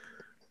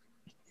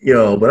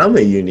 Yo, but I'm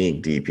a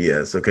unique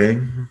DPS, okay?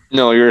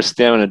 No, you're a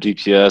stamina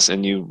DPS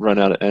and you run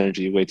out of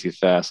energy way too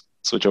fast.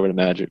 Switch over to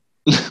magic.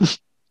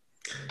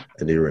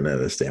 I do run out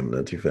of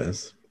stamina too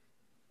fast.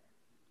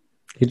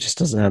 He just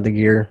doesn't have the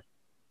gear.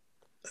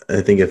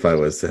 I think if I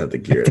was to have the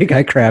I gear, think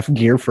I craft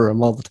gear for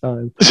him all the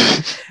time.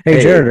 Hey,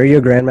 Hey. Jared, are you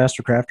a Grandmaster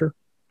crafter?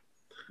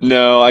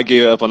 No, I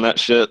gave up on that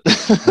shit.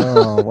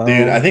 Oh, well.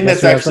 Dude, I think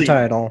guess that's who has the actually-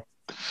 title.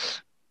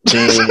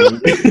 dang.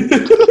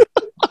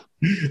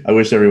 I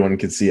wish everyone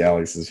could see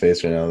Alex's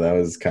face right now. That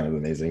was kind of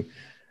amazing.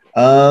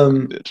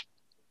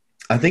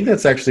 I think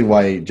that's actually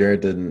why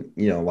Jared didn't,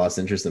 lost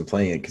interest in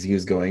playing it, because he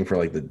was going for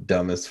like the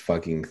dumbest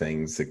fucking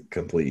things to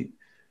complete.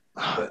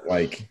 But,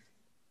 like,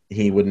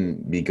 he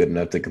wouldn't be good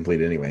enough to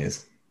complete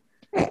anyways.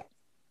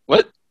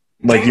 What?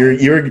 Like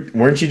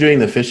weren't you doing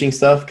the fishing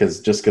stuff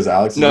because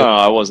Alex? No,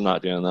 I was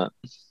not doing that.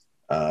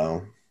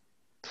 Oh.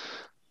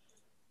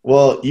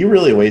 Well, you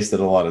really wasted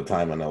a lot of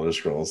time on Elder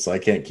Scrolls, so I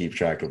can't keep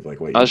track of like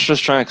what. I was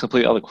just trying to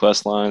complete all the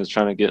quest lines,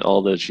 trying to get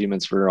all the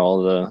achievements for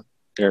all the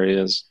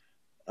areas,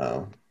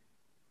 Oh.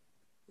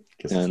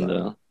 Guess it's and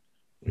not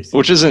wasting-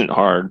 which isn't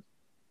hard.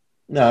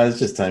 No, it's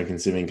just time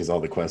consuming because all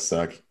the quests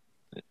suck.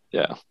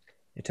 Yeah,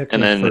 It took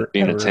and me then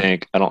being a forever.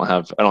 tank, I don't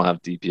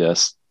have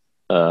DPS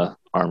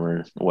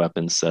armor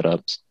weapons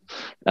setups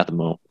at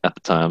the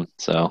time,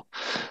 so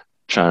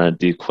trying to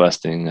do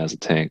questing as a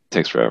tank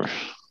takes forever.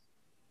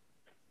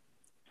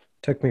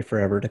 Took me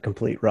forever to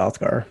complete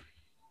Rothgar.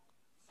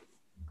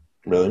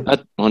 Really?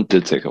 That one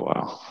did take a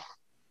while.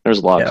 There's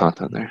a lot Yeah. of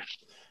content there.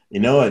 You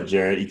know what,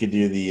 Jarrett? You could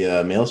do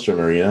the Maelstrom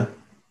Arena.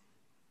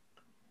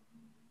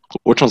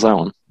 Which one's that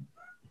one?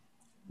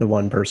 The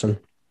one person.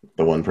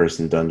 The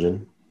one-person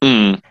dungeon.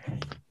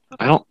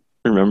 I don't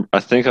remember. I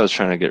think I was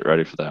trying to get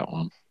ready for that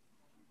one.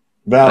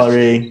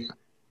 Valerie,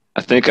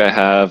 I think I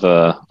have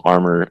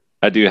armor.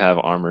 I do have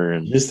armor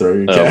and just throw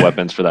your cat.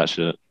 weapons for that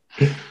shit.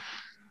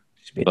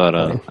 But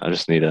I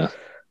just need to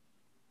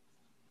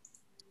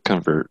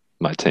convert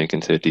my tank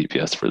into a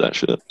DPS for that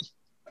shit.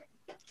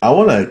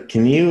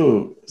 Can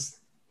you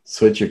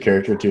switch your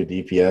character to a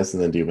DPS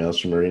and then do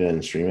Maelstrom Arena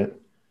and stream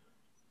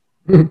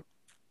it?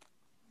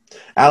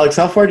 Alex,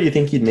 how far do you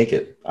think he'd make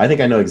it? I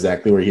think I know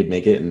exactly where he'd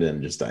make it and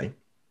then just die.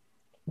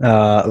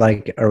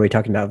 Like, are we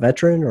talking about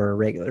veteran or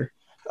regular?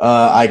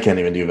 I can't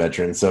even do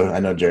veteran, so I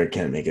know Jared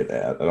can't make it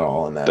at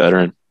all in that.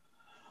 Veteran.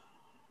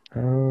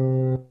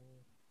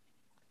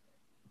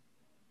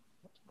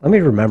 Let me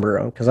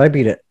remember because I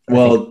beat it I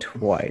Well- think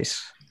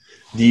twice.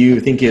 Do you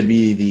think it'd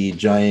be the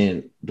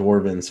giant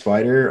dwarven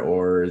spider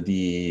or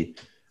the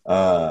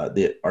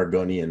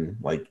Argonian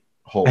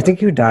whole? I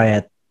think you die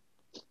at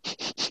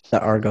the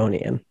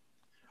Argonian.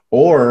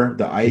 or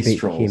the ice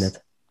trolls,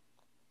 Behemoth.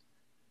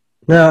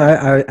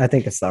 No, I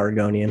think it's the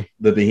Argonian.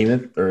 the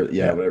behemoth, or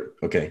Yeah. whatever.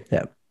 Okay,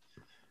 Yeah.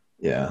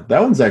 yeah,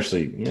 that one's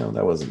actually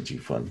that wasn't too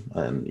fun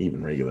on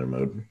even regular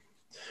mode.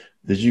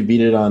 Did you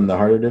beat it on the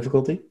harder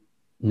difficulty?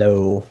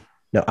 No,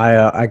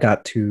 I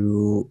got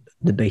to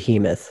the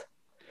Behemoth.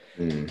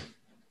 Hmm.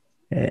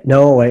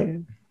 No, wait.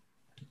 I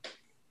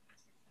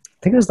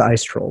think it was the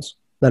Ice Trolls.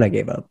 Then I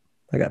gave up.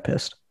 I got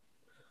pissed.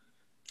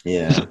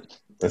 Yeah,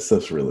 that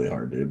stuff's really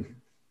hard, dude.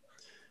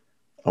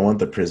 I want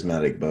the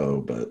prismatic bow,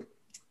 but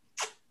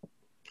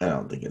I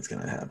don't think it's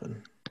gonna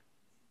happen.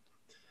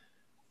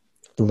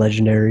 The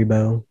Legendary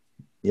Bow.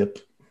 Yep.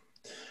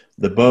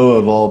 The bow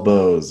of all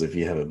bows, if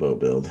you have a bow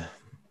build.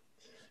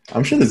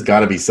 I'm sure there's got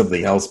to be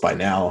something else by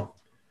now.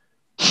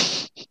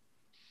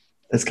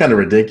 It's kind of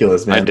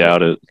ridiculous, man. I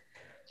doubt it.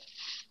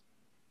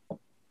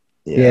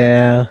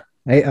 Yeah.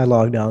 I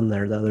logged on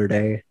there the other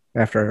day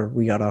after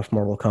we got off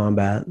Mortal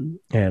Kombat,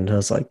 and I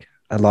was like,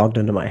 I logged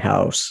into my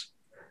house.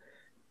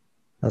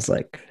 I was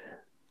like,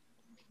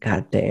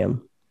 God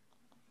damn.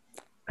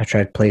 I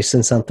tried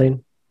placing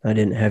something. I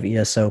didn't have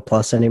ESO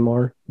Plus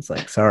anymore. It's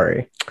like,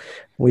 sorry,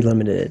 we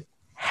limited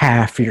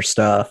half your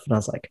stuff. And I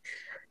was like,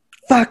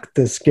 fuck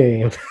this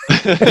game.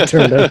 I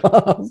turned it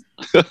off.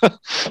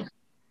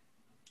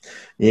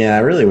 Yeah, I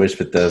really wish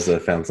Bethesda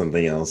found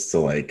something else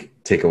to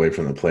take away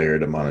from the player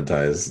to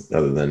monetize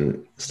other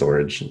than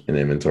storage and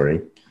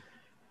inventory.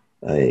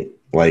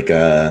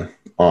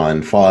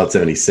 On Fallout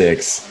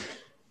 76,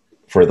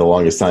 for the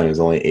longest time, it was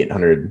only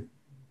 800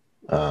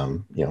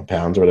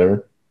 pounds or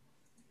whatever.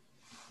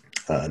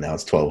 Now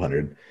it's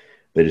 1,200.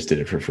 They just did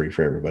it for free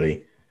for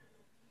everybody.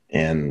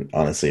 And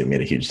honestly, it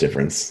made a huge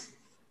difference.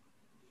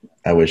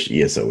 I wish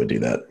ESO would do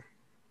that,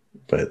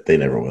 but they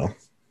never will.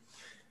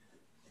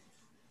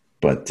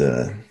 But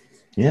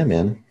yeah,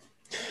 man.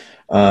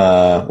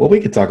 Well, we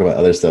could talk about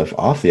other stuff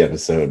off the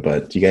episode,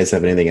 but do you guys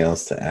have anything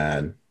else to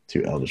add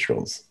to Elder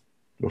Scrolls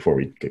before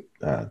we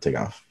take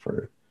off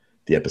for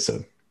the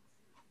episode?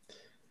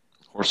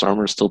 Horse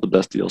armor is still the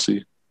best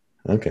DLC.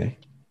 Okay.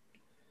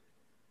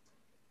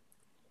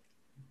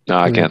 No,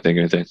 I can't think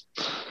of anything.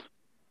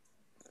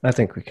 I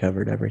think we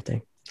covered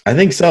everything. I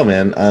think so,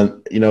 man.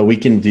 We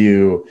can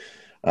do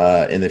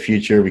in the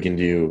future. We can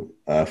do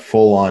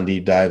full-on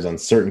deep dives on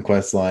certain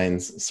quest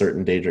lines,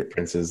 certain Daedric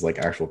princes, like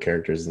actual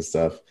characters and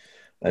stuff.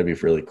 That'd be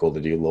really cool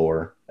to do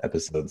lore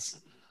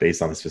episodes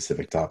based on a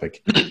specific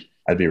topic.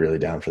 I'd be really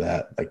down for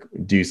that. Like,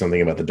 do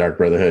something about the Dark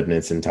Brotherhood in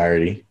its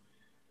entirety.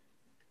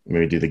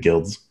 Maybe do the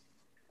guilds.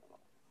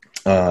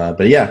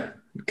 But yeah,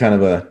 kind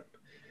of a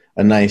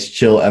a nice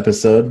chill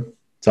episode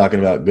talking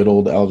about good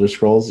old Elder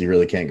Scrolls. You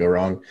really can't go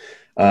wrong.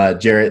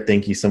 Jarrett,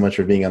 thank you so much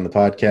for being on the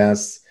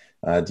podcast.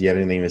 Do you have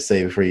anything to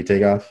say before you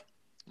take off?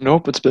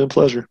 Nope, it's been a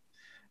pleasure.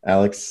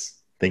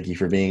 Alex, thank you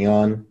for being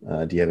on.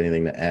 Do you have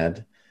anything to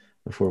add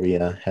before we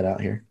head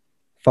out here?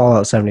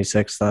 Fallout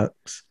 76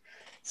 sucks.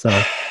 So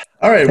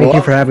all right, thank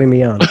you for having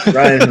me on.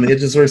 Ryan from the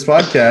Itch Source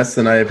podcast,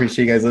 and I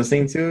appreciate you guys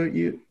listening to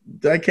you.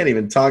 I can't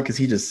even talk because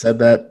he just said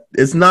that.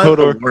 It's not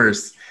the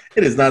worst.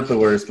 It is not the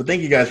worst. But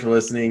thank you guys for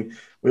listening.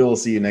 We will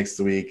see you next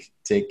week.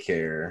 Take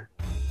care.